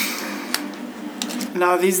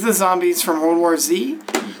 Now, are these the zombies from World War Z?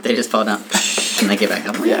 They just fall down and they get back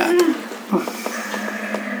up. Yeah.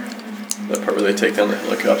 That part where they take down the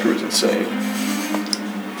helicopter was insane.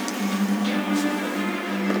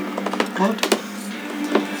 What?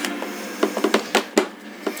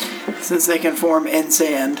 Since they can form in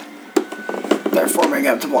sand, they're forming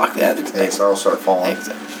up to block the exit. Okay, so I'll start falling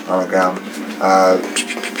on the ground.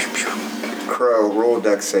 Crow, roll a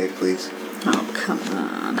dex save, please. Oh, come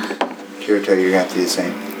on. Kirito, you're going to have to do the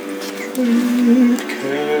same.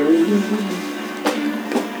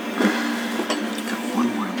 Got one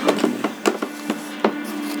more monkey.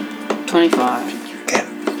 25. Okay.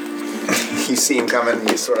 You see him coming,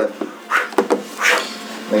 you sort of...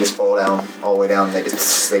 They just fall down, all the way down, they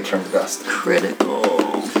turn to dust. Critical.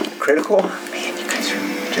 Critical? Man, you guys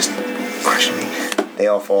are just crushing me. They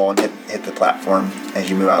all fall and hit the platform as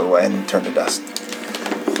you move out of the way and turn to dust.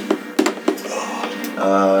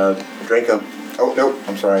 Draco. Oh, nope,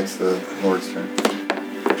 I'm sorry, it's the Lord's turn.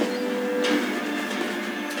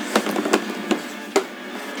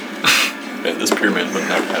 Man, this pyramid would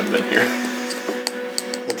never have been here.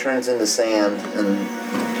 He turns into sand and...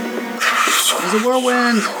 There's a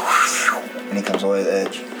whirlwind! And he comes away to the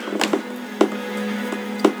edge.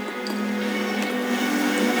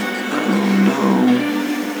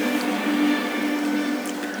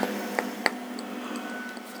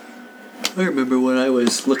 I remember when I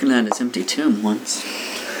was looking at his empty tomb once.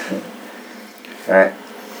 Alright.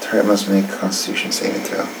 Turret must make a Constitution saving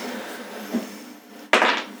throw.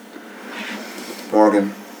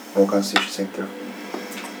 Morrigan, roll Constitution saving throw.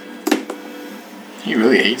 He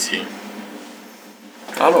really hates you.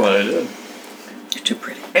 I don't know what I did. You're too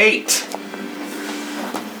pretty. 8!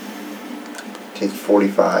 Take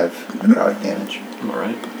 45 necrotic damage. Am I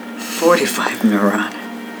right? 45 neuron.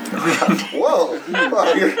 Whoa!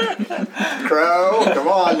 Crow, come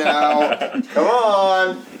on now. Come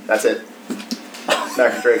on! That's it.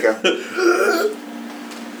 Back to Draco.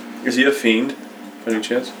 Is he a fiend, by any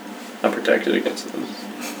chance? I'm protected against them.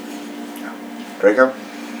 Draco?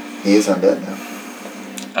 He is undead now.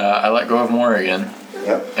 I let go of Morrigan,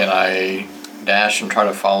 Yep. and I dash and try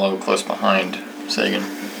to follow close behind Segen.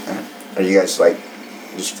 Are you guys like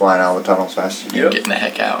just flying out of the tunnel as fast as you Yep. Getting the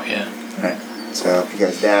heck out, yeah. can? Alright. So if you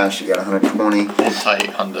guys dash, you got 120. Hold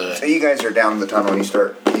tight on So the... you guys are down the tunnel and you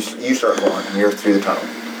start going. You're through the tunnel.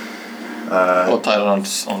 Hold tight on the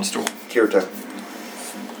stool. Kirito.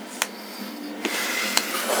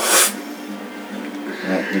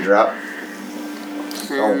 Alright, you drop.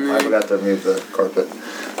 Oh, I forgot to move the carpet.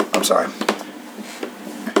 I'm sorry.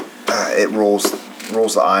 It rolls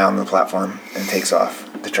the eye on the platform and takes off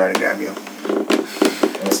to try to grab you.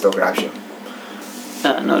 And it still grabs you.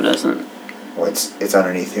 No, it doesn't. Well, it's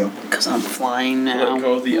underneath you. Because I'm flying now. Let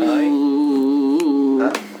go of the eye? Ooh.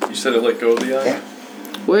 Huh? You said it let go of the eye? Yeah.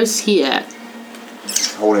 Where's he at?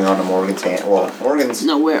 Holding on to Morgan's hand. Well, Morgan's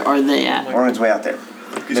No, where are they at? way out there.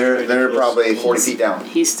 They're probably 40 feet down.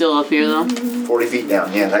 He's still up here though? 40 feet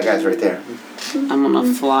down. Yeah, that guy's right there. I'm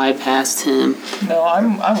gonna fly past him. No,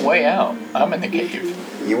 I'm way out. I'm in the cave.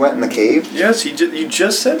 You went in the cave? Yes, you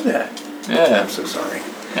just said that. Yeah. I'm so sorry.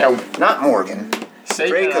 Yeah. Not Morgan.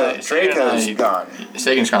 Draco's gone.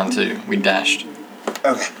 Sagan's gone too. We dashed.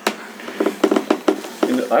 Okay.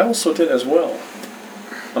 And I also did as well.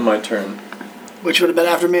 On my turn. Which would have been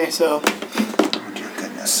after me, so. Oh, dear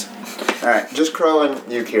goodness. Alright, just Crow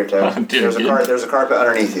and you, Kirito. Oh, dear There's a carpet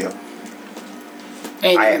underneath you.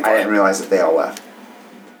 And I didn't realize that they all left.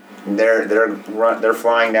 They're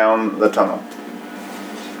flying down the tunnel.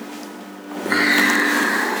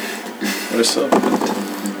 What is up?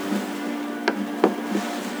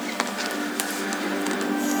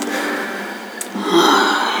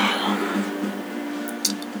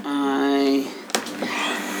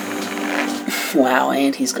 Wow,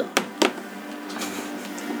 and he's gone.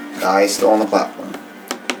 The eye's still on the platform.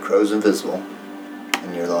 Crow's invisible.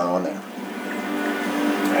 And you're the only one there.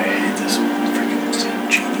 I hate this freaking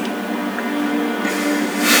genie.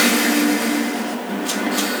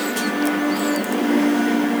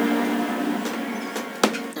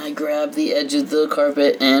 I grab the edge of the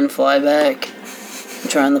carpet and fly back,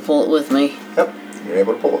 trying to pull it with me. Yep, you're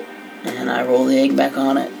able to pull it. And I roll the egg back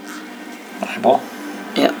on it. Eyeball?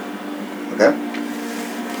 Yep. Okay?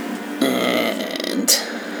 And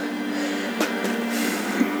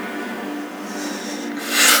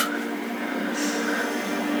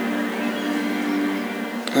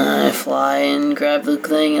I fly and grab the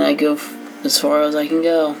thing and I go as far as I can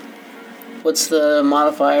go. What's the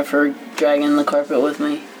modifier for dragging the carpet with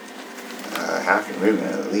me? Half your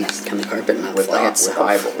movement at least. Can the carpet not With fly the itself?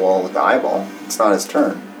 eyeball. With the eyeball, it's not his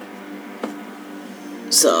turn.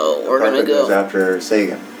 So we're gonna Carpet goes go. after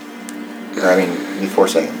Segen. Or, I mean, before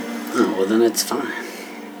Segen. Oh, well then it's fine.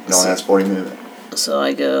 It only has 40 movement. So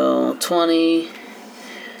I go 20.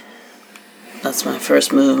 That's my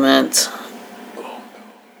first movement.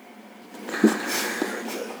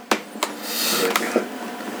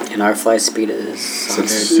 And our fly speed is 60.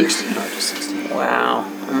 60. Oh, just 60. Wow.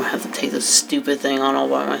 I'm gonna have to take this stupid thing on all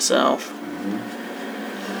by myself.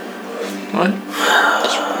 What?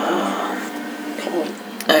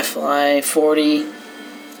 I fly 40.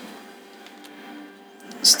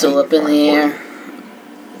 Still up in the air.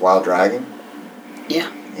 Wild dragon?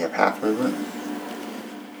 Yeah. You have half movement?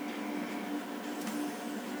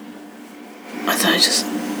 I thought I just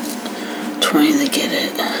 20 to get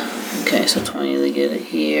it. Okay, so 20 to get it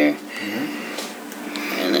here.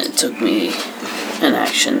 And it took me an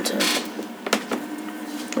action to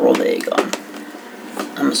roll the egg on.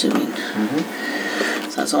 I'm assuming.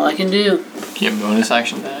 So that's all I can do. Can you have bonus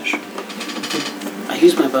action dash? I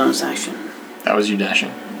used my bonus action. That was you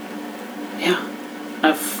dashing. Yeah.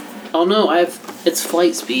 It's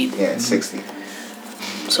flight speed. Yeah, it's 60.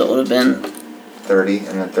 So it would have been, 30 and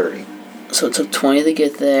then 30. so it took 20 to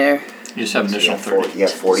get there. You just have So additional 30. you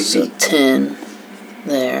have 40 So feet. 10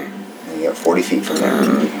 there. And you have 40 feet from there.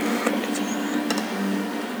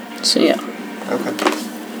 So yeah, Okay.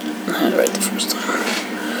 I had it right the first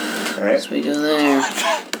time. Alright. So we go there.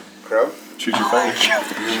 Crow? Choose your fight.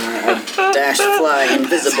 Dash, fly,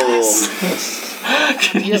 invisible.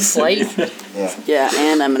 You have flight? Yeah. Yeah,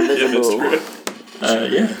 and I'm invisible. Yeah.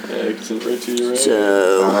 Yeah, because it's right to your right.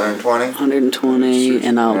 So 120? 120,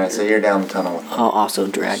 and Alright, so you're down the tunnel. I'll also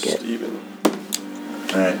drag it. Even.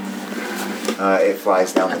 Alright. It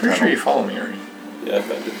flies down I'm the pretty sure you tunnel. follow me already. Yeah, I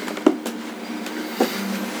found it.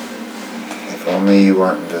 If only you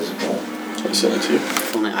weren't invisible. I sent it to you.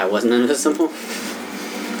 If only I wasn't invisible.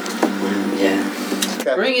 Yeah.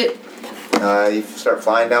 Okay. Bring it. You start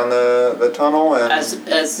flying down the tunnel and As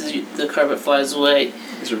the carpet flies away,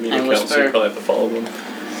 These are mean I accounts, so whisper. you probably have to follow them.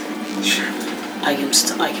 I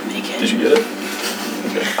can make it. Did you get it?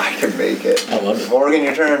 Okay. I can make it. I love it. Morgan,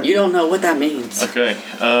 your turn. You don't know what that means. Okay.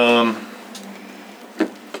 I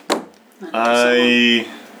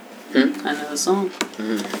know the song.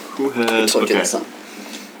 Who has? Told you Okay. the song.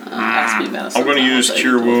 Ask me about it. I'm going to sometime, use I'll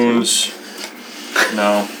Cure tell you. Wounds.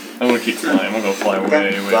 No, I'm going to keep flying. I'm going to fly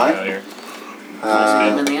Okay, way fly. out of here.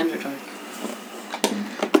 I'm in the Underdark.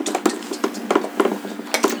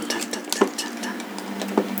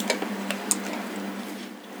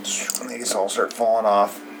 They just all start falling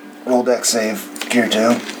off. Roll deck save.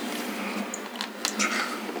 Kirito.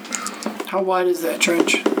 How wide is that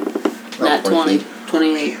trench? Nat 20,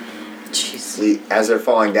 28. Jeez. See, as they're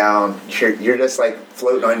falling down, you're just like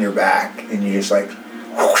floating on your back, and you're just like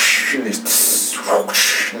whoosh, and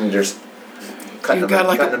just cutting You them, got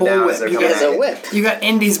like cutting a them down bullwhip. as they're You coming It's at a you. whip. You got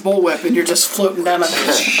Indy's bullwhip and you're just floating down a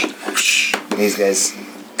And these guys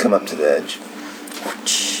come up to the edge,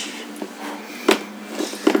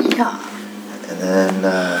 Yeah. and then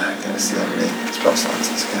I gotta see how many spell slots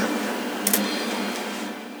this guy.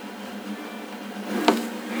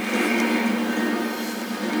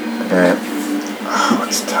 Alright. Oh,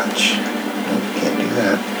 it's touch. Nope, can't do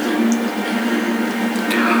that.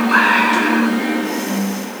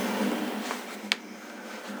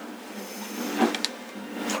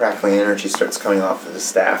 Crackling energy starts coming off of the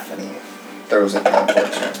staff, and he throws it down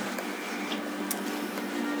towards him.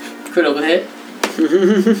 Critical hit.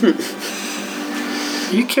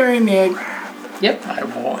 Are you carrying the egg? Yep.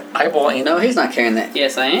 Eyeball ain't No, he's not carrying that.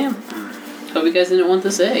 Yes, I am. Hope you guys didn't want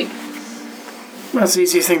this egg. That's the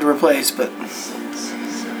easiest thing to replace, but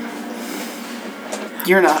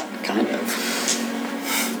you're not. Kind of.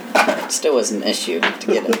 It still was an issue to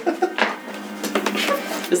get it.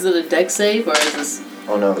 Is it a deck save or is this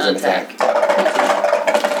Oh no, it was an an attack.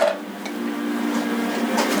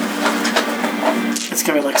 It's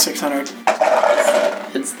gonna be like 600.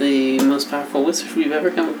 It's the most powerful wizard we've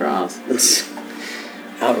ever come across. It's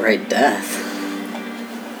outright death.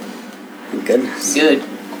 Thank goodness. Good.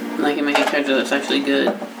 And I can make a character that's actually good.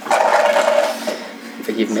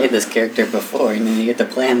 But you've made this character before, and then you get to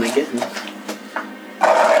play him again.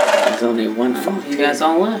 There's only one fall. You guys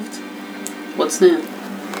all left. What's new?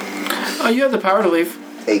 Oh, you have the power to leave.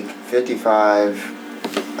 Take 55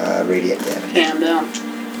 radiant damage. Okay, I'm down.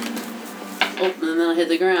 Oh, and then I hit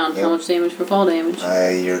the ground. Yep. How much damage for fall damage?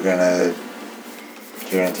 You're gonna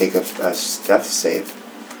take a death save.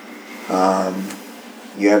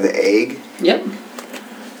 You have the egg. Yep.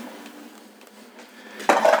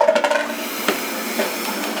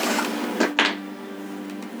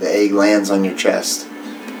 The egg lands on your chest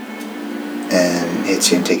and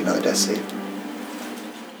hits you and take another death save.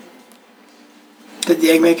 Did the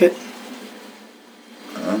egg make it?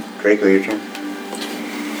 Draco, your turn.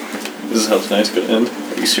 This is how tonight's gonna end.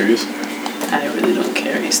 Are you serious? I really don't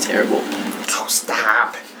care. He's terrible. Oh,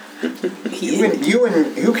 stop. You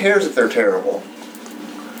and who cares if they're terrible?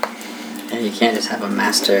 Yeah, you can't just have a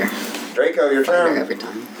master Draco, your fighter turn. every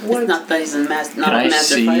time. It's not that he's a master, not Can a I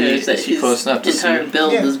master see- fighter. It's that is he close enough to his entire see?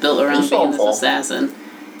 build Yeah. is built around You saw being him this fall. assassin,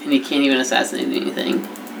 and he can't even assassinate anything.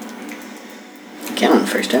 You can on the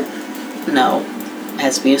first turn. No, it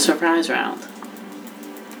has to be a surprise round.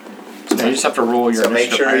 So now you just have to roll your So make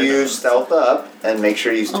initiative sure higher you than- stealth up and make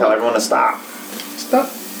sure you tell everyone to stop. Stop.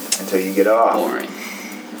 Until you get off. Boring.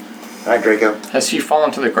 Alright, Draco. Has he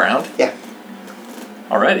fallen to the ground Yeah.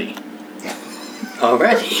 already?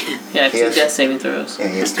 Already? Yeah, He 2 has- death saving throws. Yeah,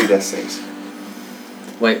 he has 2 death saves.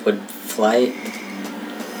 Wait, would flight...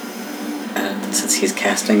 since he's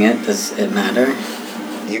casting it, does it matter?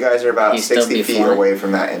 You guys are about He'd still 60 be feet flying. away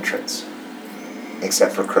from that entrance.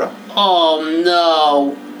 Except for Crow. Oh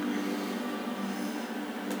no!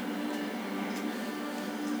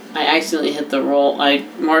 I accidentally hit the roll. I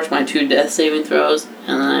marked my 2 death saving throws,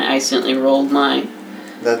 and then I accidentally rolled my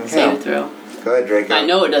Doesn't saving count. throw. Go ahead, Draco. I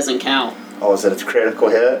know it doesn't count. Oh, is it a critical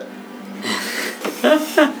hit?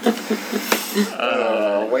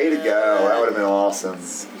 Way to go. That would have been awesome.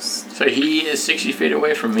 So he is 60 feet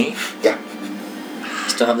away from me. Yeah.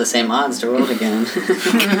 Still have the same odds to roll again.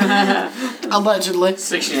 Allegedly.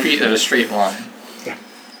 60 feet in a straight line. Yeah.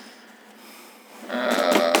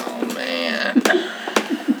 Oh, man.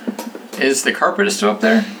 Is the carpet still up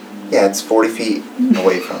there? Yeah, it's 40 feet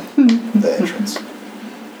away from the entrance.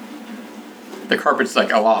 The carpet's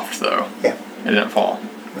like aloft, though. Yeah. It didn't fall.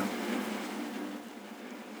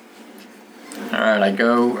 Alright,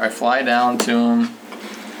 I fly down to him.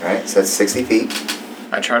 Alright, so that's 60 feet.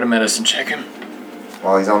 I try to medicine check him.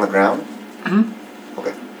 While he's on the ground? Mhm.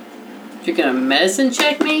 Okay. You're gonna medicine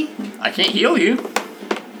check me? I can't heal you.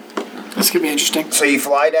 This could be interesting. So you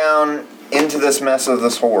fly down into this mess of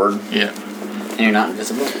this horde. Yeah. And you're not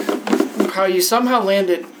invisible? How you somehow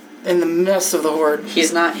landed in the mess of the horde.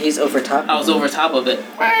 He's not, he's over top. I was over top of it.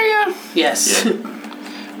 Where are you? Yes. Yeah.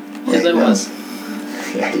 Yes, I was.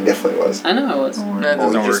 Yeah, he definitely was. I know I was. That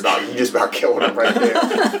Oh, doesn't work. you just about killed him right there.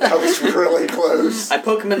 That was really close. I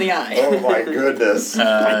poke him in the eye. Oh my goodness.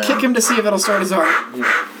 I kick him to see if it'll start his arm. And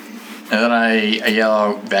then I yell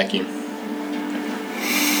out vacuum.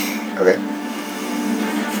 Okay.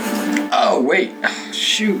 Oh, wait.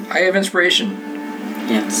 Shoot. I have inspiration.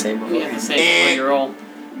 You have to say before. You have to say before you roll.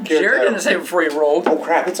 Jared didn't say before you rolled. Oh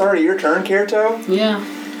crap, it's already your turn, Kirito? Yeah.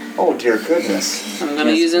 Oh dear goodness. I'm gonna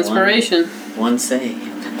Yes, use inspiration. One save.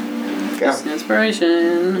 Go.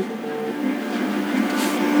 Inspiration.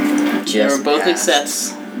 They Just were both passed.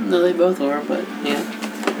 accepts. No, they both were, but yeah.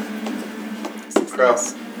 Crow.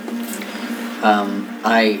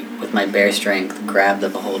 I, with my bare strength, grab the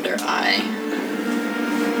beholder eye.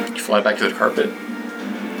 You fly back to the carpet.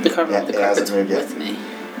 The carpet. Yeah, The it hasn't carpet's moved yet. with me.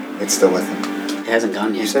 It's still with him. It hasn't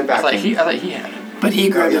gone You yet. said I back. thought he had it. But he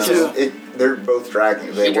grabbed it too. They're both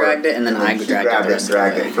dragging. They He dragged were. it, and then I he dragged it grabbed the it rest and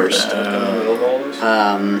dragged of the it way. first.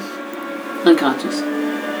 Unconscious.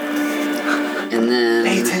 And then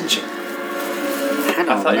Pay attention. I don't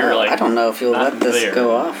I thought you were, know. like, I don't know if you'll not let this there.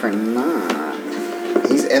 go off or not.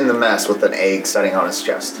 He's in the mess with an egg sitting on his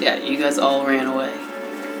chest. Yeah, you guys all ran away,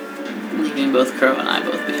 leaving both Crow and I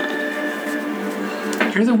both behind.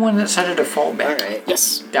 You're the one that decided to fall All back right.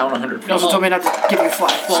 Yes. down 100 He feet. also told me not to give you fly.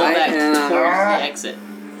 Fall I back can- towards the exit.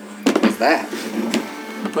 What's that?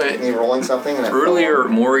 But He rolling something and it fell earlier, off.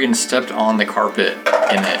 Morrigan stepped on the carpet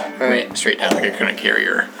and it Right. went straight down like I couldn't carry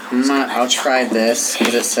her. I'll try this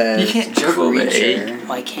because it says You can't juggle the creature. egg.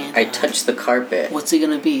 Why can't I touch the carpet What's it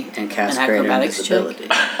gonna be? and cast An greater acrobatics invisibility.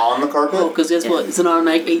 on the carpet. Oh, because guess what? It's an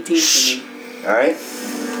automatic 18 for me. All right.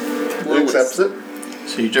 Who accepts it?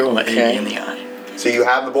 So you juggle the Okay. egg in the eye. So you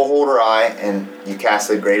have the beholder eye, and you cast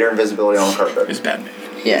the greater invisibility on the carpet. It's bad move.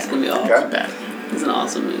 Yeah. It's gonna be awesome. Okay. Bad. It's an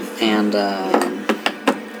awesome move. And I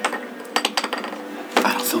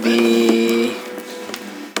don't feel bad. the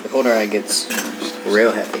beholder eye gets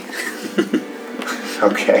real heavy.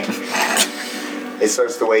 Okay. It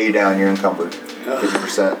starts to weigh you down. You're encumbered.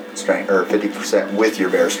 50% strength, or 50% with your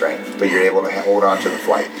bare strength, but you're able to hold on to the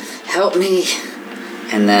flight. Help me!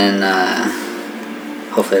 And then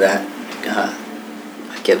hopefully that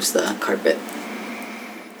gives the carpet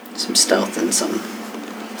some stealth and some.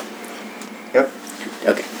 Yep.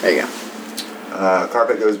 Okay, there you go.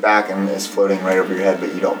 Carpet goes back and is floating right over your head,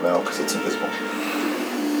 but you don't know because it's invisible.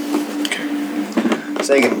 Okay.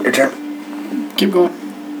 Segen, your turn. Keep going.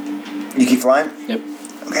 You keep flying? Yep.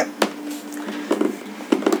 Okay.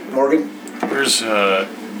 Morgan? Where's,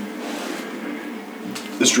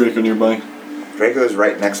 is Draco nearby? Draco is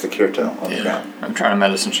right next to Kirito on the ground. I'm trying to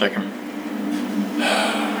medicine check him.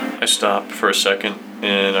 I stop for a second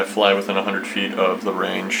and I fly within 100 feet of the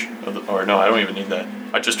range of the. Or no, I don't even need that.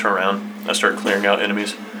 I just turn around. I start clearing out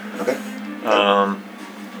enemies. Okay. I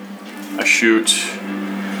shoot.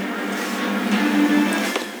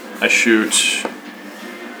 I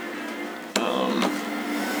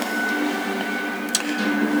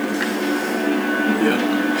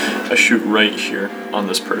shoot right here on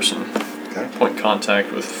this person. Okay. Point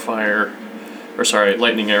contact with fire,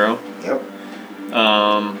 lightning arrow. Yep.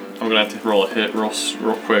 I'm gonna have to roll a hit real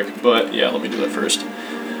quick, but yeah, let me do that first.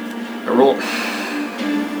 I roll.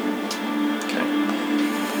 Okay.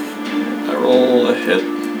 I roll a hit.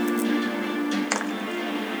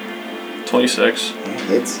 26.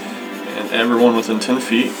 Hits. And everyone within 10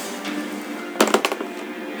 feet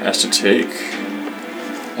has to take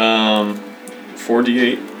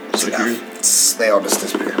 4d8. So here, They all just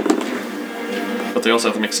disappear. but they also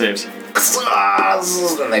have to make saves.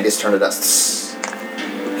 And they just turn to dust.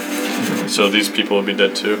 So these people will be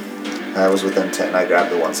dead too. I was within 10. I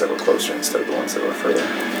grabbed the ones that were closer instead of the ones that were further.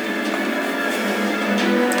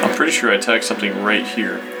 I'm pretty sure I tagged something right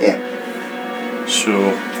here. Yeah.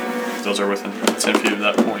 So those are within 10 feet of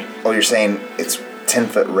that point. Oh, you're saying it's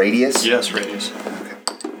 10-foot radius? Yes, radius. Okay.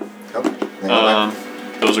 Oh, they go back.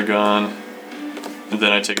 Those are gone. And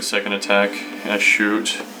then I take a second attack and I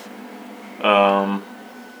shoot. I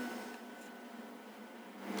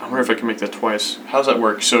wonder if I can make that twice. How does that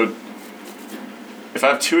work? So if I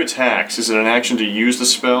have 2 attacks, is it an action to use the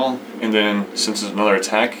spell, and then since it's another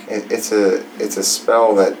attack? It's a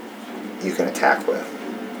spell that you can attack with.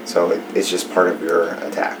 So it's just part of your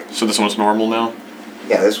attack. So this one's normal now?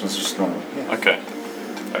 Yeah, this one's just normal. Yeah. Okay.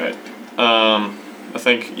 Alright. I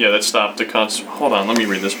think, yeah, that stopped the hold on, let me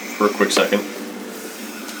read this for a quick second.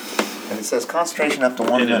 And it says concentration up to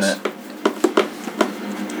 1 minute. Is.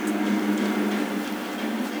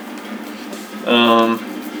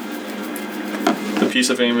 The piece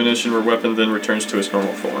of ammunition or weapon then returns to its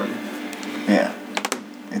normal form. Yeah.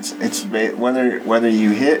 It's whether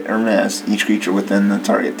you hit or miss, each creature within the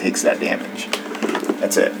target takes that damage.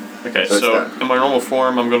 That's it. Okay, so so in my normal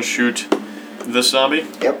form, I'm going to shoot this zombie.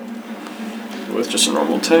 Yep. With just a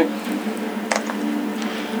normal attack.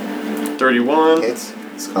 31. It's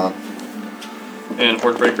gone. And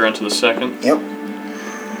Hordebreaker onto the second. Yep.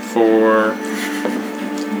 For...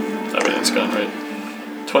 Everything's gone, right?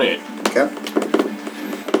 28. Okay.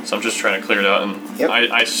 So I'm just trying to clear it out, and Yep.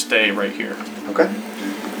 I stay right here. Okay.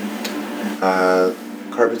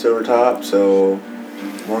 Carpet's over top, so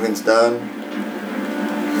Morgan's done.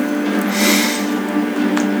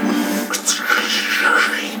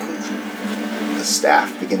 The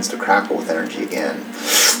staff begins to crackle with energy again.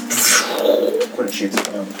 When it shoots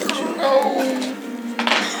down. Oh.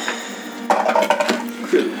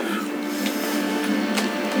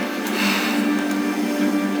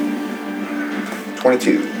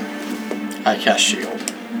 22. I cast shield.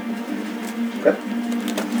 Okay.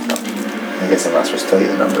 I guess I'm not supposed to tell you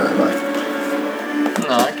the number, am I?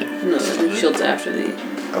 No, I can. No, the shield's after the.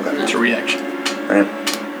 Okay. It's a reaction. Alright.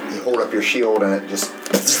 You hold up your shield and it just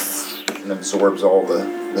absorbs all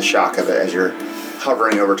the shock of it as you're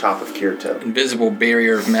hovering over top of Kirito. Invisible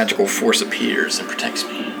barrier of magical force appears and protects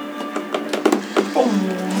me.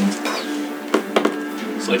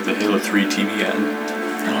 It's like the Halo 3 TV ad.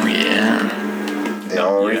 Oh yeah. They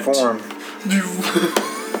all yet. reform.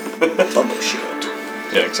 Bubble shield.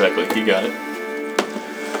 Yeah, exactly. You got it.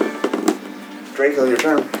 Draco, your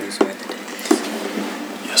turn.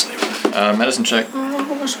 Yes, they were. Medicine check.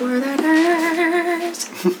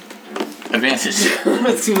 Advantage.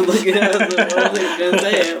 Let's see what look at it. I was gonna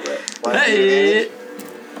say it, but. Hey!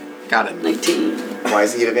 Got it. 19. Why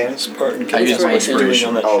is he at advantage? Spartan I use my Inspiration. inspiration.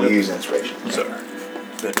 On that Oh, ship. you use inspiration. So,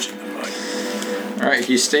 fetching the bug. Alright,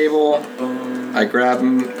 he's stable. I grab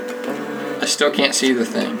him. I still can't see the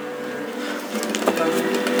thing.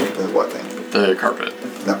 The what thing? The carpet.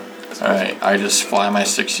 No. Alright, I just fly my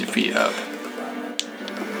 60 feet up.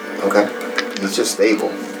 Okay. He's just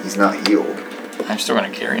stable. He's not healed. I'm still gonna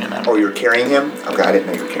carry him out. Oh, you're carrying him? Okay, I didn't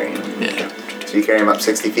know you were carrying him. Yeah. So you carry him up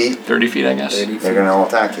 60 feet? 30 feet, I guess. They're gonna all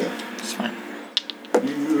attack you. It's fine.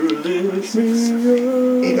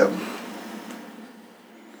 8 of them.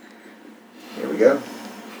 Here we go.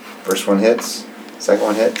 First one hits. Second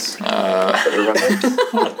one hits. Third one hits.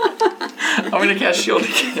 I'm gonna cast shield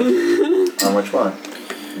again. On which one?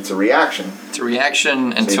 It's a reaction. It's a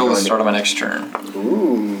reaction until the start of my next turn.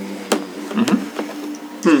 Ooh.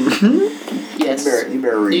 Yes. You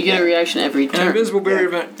better read You get a that. reaction every An turn. invisible barrier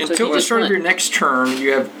Yeah. event. So Until he the just start of went. your next turn,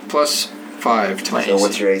 you have +5 to my So AC.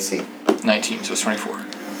 what's your AC? 19, so it's 24.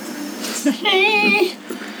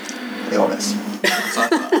 They all miss.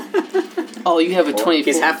 Oh, you have a 24.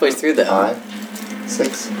 He's halfway through though. 5,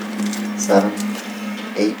 6, 7,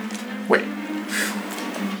 8. Wait.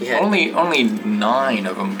 He had Only 9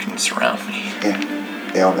 of them can surround me. Yeah,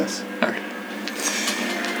 they all miss. Okay.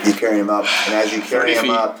 You carry him up, and as you carry 30 him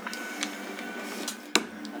feet. up,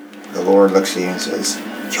 the Lord looks at you and says,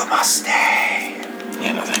 "You must stay."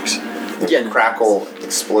 Yeah, no thanks. There's Yeah, a no. crackle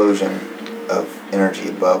explosion of energy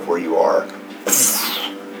above where you are.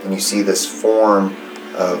 And you see this form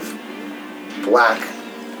of black,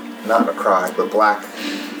 not a cry, but black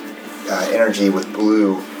energy with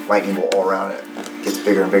blue lightning bolt all around it. It gets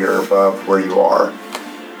bigger and bigger above where you are.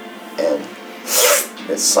 And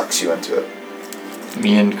it sucks you into it.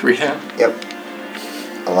 Me and Kirito?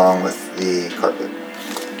 Yep. Along with the carpet.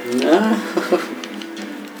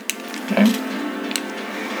 Okay.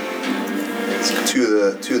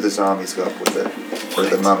 Two of the zombies go up with it, or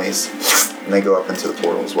the mummies, and they go up into the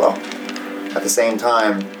portal as well. At the same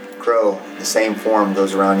time, Crow, the same form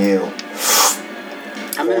goes around you.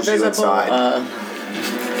 I'm pulls you invisible. inside.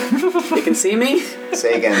 You can see me?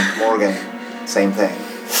 Segen, Morrigan, same thing.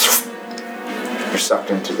 You're sucked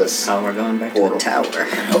into this. Oh, we're going back Portal. to the tower.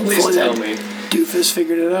 Hopefully Please tell that me. doofus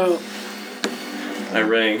figured it out. I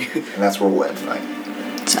rang. And that's where we'll end tonight.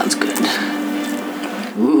 Sounds good.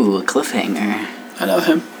 Ooh, a cliffhanger. I know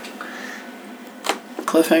him.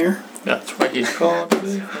 Cliffhanger. That's what he's called.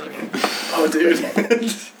 Oh, dude.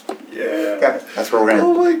 Yeah, that's where we're gonna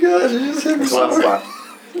end. my gosh, it just hit me Slap, slap.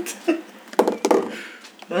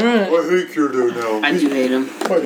 Alright. I hate Kirito now. I do hate him.